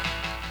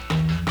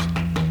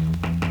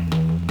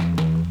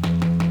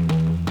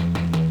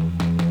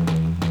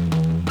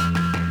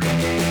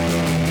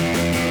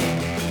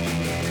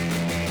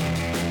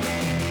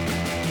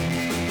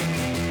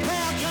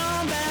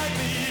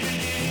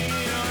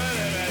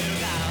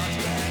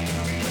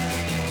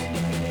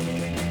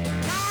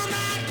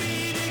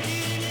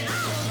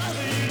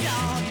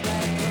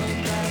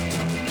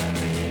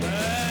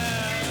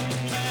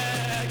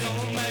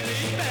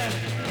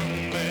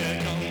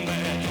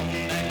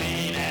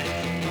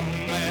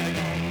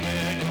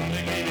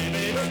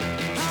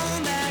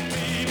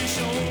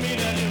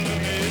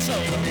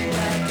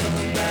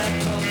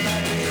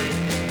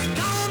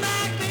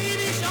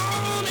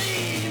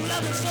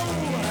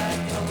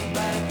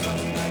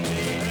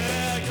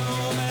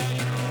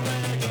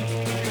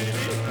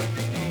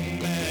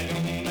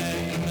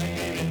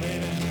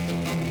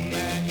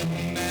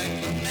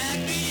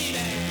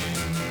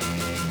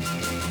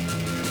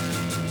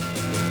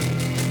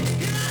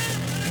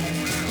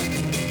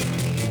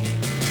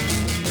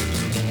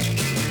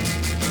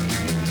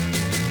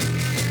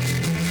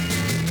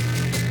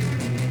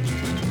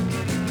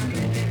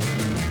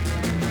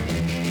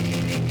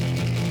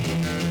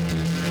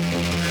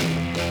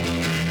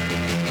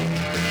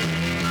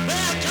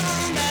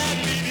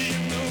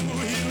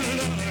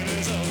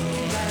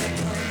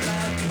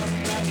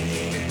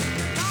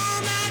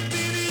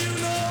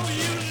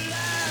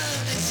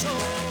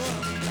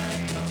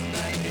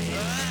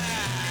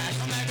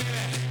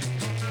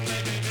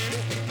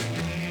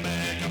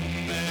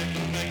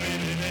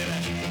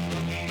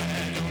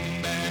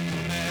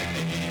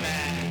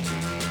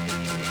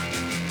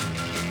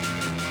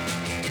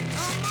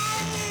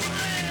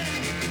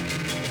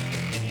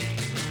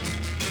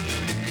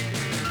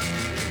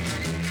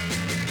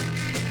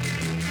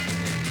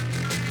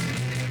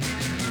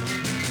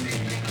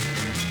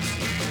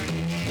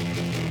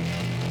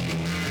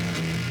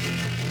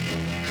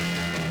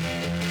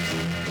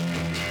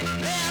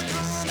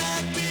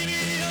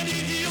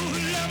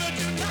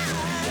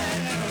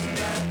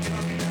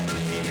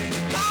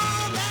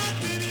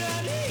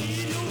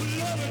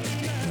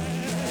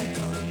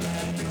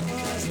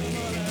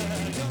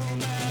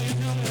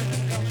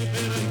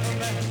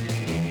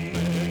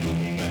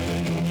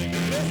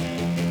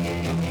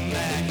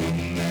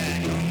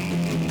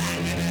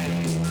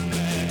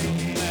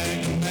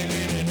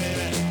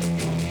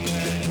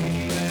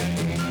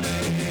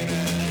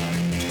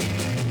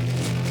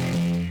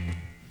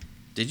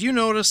 Did you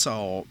notice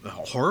how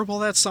horrible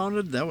that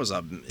sounded? That was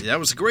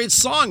a great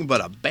song,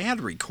 but a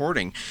bad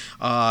recording.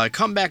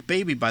 Come Back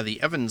Baby by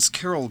the Evans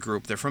Carroll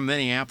Group. They're from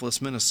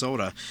Minneapolis,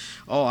 Minnesota.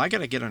 Oh, I got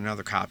to get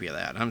another copy of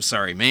that. I'm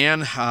sorry,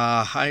 man.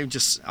 I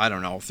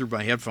don't know, through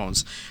my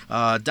headphones.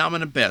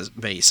 Dominant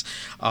bass.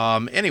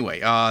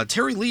 Anyway,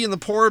 Terry Lee and the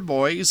Poor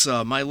Boys,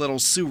 My Little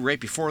Sue right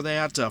before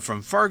that,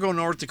 from Fargo,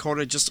 North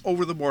Dakota, just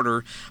over the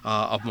border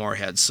of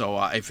Moorhead. So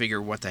I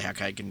figure what the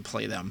heck, I can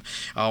play them.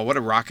 What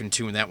a rockin'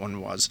 tune that one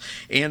was.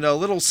 And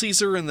Little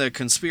Caesar and the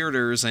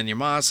Conspirators and Your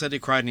Ma Said You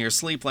Cried in Your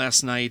Sleep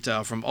Last Night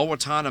from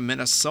Owatonna,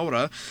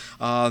 Minnesota.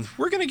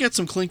 We're going to get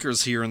some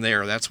clinkers here and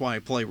there. That's why I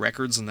play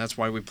records, and that's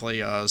why we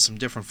play some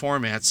different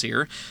formats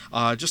here,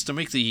 just to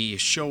make the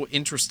show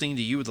interesting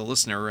to you, the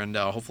listener, and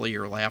hopefully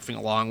you're laughing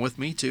along with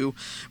me too.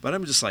 But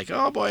I'm just like,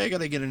 oh boy, I got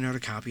to get another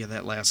copy of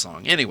that last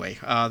song. Anyway,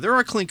 there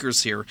are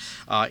clinkers here,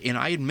 and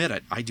I admit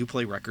it, I do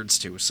play records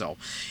too. So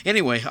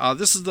anyway,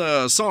 this is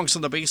the Songs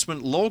from the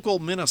Basement local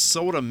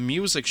Minnesota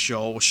music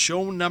show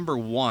number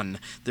 1.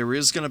 There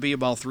is going to be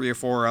about 3 or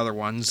 4 other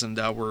ones, and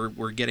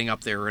we're getting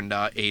up there in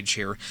age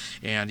here.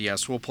 And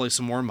yes, we'll play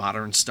some more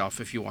modern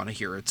stuff if you want to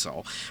hear it.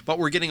 So, but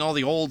we're getting all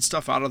the old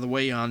stuff out of the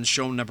way on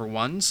show number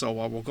 1. So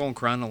we'll go in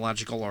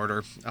chronological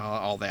order,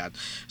 all that.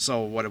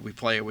 So what did we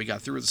play? We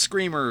got through the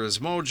Screamers,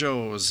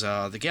 Mojos,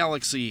 the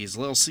Galaxies,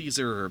 Little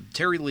Caesar,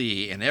 Terry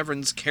Lee, and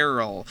Evans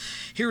Carroll.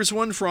 Here's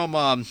one from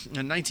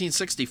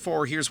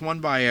 1964. Here's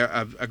one by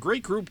a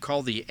great group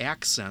called the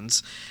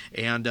Accents,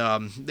 and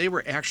they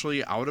were actually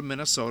actually out of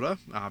Minnesota,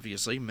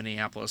 obviously,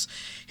 Minneapolis.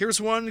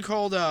 Here's one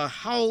called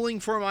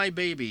Howling for My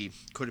Baby.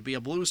 Could it be a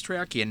blues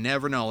track? You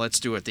never know. Let's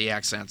do it. The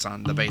Accents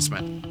on The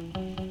Basement.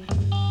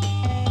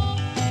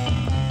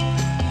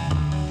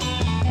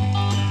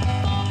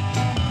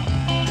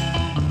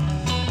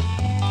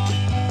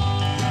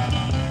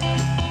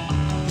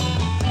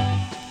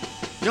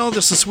 No,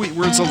 this is Sweet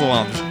Words of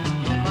Love.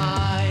 Am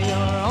I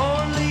your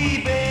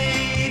only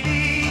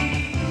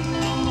baby?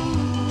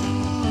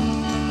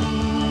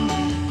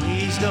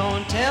 Please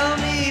don't tell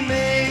me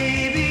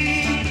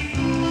maybe.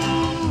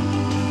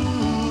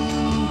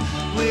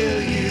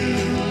 Will you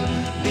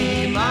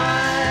be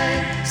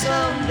mine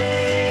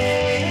someday?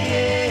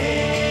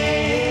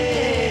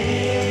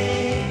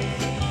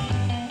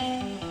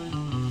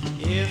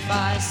 If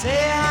I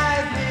say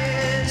I've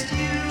missed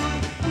you,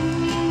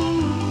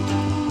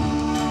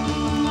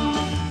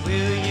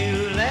 will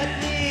you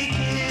let me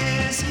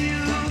kiss you?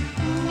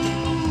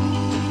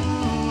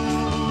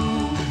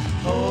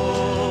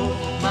 Hold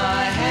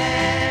my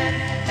hand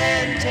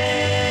and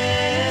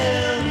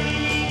tell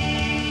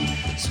me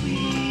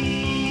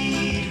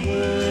sweet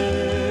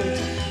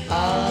words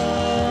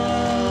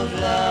of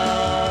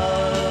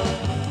love.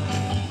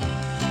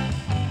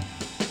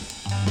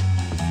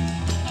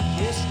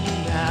 Kiss me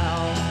now,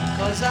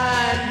 'cause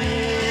I've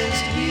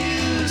missed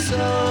you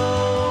so.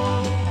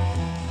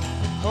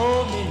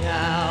 Hold me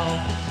now,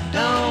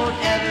 don't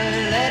ever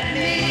let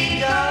me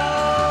go.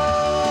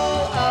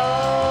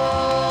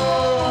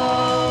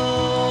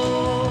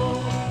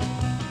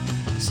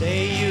 Say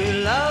you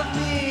love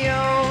me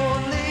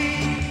only,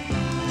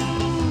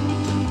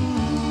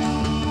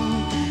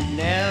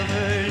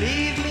 never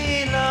leave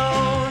me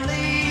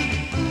lonely.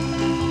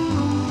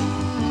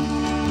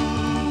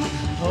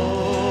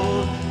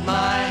 Hold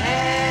my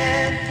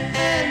hand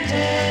and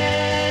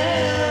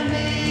tell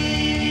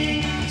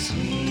me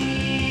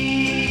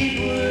sweet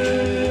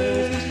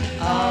words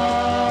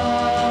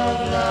of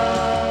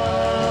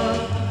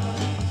love.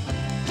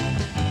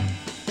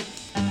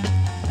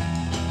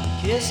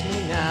 Kiss me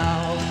now,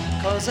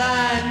 'cause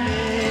I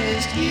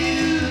missed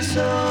you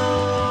so.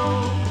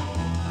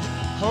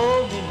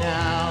 Hold me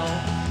now,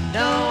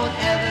 don't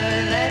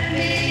ever let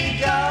me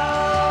go.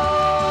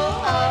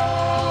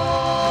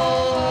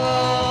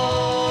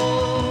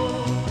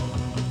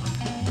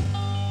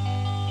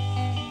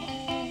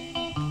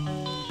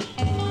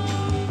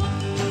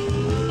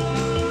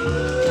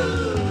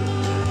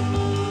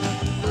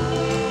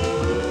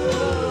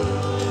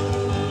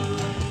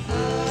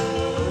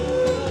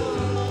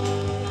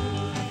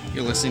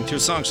 You're listening to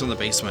Songs from the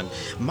Basement.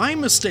 My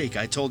mistake,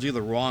 I told you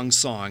the wrong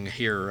song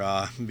here,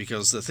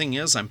 because the thing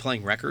is, I'm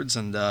playing records,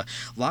 and a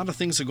lot of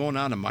things are going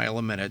on a mile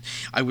a minute.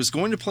 I was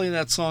going to play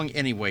that song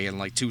anyway in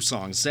like 2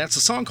 songs. That's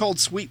a song called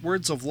Sweet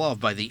Words of Love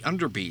by the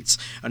Underbeats,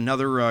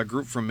 another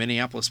group from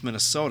Minneapolis,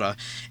 Minnesota.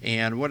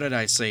 And what did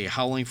I say?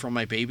 Howling for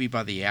My Baby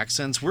by the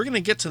Accents. We're going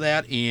to get to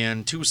that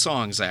in 2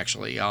 songs,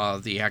 actually,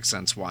 the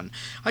Accents one.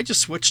 I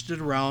just switched it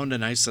around,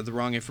 and I said the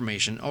wrong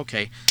information.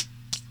 Okay.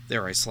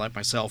 There, I slapped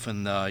myself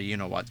in the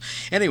you-know-what.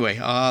 Anyway,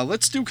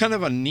 let's do kind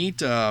of a neat,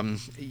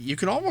 you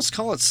could almost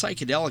call it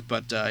psychedelic,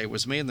 but it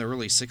was made in the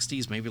early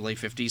 60s, maybe late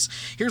 50s.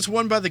 Here's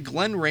one by the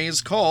Glen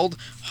Rays called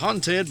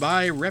Haunted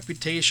by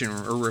Repetition,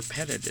 or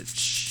Repetition.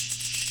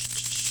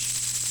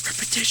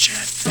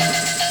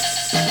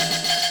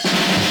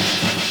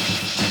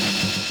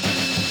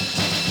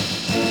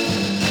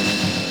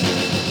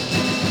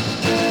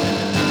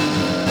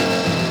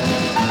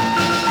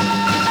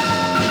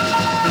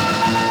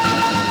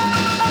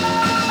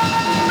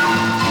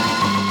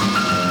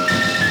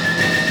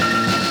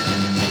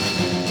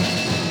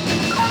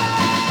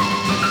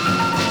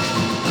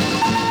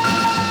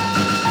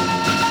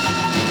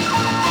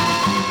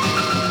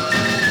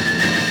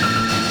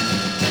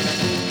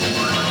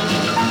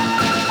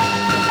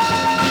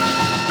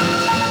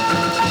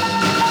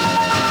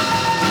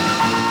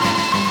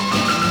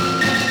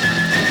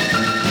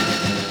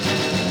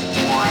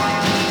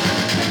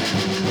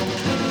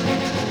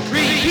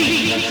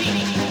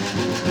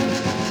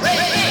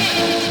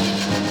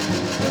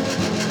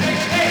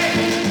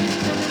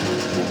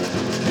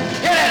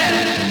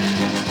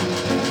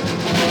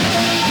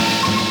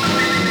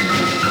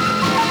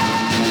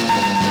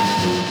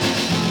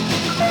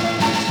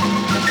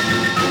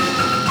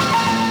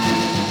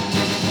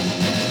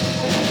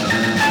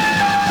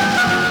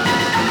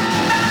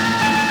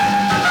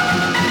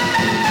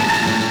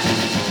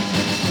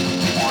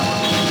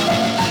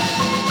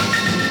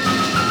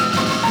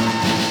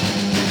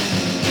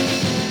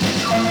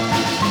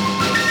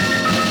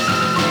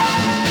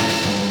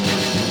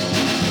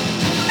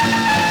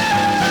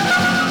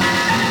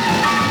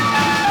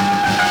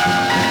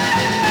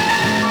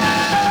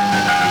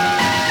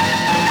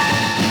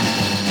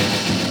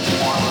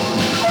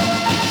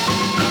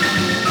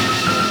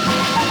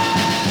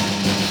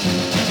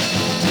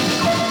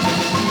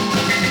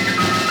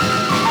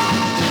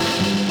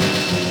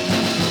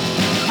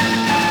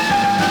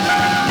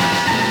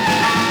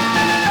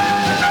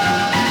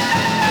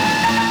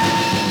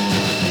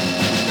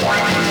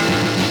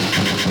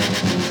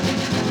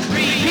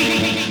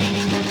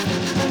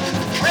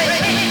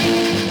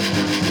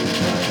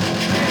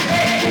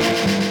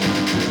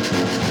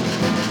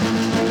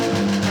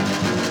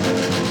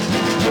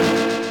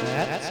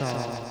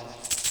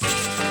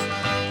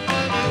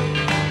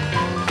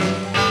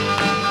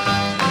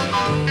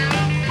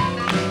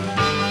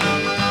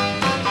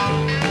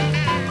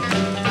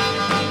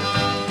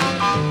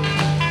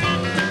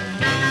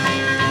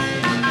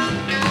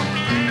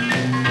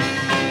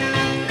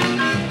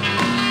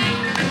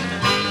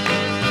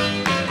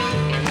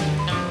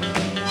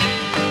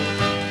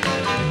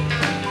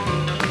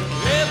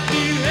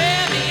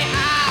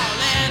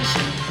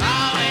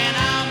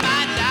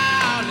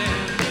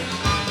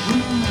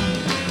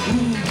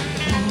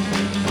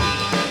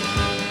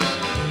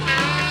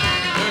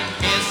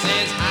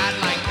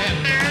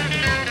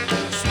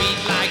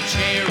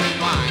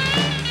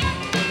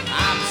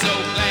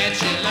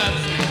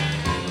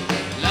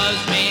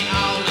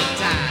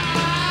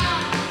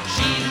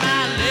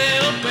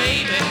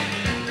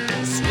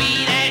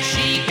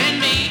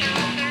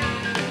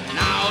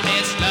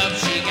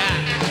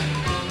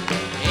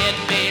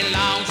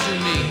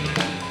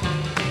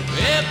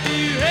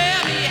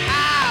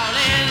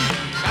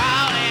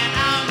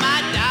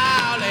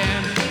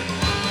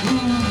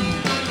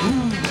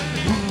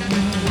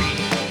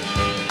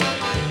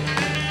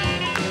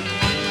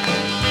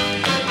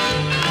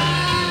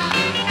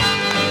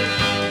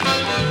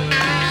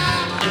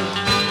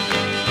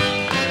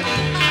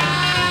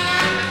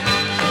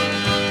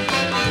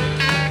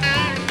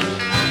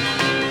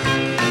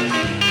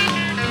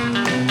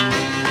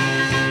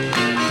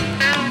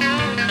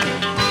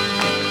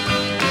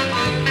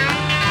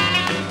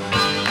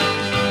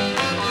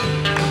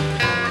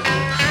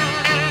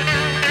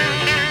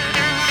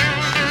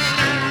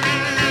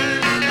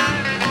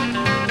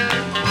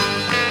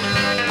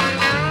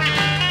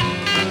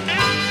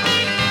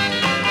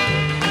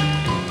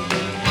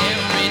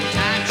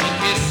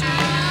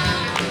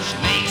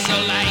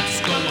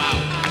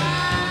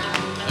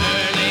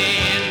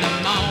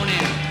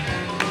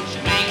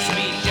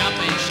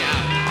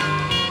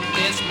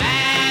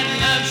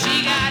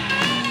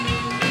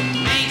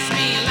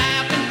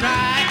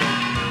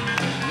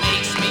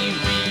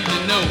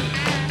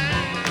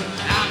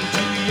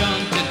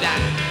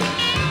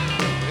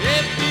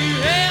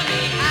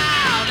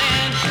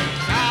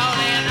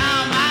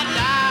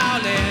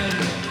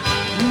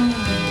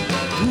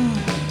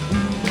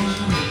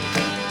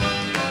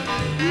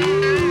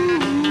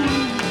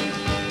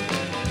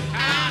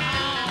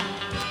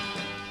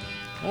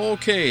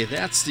 Okay,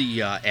 that's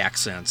the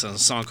Accents and a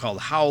song called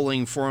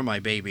Howling for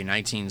My Baby,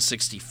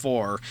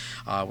 1964,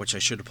 which I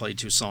should have played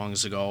 2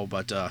 songs ago,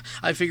 but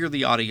I figure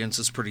the audience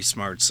is pretty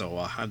smart,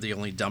 so I'm the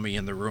only dummy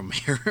in the room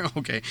here,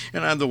 okay,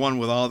 and I'm the one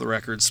with all the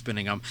records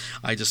spinning them.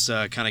 I just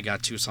kind of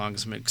got 2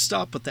 songs mixed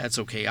up, but that's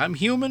okay. I'm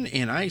human,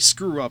 and I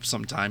screw up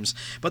sometimes,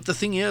 but the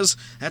thing is,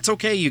 that's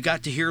okay. You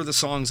got to hear the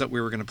songs that we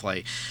were going to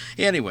play.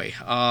 Anyway,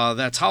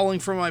 that's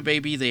Howling for My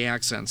Baby, the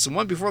Accents. The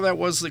one before that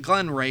was the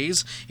Glen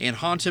Rays, and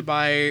Haunted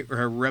by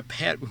Repetition.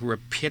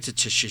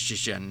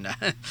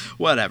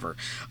 Whatever.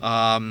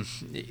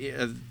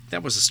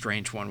 That was a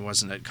strange one,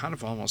 wasn't it? Kind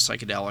of almost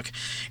psychedelic.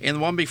 And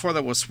the one before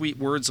that was Sweet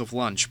Words of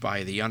Lunch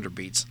by the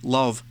Underbeats.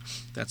 Love.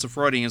 That's a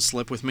Freudian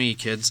slip with me,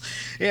 kids.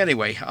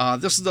 Anyway,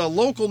 this is the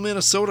local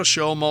Minnesota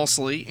show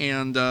mostly,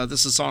 and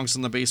this is Songs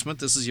in the Basement.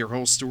 This is your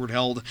host, Stuart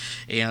Held,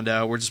 and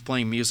we're just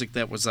playing music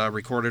that was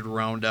recorded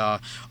around, I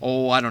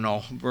don't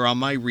know, around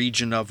my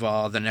region of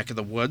the neck of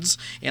the woods,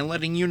 and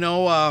letting you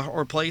know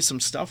or play some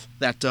stuff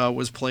that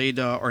was played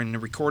or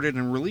recorded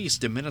and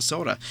released in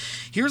Minnesota.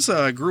 Here's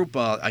a group,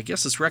 I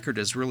guess this record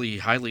is really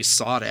highly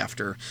sought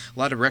after. A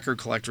lot of record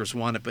collectors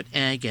want it, but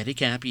I get a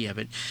copy of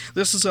it.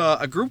 This is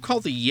a group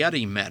called the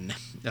Yeti Men.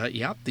 The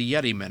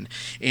Yeti Men.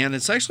 And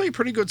it's actually a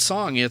pretty good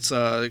song. It's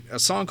a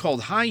song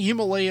called High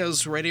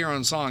Himalayas right here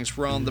on Songs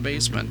from the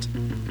Basement.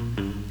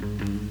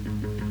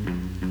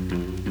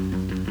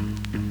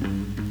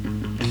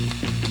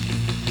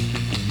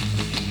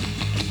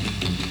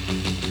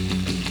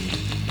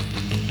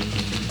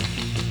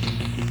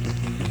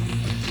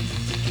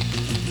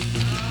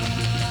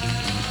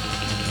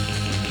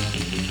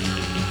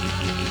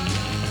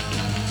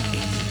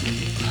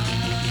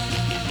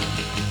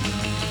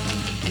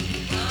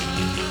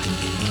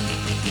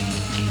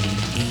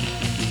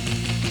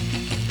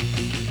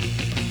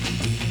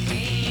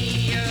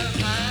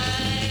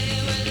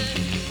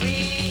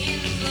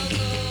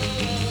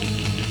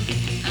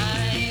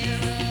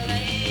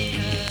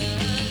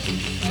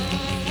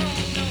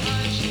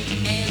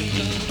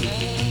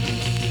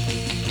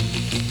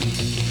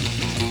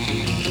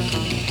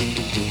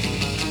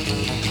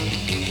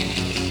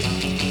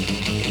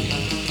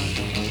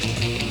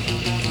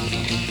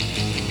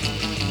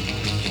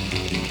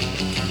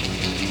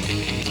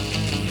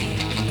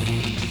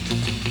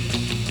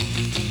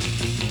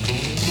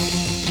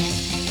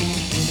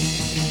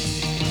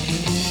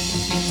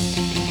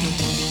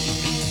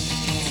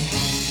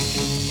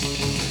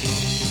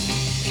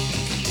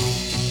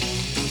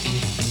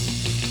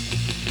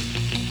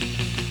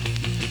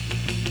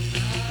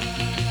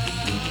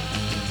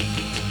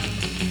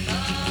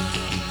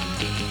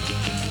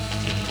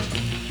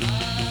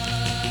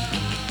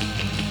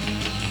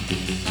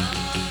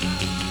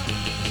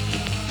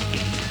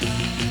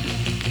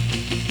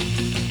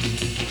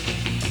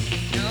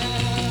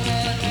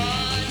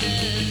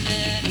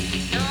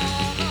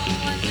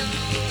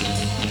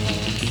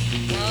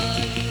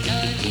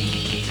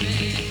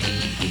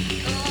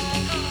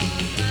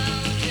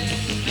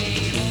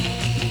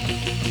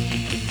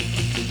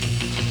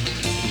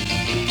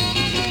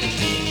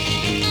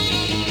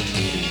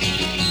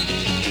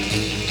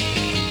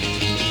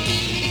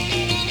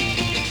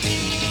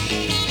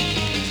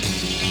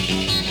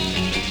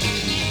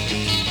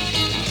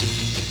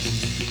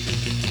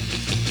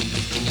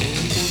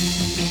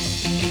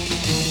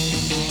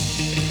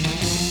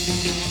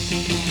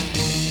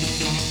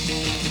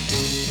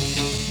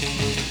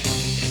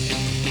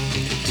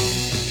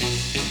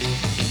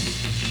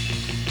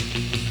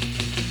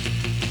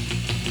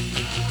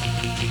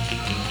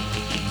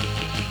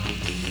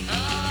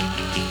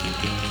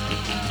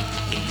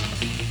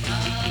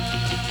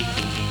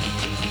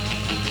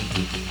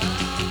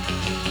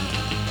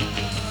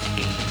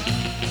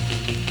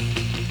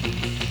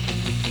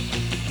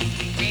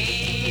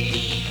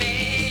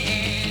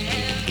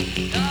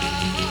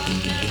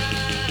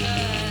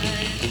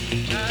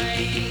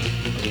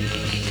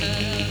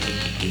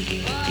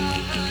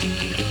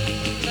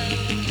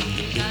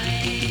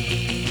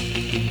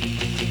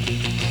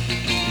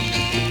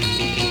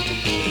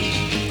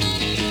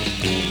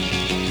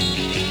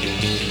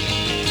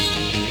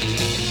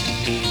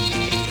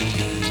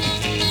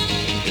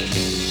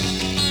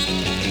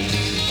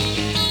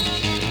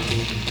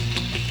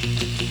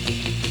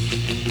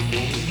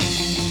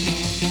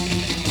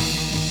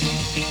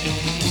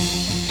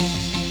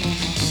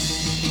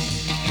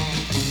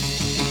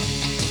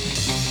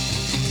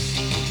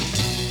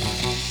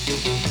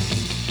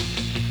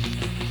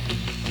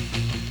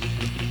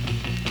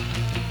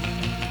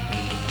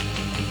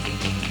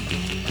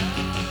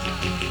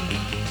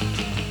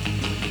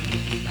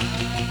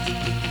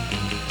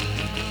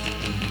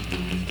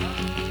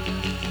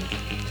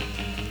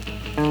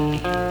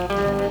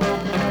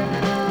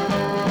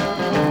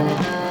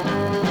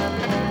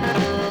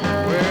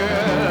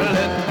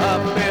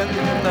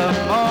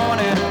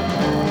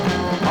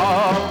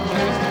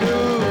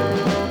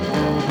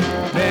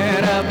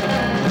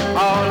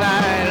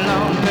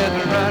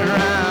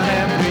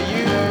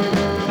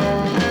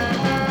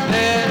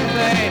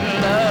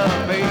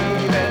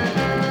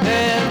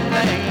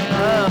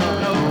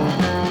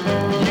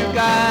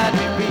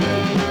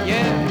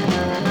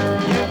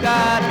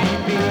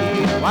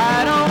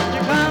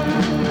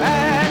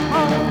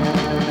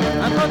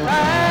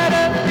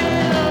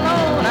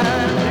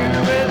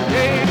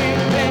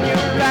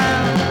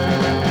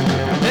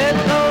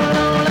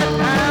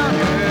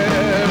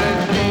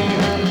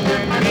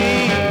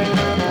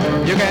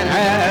 You can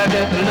have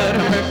just a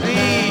little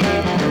mercy.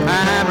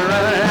 I'm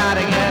running out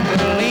of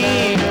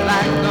gasoline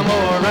like some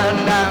more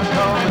run-down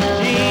car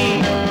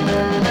machine.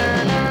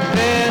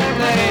 This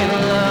ain't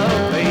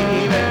love,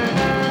 baby.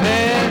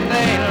 This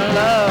ain't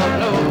love,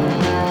 no.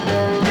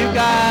 You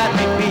got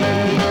me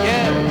beat,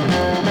 yeah.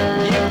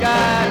 You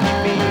got me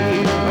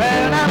beat.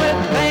 Well, now if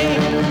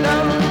things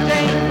don't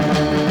change,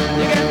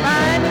 you can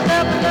find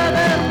yourself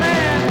another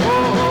man.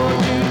 Oh,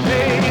 you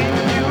take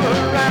you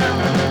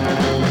around.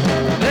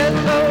 This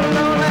old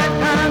lonely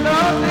town,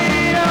 don't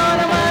see you on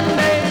a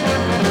Monday.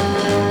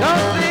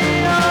 Don't see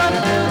you on a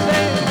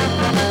Tuesday.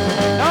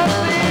 Don't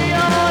see you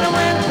on a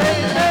Wednesday,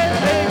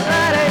 Thursday,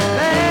 Friday,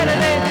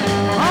 Saturday.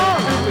 On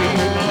the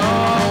week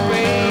long,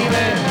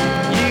 baby,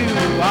 you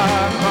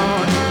are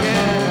gone,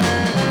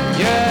 yeah.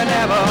 You're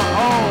never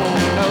home,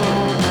 no.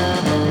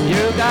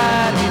 You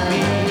got me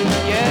beat,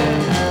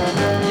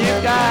 yeah. You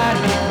got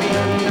me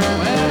beat.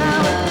 Well,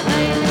 now it's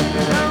things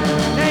don't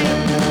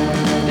change.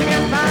 You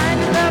can find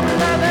yourself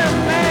another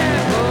man.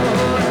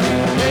 Oh, you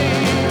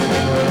take you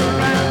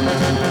around.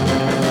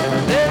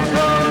 This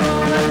whole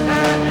lonely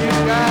town, you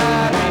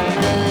got me.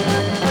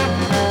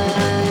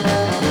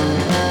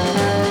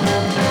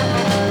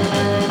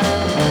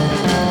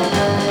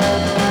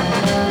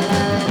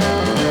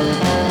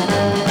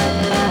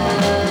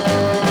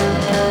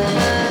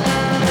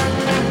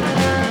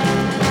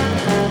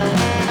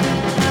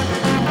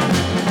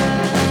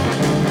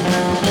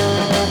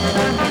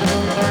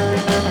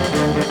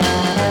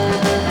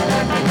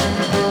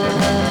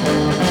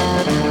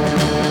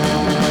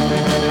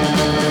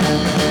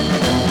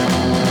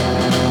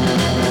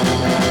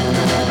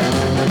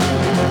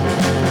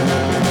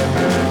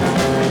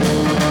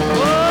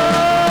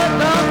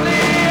 Don't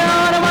see you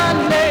on a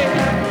Monday.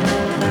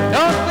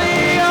 Don't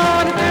see you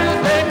on a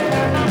Tuesday.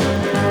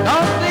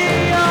 Don't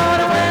see you on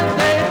a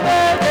Wednesday,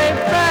 Thursday,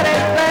 Friday,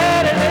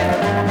 Saturday.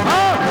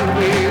 All the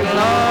week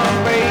long,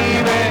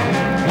 baby,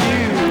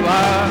 you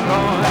are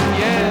gone,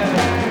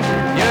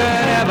 yeah.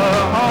 You're never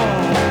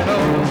home, no.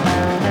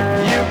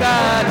 You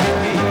got me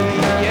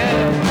beat, yeah.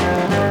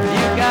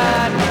 You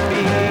got me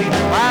beat.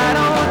 Why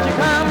don't you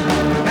come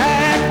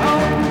back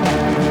home?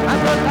 I'm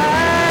so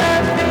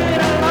tired of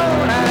being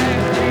alone. I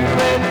ain't through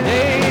with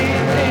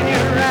days in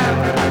your round.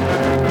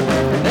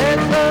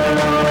 There's so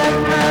long that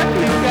time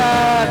you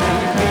got me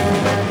beat.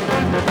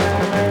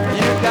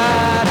 You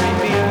got me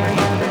beat.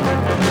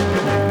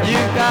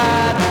 You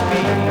got me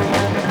beat.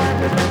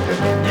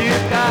 You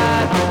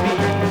got me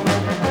beat.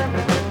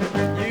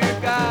 You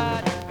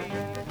got me beat.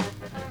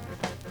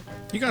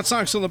 You got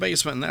Songs from the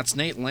Basement, and that's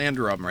Nate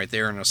Landrum right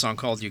there in a song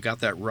called You Got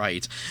That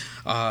Right.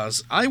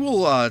 I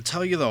will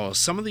tell you, though,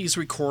 some of these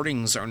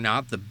recordings are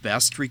not the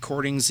best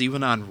recordings,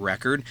 even on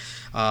record.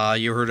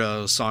 You heard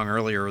a song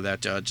earlier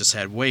that just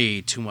had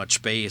way too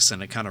much bass,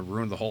 and it kind of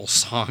ruined the whole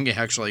song,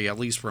 actually, at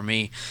least for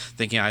me,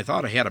 thinking I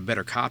thought I had a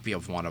better copy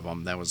of one of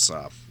them. That was,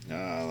 let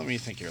me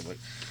think here.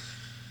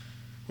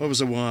 What was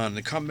the one?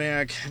 The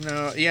Comeback?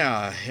 No,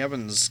 yeah,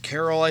 Heaven's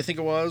Carol, I think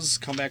it was.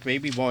 Comeback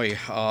Baby Boy.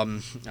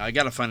 I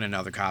gotta find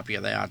another copy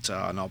of that,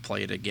 and I'll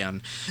play it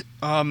again.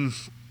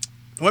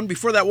 One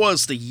before that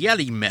was the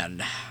Yeti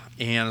Men,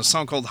 and a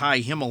song called High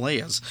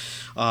Himalayas,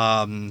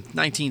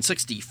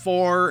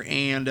 1964,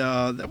 and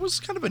that was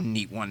kind of a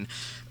neat one.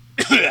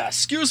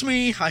 Excuse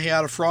me, I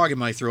had a frog in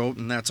my throat,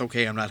 and that's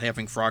okay. I'm not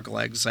having frog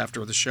legs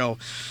after the show.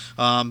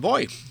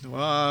 We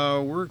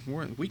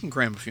can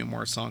cram a few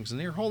more songs in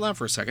there. Hold on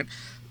for a second.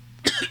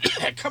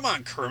 Come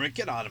on, Kermit,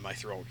 get out of my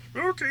throat.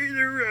 Okay,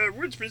 there.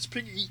 Where's Miss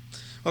Piggy?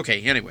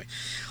 Okay, anyway,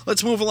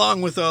 let's move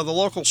along with the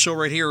local show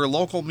right here.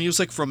 Local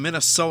music from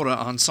Minnesota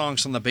on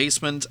Songs from the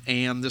Basement,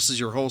 and this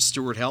is your host,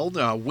 Stuart Held,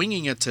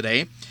 winging it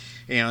today.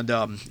 And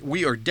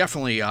we are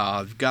definitely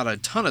got a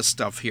ton of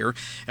stuff here,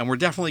 and we're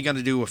definitely going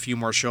to do a few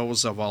more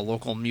shows of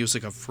local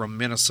music from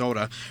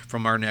Minnesota,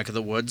 from our neck of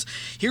the woods.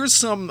 Here's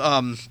some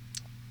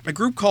a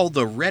group called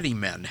the Ready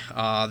Men.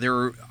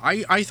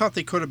 I thought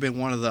they could have been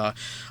one of the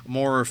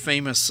more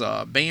famous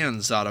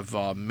bands out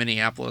of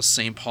Minneapolis,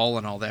 St. Paul,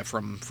 and all that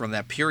from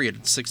that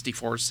period,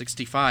 64,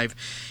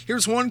 65.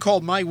 Here's one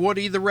called My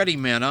Woody, the Ready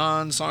Men,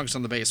 on Songs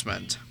on the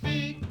Basement.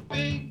 Big,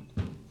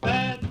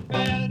 bad,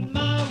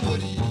 my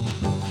Woody.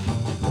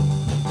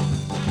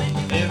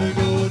 Never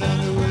go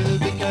down to where the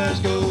big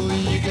cars go.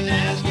 You can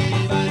ask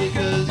anybody,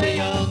 cause they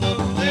all know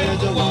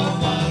there's a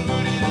one wild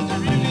Woody that's a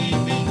really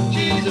mean.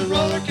 She's a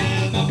roller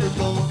cam up her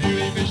phone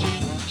fury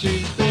machine.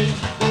 She's big,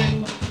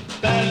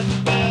 bad,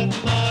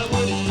 my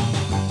Woody.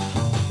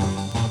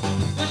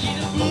 Well,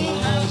 she's a pool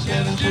house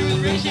scavenger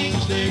with racing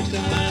slicks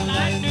and my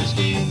light new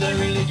schemes that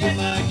really get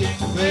my kick.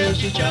 Well,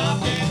 she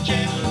chopped and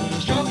chandler,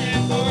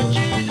 stroking board.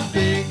 She's a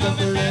big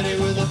bumper ready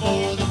with a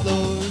four on the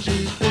floor.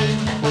 She's big,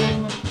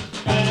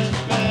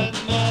 bad,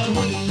 my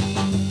Woody.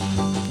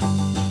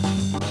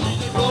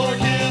 She's a roller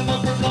cam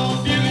up her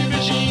phone beauty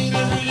machine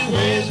that really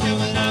weighs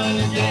coming out of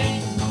the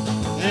game.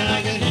 And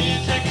I can hear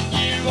second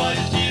gear while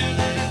you're still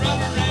learning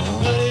rubber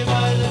and bloody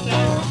by the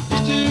time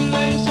it's too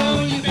late,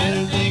 so you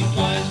better think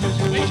twice, cause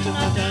you're wasting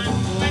my time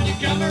when you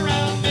come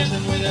around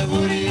messing with that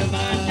Woody of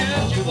mine.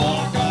 Just you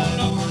walk right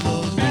over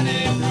those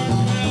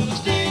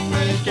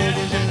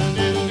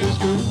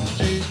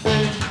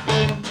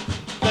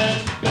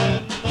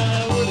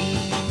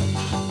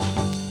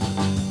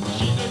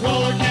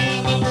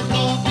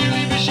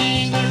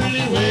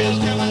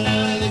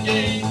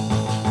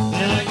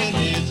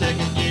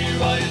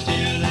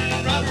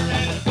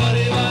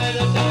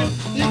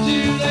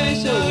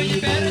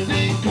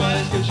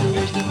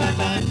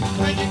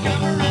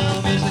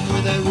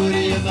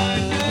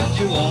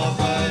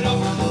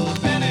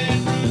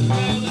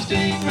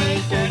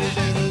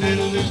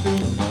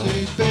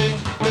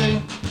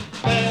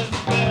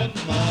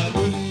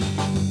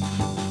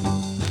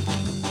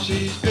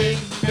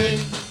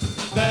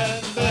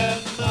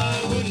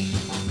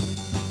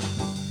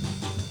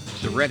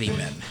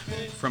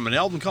Men from an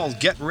album called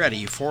Get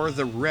Ready for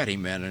the Ready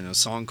Men and a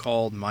song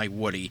called My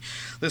Woody.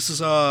 This is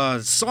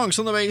Songs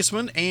from the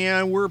Basement,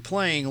 and we're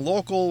playing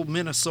local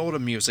Minnesota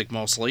music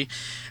mostly.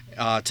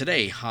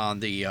 Today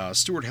on the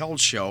Stuart Held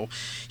Show.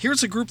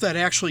 Here's a group that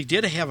actually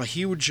did have a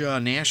huge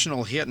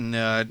national hit, and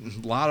a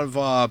lot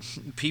of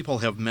people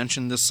have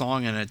mentioned this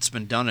song, and it's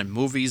been done in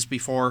movies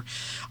before.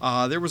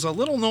 There was a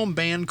little-known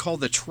band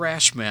called the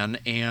Trashmen,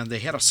 and they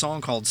had a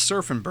song called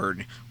Surfin'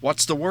 Bird.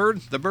 What's the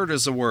word? The bird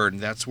is the word.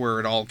 That's where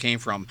it all came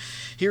from.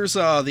 Here's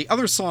the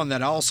other song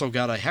that also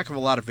got a heck of a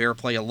lot of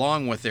airplay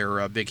along with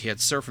their big hit,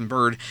 Surfin'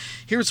 Bird.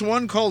 Here's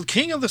one called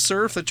King of the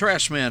Surf, the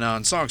Trashmen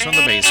on Songs from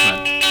the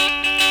Basement.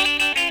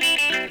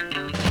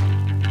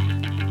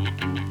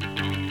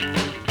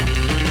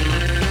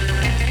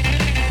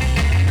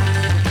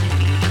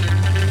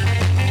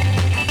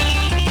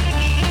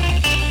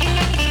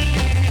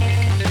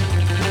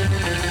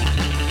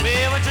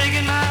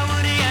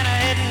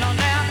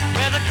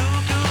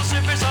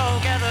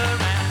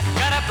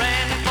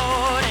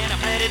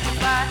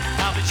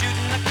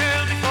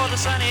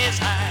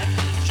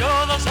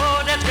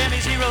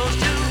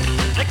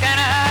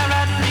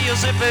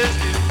 Zippers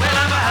do. Well,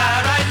 I'm a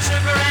high-riding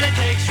surfer and it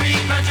takes 3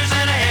 punches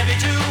and a heavy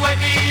to wake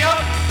me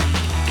up.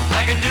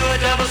 I can do a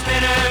double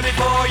spinner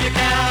before you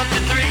count to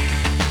 3.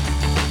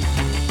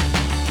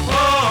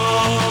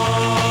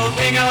 Oh,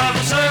 king of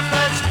the surf,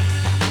 let's.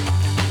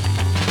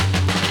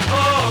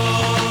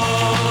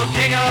 Oh,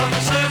 king of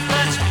the surf,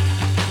 let's.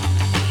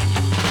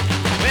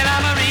 Well,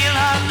 I'm a real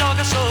hot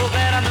dog, so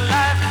glad I'm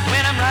alive.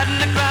 When I'm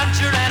riding the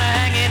cruncher and a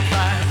hanging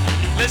fire.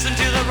 Listen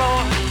to the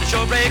roar, the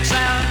shore break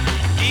sound.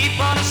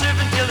 Keep on a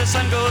surfing till the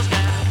sun goes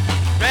down.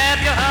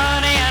 Grab your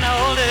honey and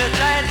hold her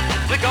tight.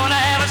 We're gonna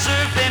have a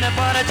surfing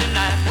party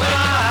tonight. Well,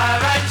 I'm a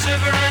high-riding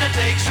surfer and it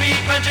takes 3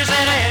 punches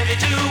and a heavy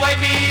to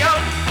wipe me out.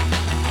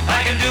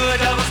 I can do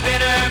a double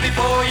spinner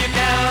before you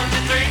count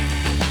to 3.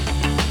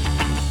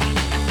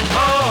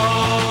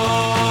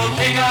 Oh,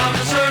 king of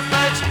the surf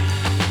beds.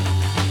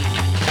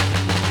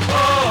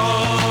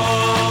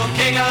 Oh,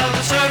 king of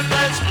the surf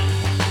beds.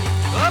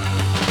 Up.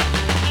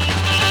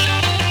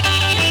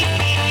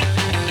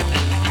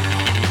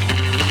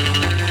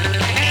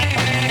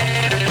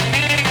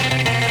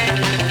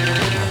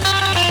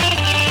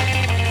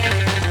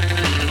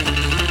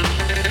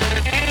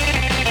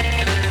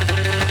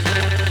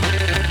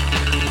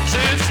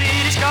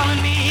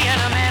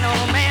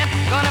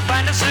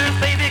 Surf,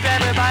 baby, grab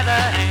her by the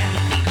hand.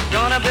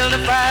 Gonna build a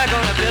fire,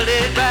 gonna build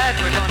it right.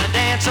 We're gonna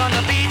dance on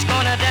the beach,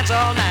 gonna dance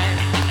all night.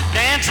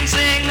 Dance and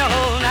sing the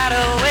whole night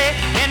away,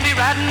 and be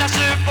riding a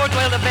surfboard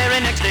till the very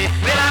next day.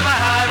 Well, I'm a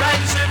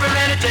high-riding surfer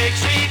and it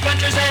takes 3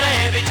 punches and a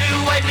heavy to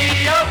wipe me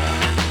up.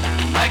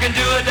 I can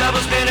do a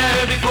double spinner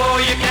before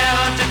you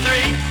count to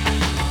 3.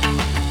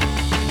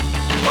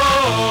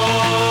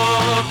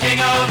 Oh, king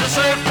of the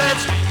surf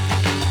beds.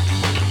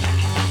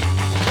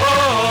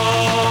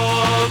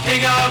 Oh,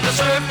 king of the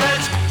surf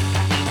beds.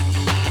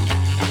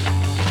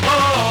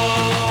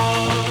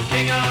 Oh,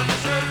 king of the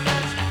surf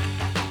beds.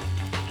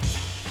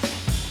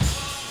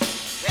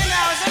 Hey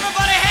now, is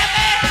everybody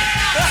happy?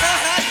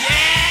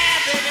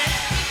 Yeah, baby.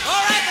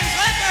 All right, then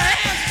clap your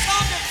hands and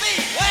stomp your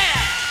feet. Where?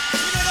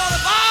 You don't know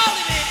the ball,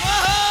 you mean?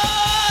 Whoa,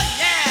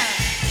 yeah.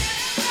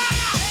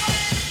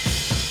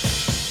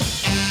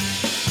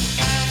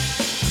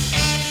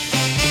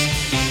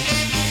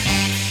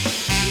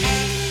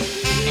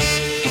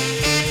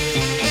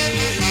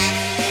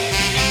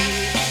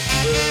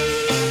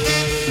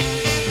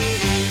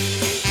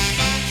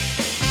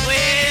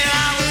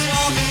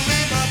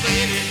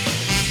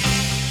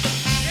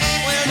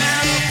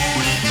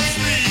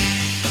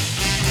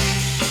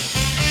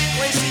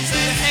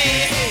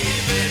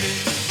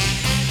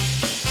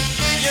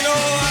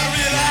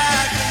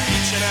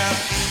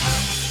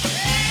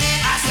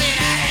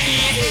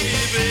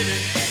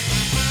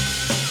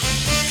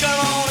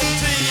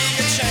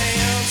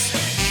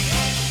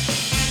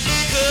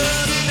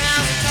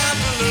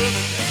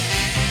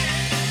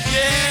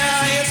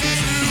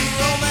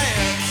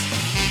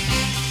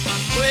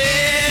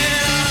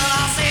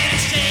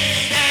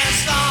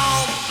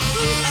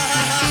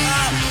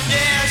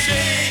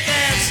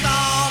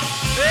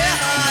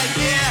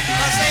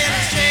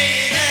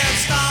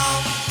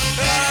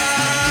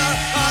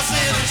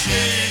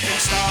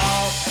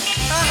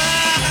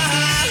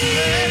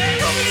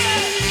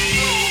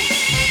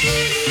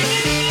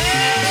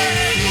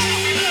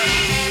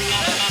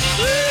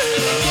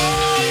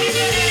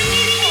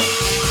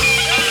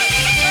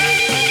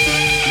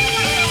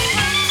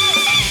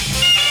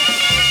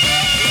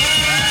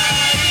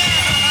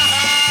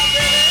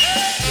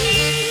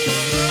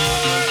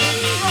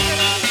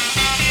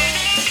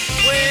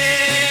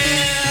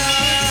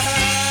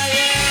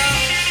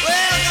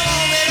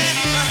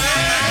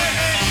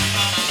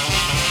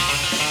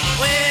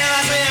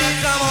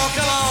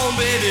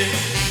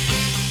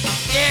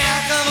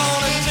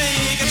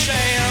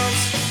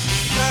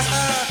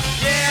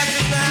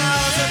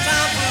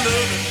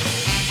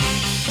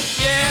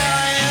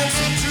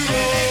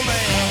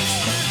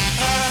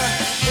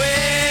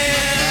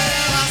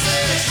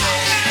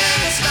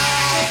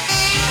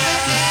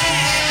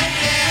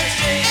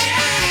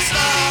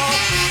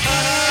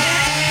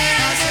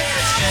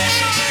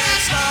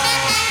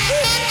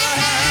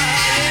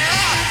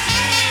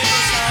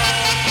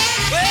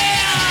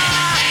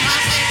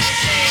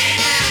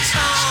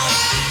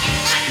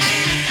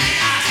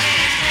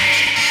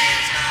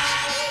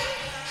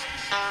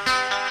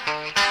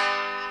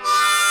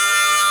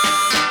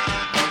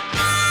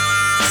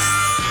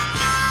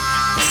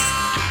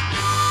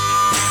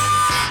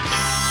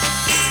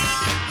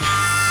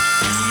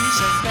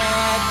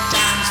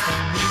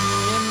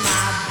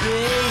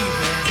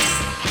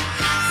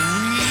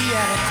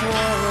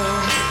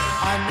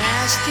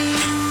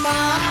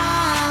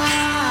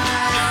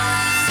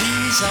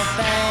 These are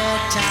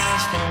bad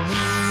times for me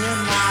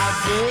and my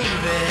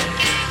baby,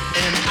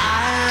 and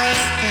I've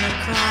been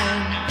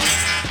crying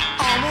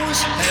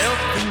almost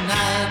every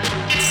night,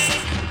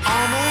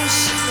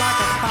 almost like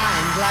a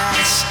fine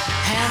glass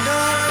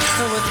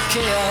handled with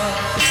care.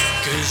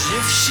 'Cause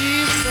if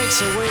she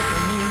breaks away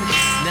from you,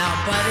 now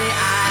buddy,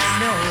 I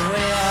know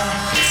where.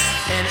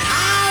 And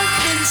I've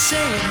been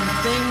saying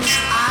things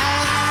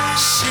I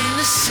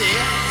shouldn't have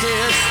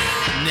said.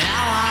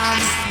 Now I'm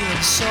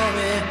feeling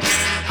sorry,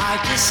 I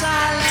guess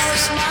I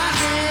lost my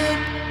head.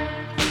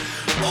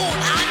 Oh,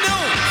 I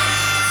know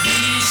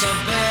these are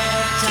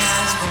bad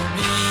times for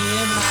me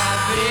and my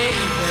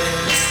baby.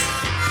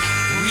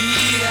 We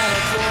had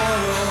a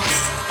quarrel,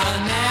 a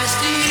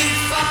nasty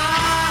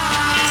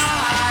fight.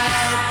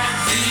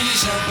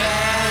 These are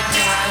bad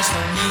times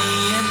for me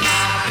and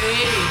my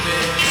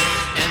baby,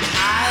 and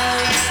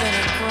I've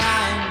been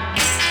crying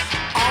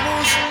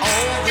almost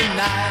all the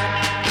night.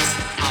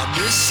 I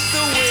miss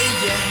the way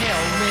you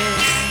held me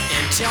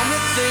and tell me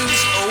things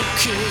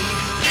okay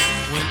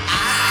when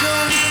I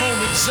come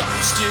home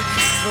exhausted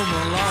from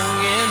a long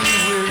and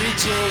weary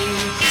day.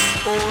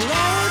 Oh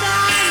Lord,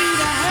 I need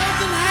a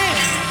helping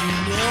hand. You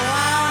know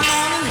I'm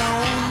all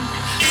alone.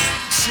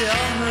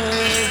 Tell me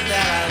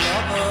that I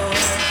love her.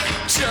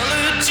 Tell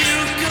her to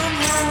come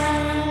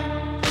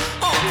home.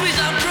 Oh please,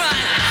 I'm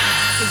crying.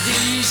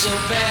 These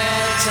are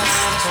bad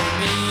times for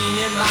me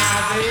and my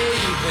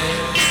baby.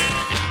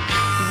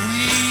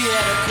 We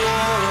had a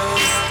quarrel,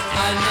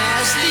 a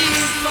nasty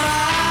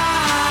fight.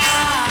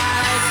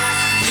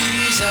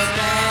 These are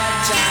bad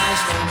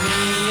times for me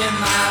and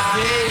my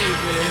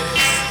baby,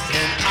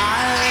 and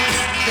I've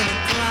been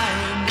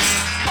crying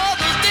all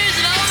those days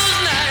and all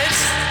those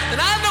nights. And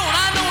I know.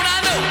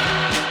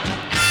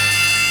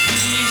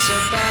 These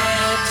are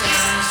bad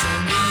times for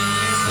me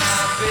and my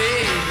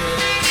baby.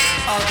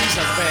 Oh, these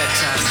are bad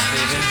times,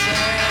 baby.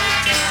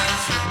 Bad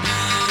times for me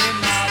and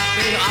my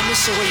baby. I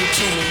miss the way you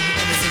told me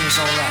everything was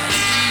alright.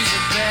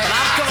 But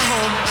I'm coming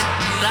home,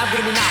 and I'm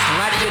gonna be knocking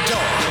right at your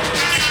door.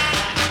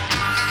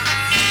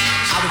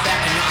 I'll be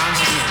back in your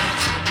arms again.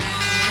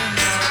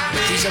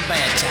 But these are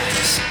bad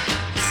times.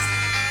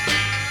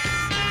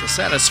 The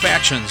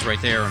Satisfactions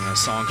right there in a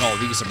song called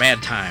These Are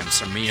Bad Times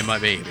for Me and My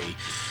Baby.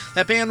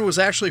 That band was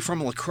actually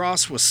from La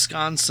Crosse,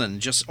 Wisconsin,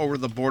 just over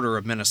the border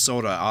of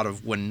Minnesota, out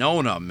of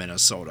Winona,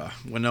 Minnesota.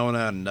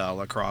 Winona and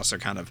La Crosse are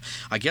kind of,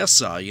 I guess,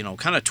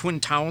 kind of twin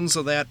towns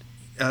of that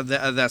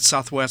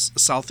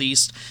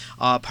southeast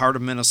part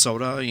of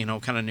Minnesota,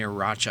 kind of near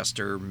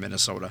Rochester,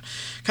 Minnesota,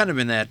 kind of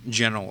in that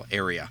general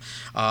area.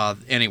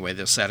 Anyway,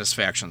 the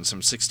Satisfactions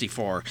from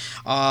 64.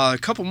 A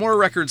couple more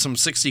records from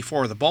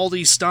 64. The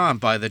Baldy Stomp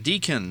by the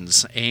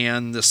Deacons,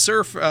 and the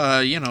Surf,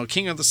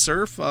 King of the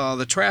Surf,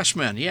 the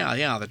Trashmen.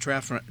 Yeah, the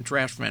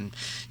Trashmen.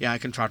 Yeah, I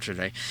can talk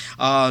today.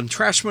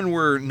 Trashmen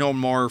were known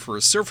more for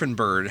Surfing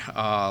Bird.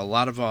 A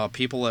lot of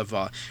people have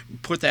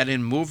put that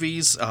in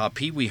movies.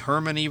 Pee Wee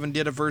Herman even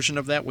did a version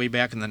of that way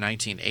back in the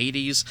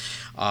 1980s.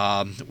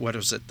 What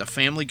was it? The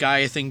Family Guy,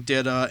 I think,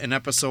 did an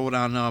episode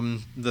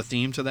on the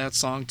theme to that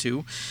song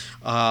too.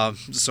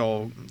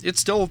 So it's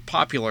still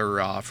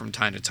popular from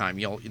time to time.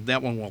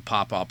 That one will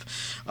pop up,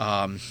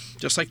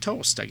 just like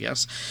Toast, I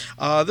guess.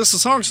 This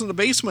is Songs from the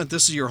Basement.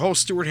 This is your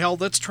host, Stuart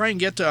Held. Let's try and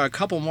get a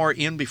couple more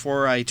in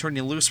before I turn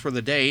you loose for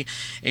the day.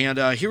 And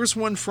here's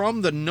one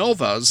from the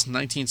Novas,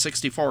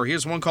 1964.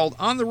 Here's one called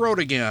On the Road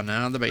Again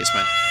on the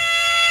Basement.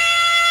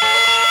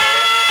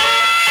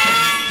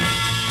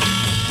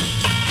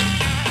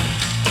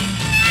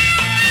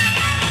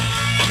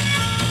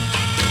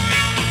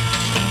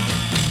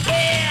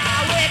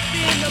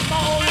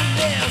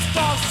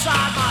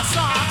 Inside my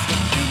socks,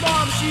 your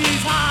mom,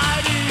 she's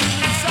hiding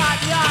inside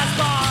the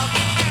icebox.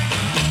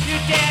 Your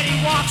daddy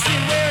walks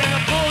in wearing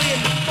a Napoleon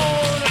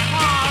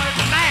Bonaparte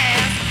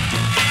mask.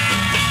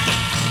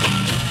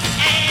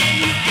 And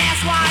you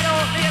ask why I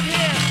don't live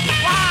here.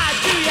 Why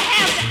do you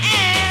have to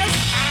ask?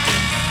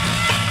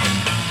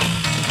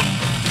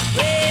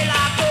 Well,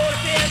 I go to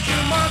bed,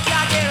 your monkey,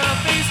 I get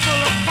a face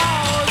full of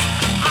paws.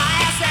 I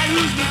ask that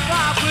who's the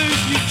car, please,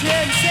 you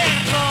tell me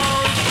Santa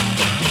Claus.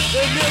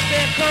 The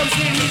milkman comes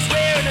in, he's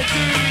wearing a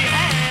dirty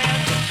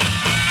hat.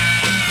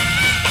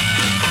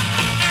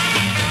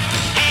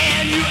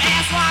 And you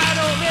ask why I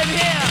don't live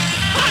here.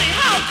 Honey,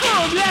 how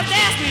come you have to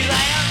ask me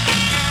that?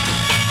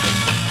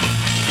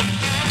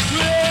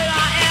 Well,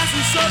 I asked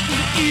for something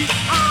to eat.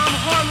 I'm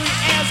hungry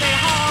as a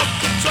hog.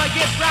 So I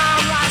get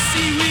brown rice,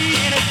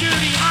 seaweed, and a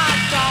dirty hot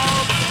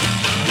dog.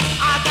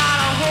 I got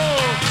a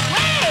hole.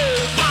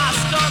 Hey, my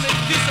stomach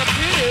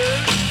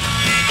disappeared.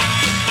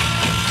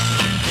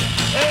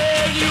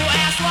 And you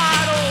ask why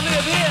I don't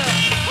live here.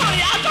 Honey,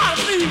 I gotta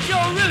think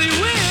you're really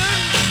weird.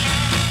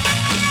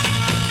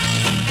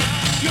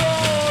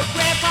 Your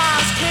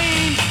grandpa's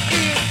cane,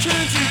 it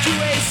turns into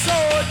a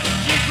sword.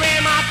 Your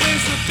grandma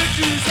brings the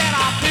pictures that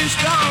I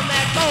pushed on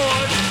that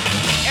board.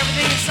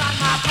 Everything inside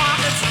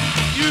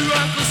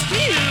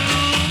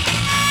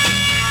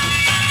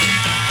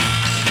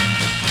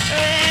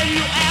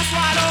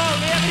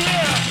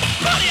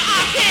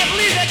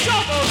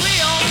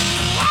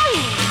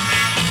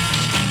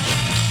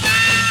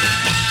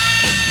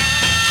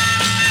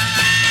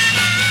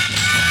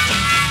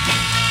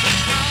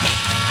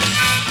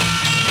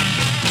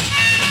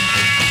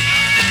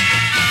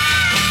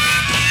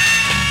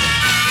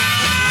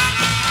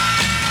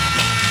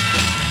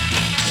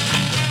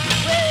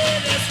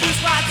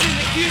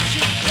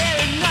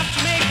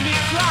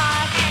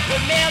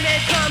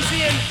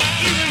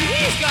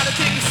always gotta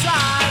take a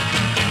side.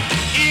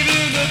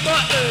 Even the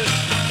butler,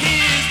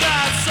 he's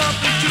got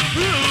something to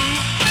prove.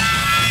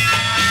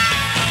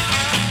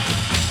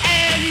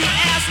 And you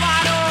ask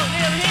right on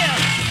in here,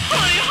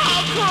 honey,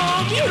 how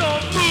come you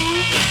don't move?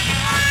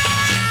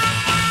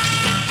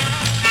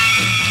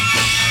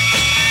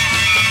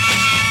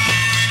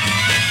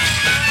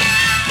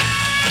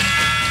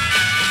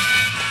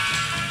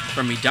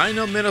 From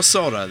Edina,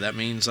 Minnesota. That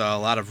means a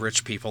lot of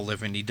rich people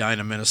live in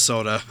Edina,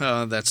 Minnesota.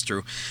 That's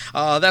true.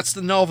 That's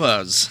the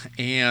Novas.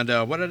 And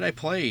what did I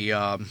play?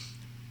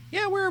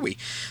 Yeah, where are we?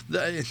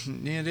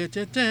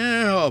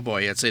 Oh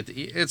boy, it's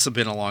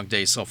been a long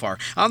day so far.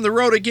 On the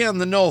road again,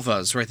 the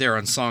Novas, right there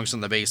on Songs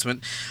in the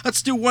Basement.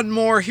 Let's do one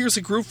more. Here's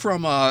a group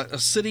from a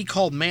city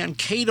called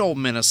Mankato,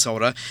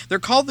 Minnesota. They're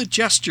called the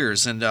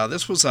Gestures, and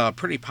this was a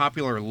pretty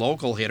popular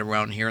local hit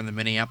around here in the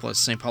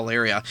Minneapolis-St. Paul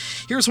area.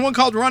 Here's one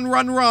called Run,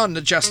 Run, Run, the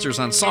Gestures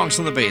on Songs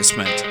in the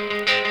Basement.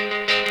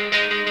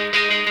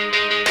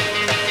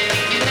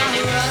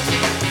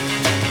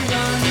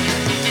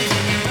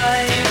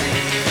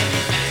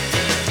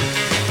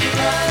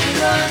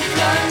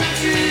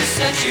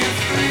 Set you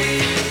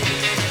free.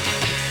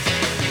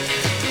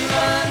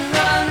 Run,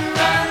 run,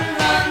 run,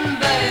 run,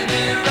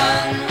 baby.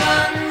 Run,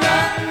 run,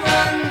 run,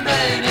 run,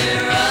 baby.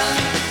 Run.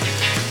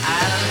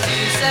 I'll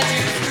set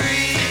you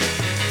free.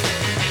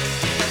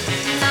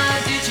 Now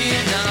did you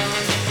know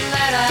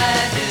that I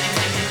did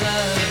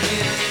love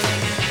you?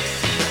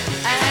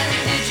 And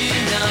did you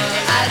know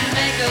I'd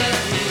make a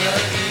fool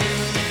of you?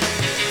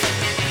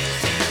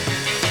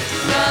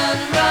 Run,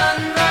 run,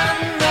 run,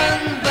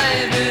 run,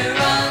 baby.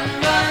 Run.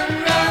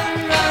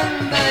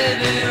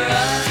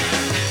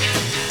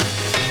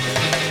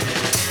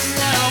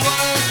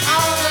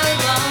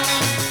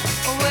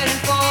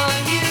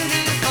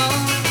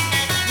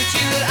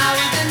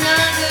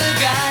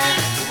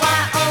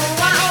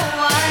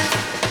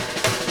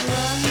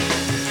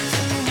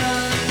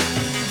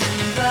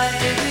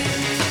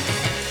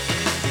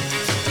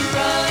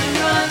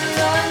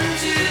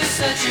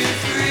 Set you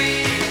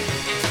free.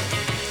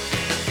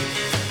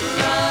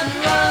 Run,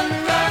 run,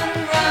 run,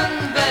 run,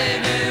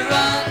 baby.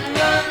 Run,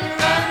 run,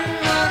 run,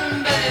 run,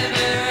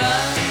 baby.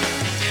 Run.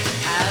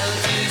 I'll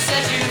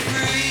set you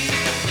free.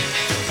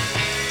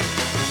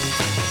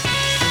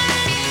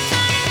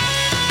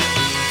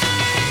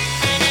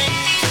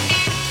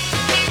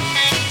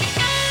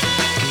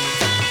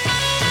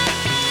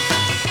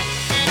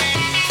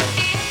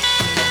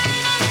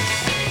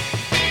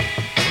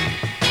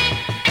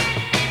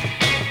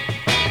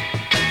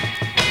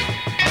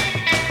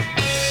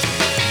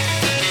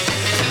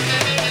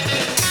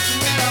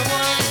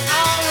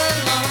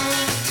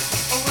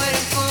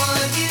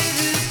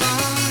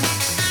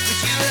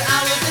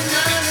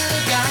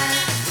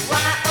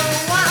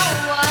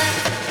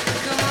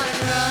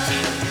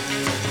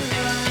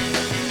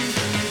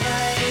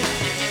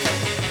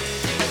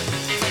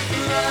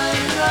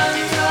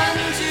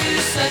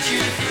 Set you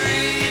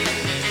free.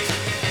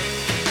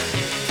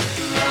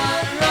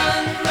 Run,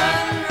 run,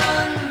 run,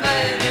 run,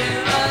 baby.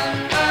 Run,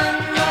 run,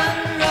 run,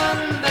 run,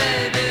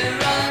 baby.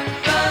 Run,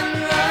 run,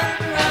 run,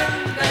 run,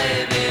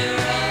 baby.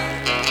 Run.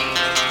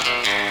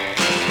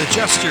 The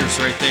Gestures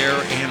right there,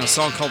 and a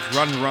song called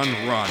Run, Run,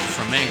 Run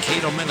from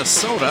Mankato,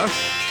 Minnesota.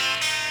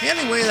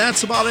 Anyway,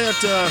 that's about it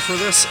for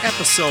this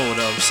episode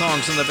of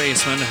Songs in the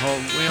Basement.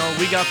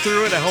 We got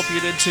through it. I hope you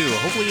did too.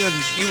 Hopefully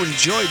you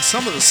enjoyed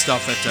some of the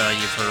stuff that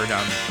you've heard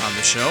on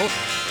the show.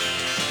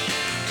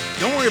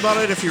 Don't worry about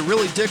it if you're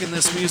really digging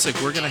this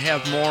music. We're going to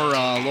have more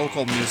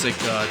local music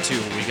too.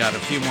 We got a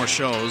few more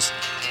shows,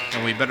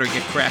 and we better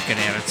get cracking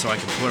at it so I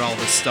can put all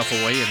this stuff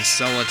away and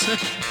sell it.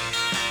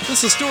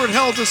 This is Stuart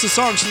Held. This is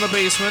Songs in the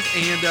Basement,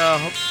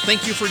 and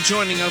thank you for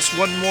joining us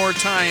one more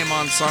time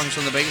on Songs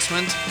in the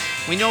Basement.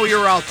 We know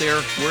you're out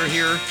there. We're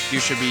here. You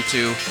should be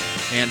too.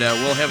 And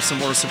we'll have some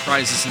more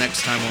surprises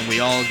next time when we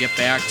all get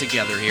back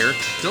together here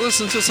to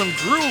listen to some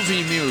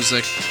groovy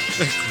music.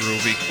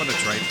 Groovy. What a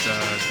trite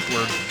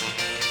word.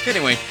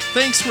 Anyway,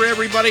 thanks for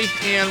everybody,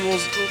 and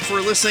for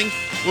listening.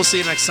 We'll see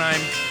you next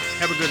time.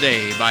 Have a good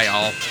day. Bye,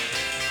 all.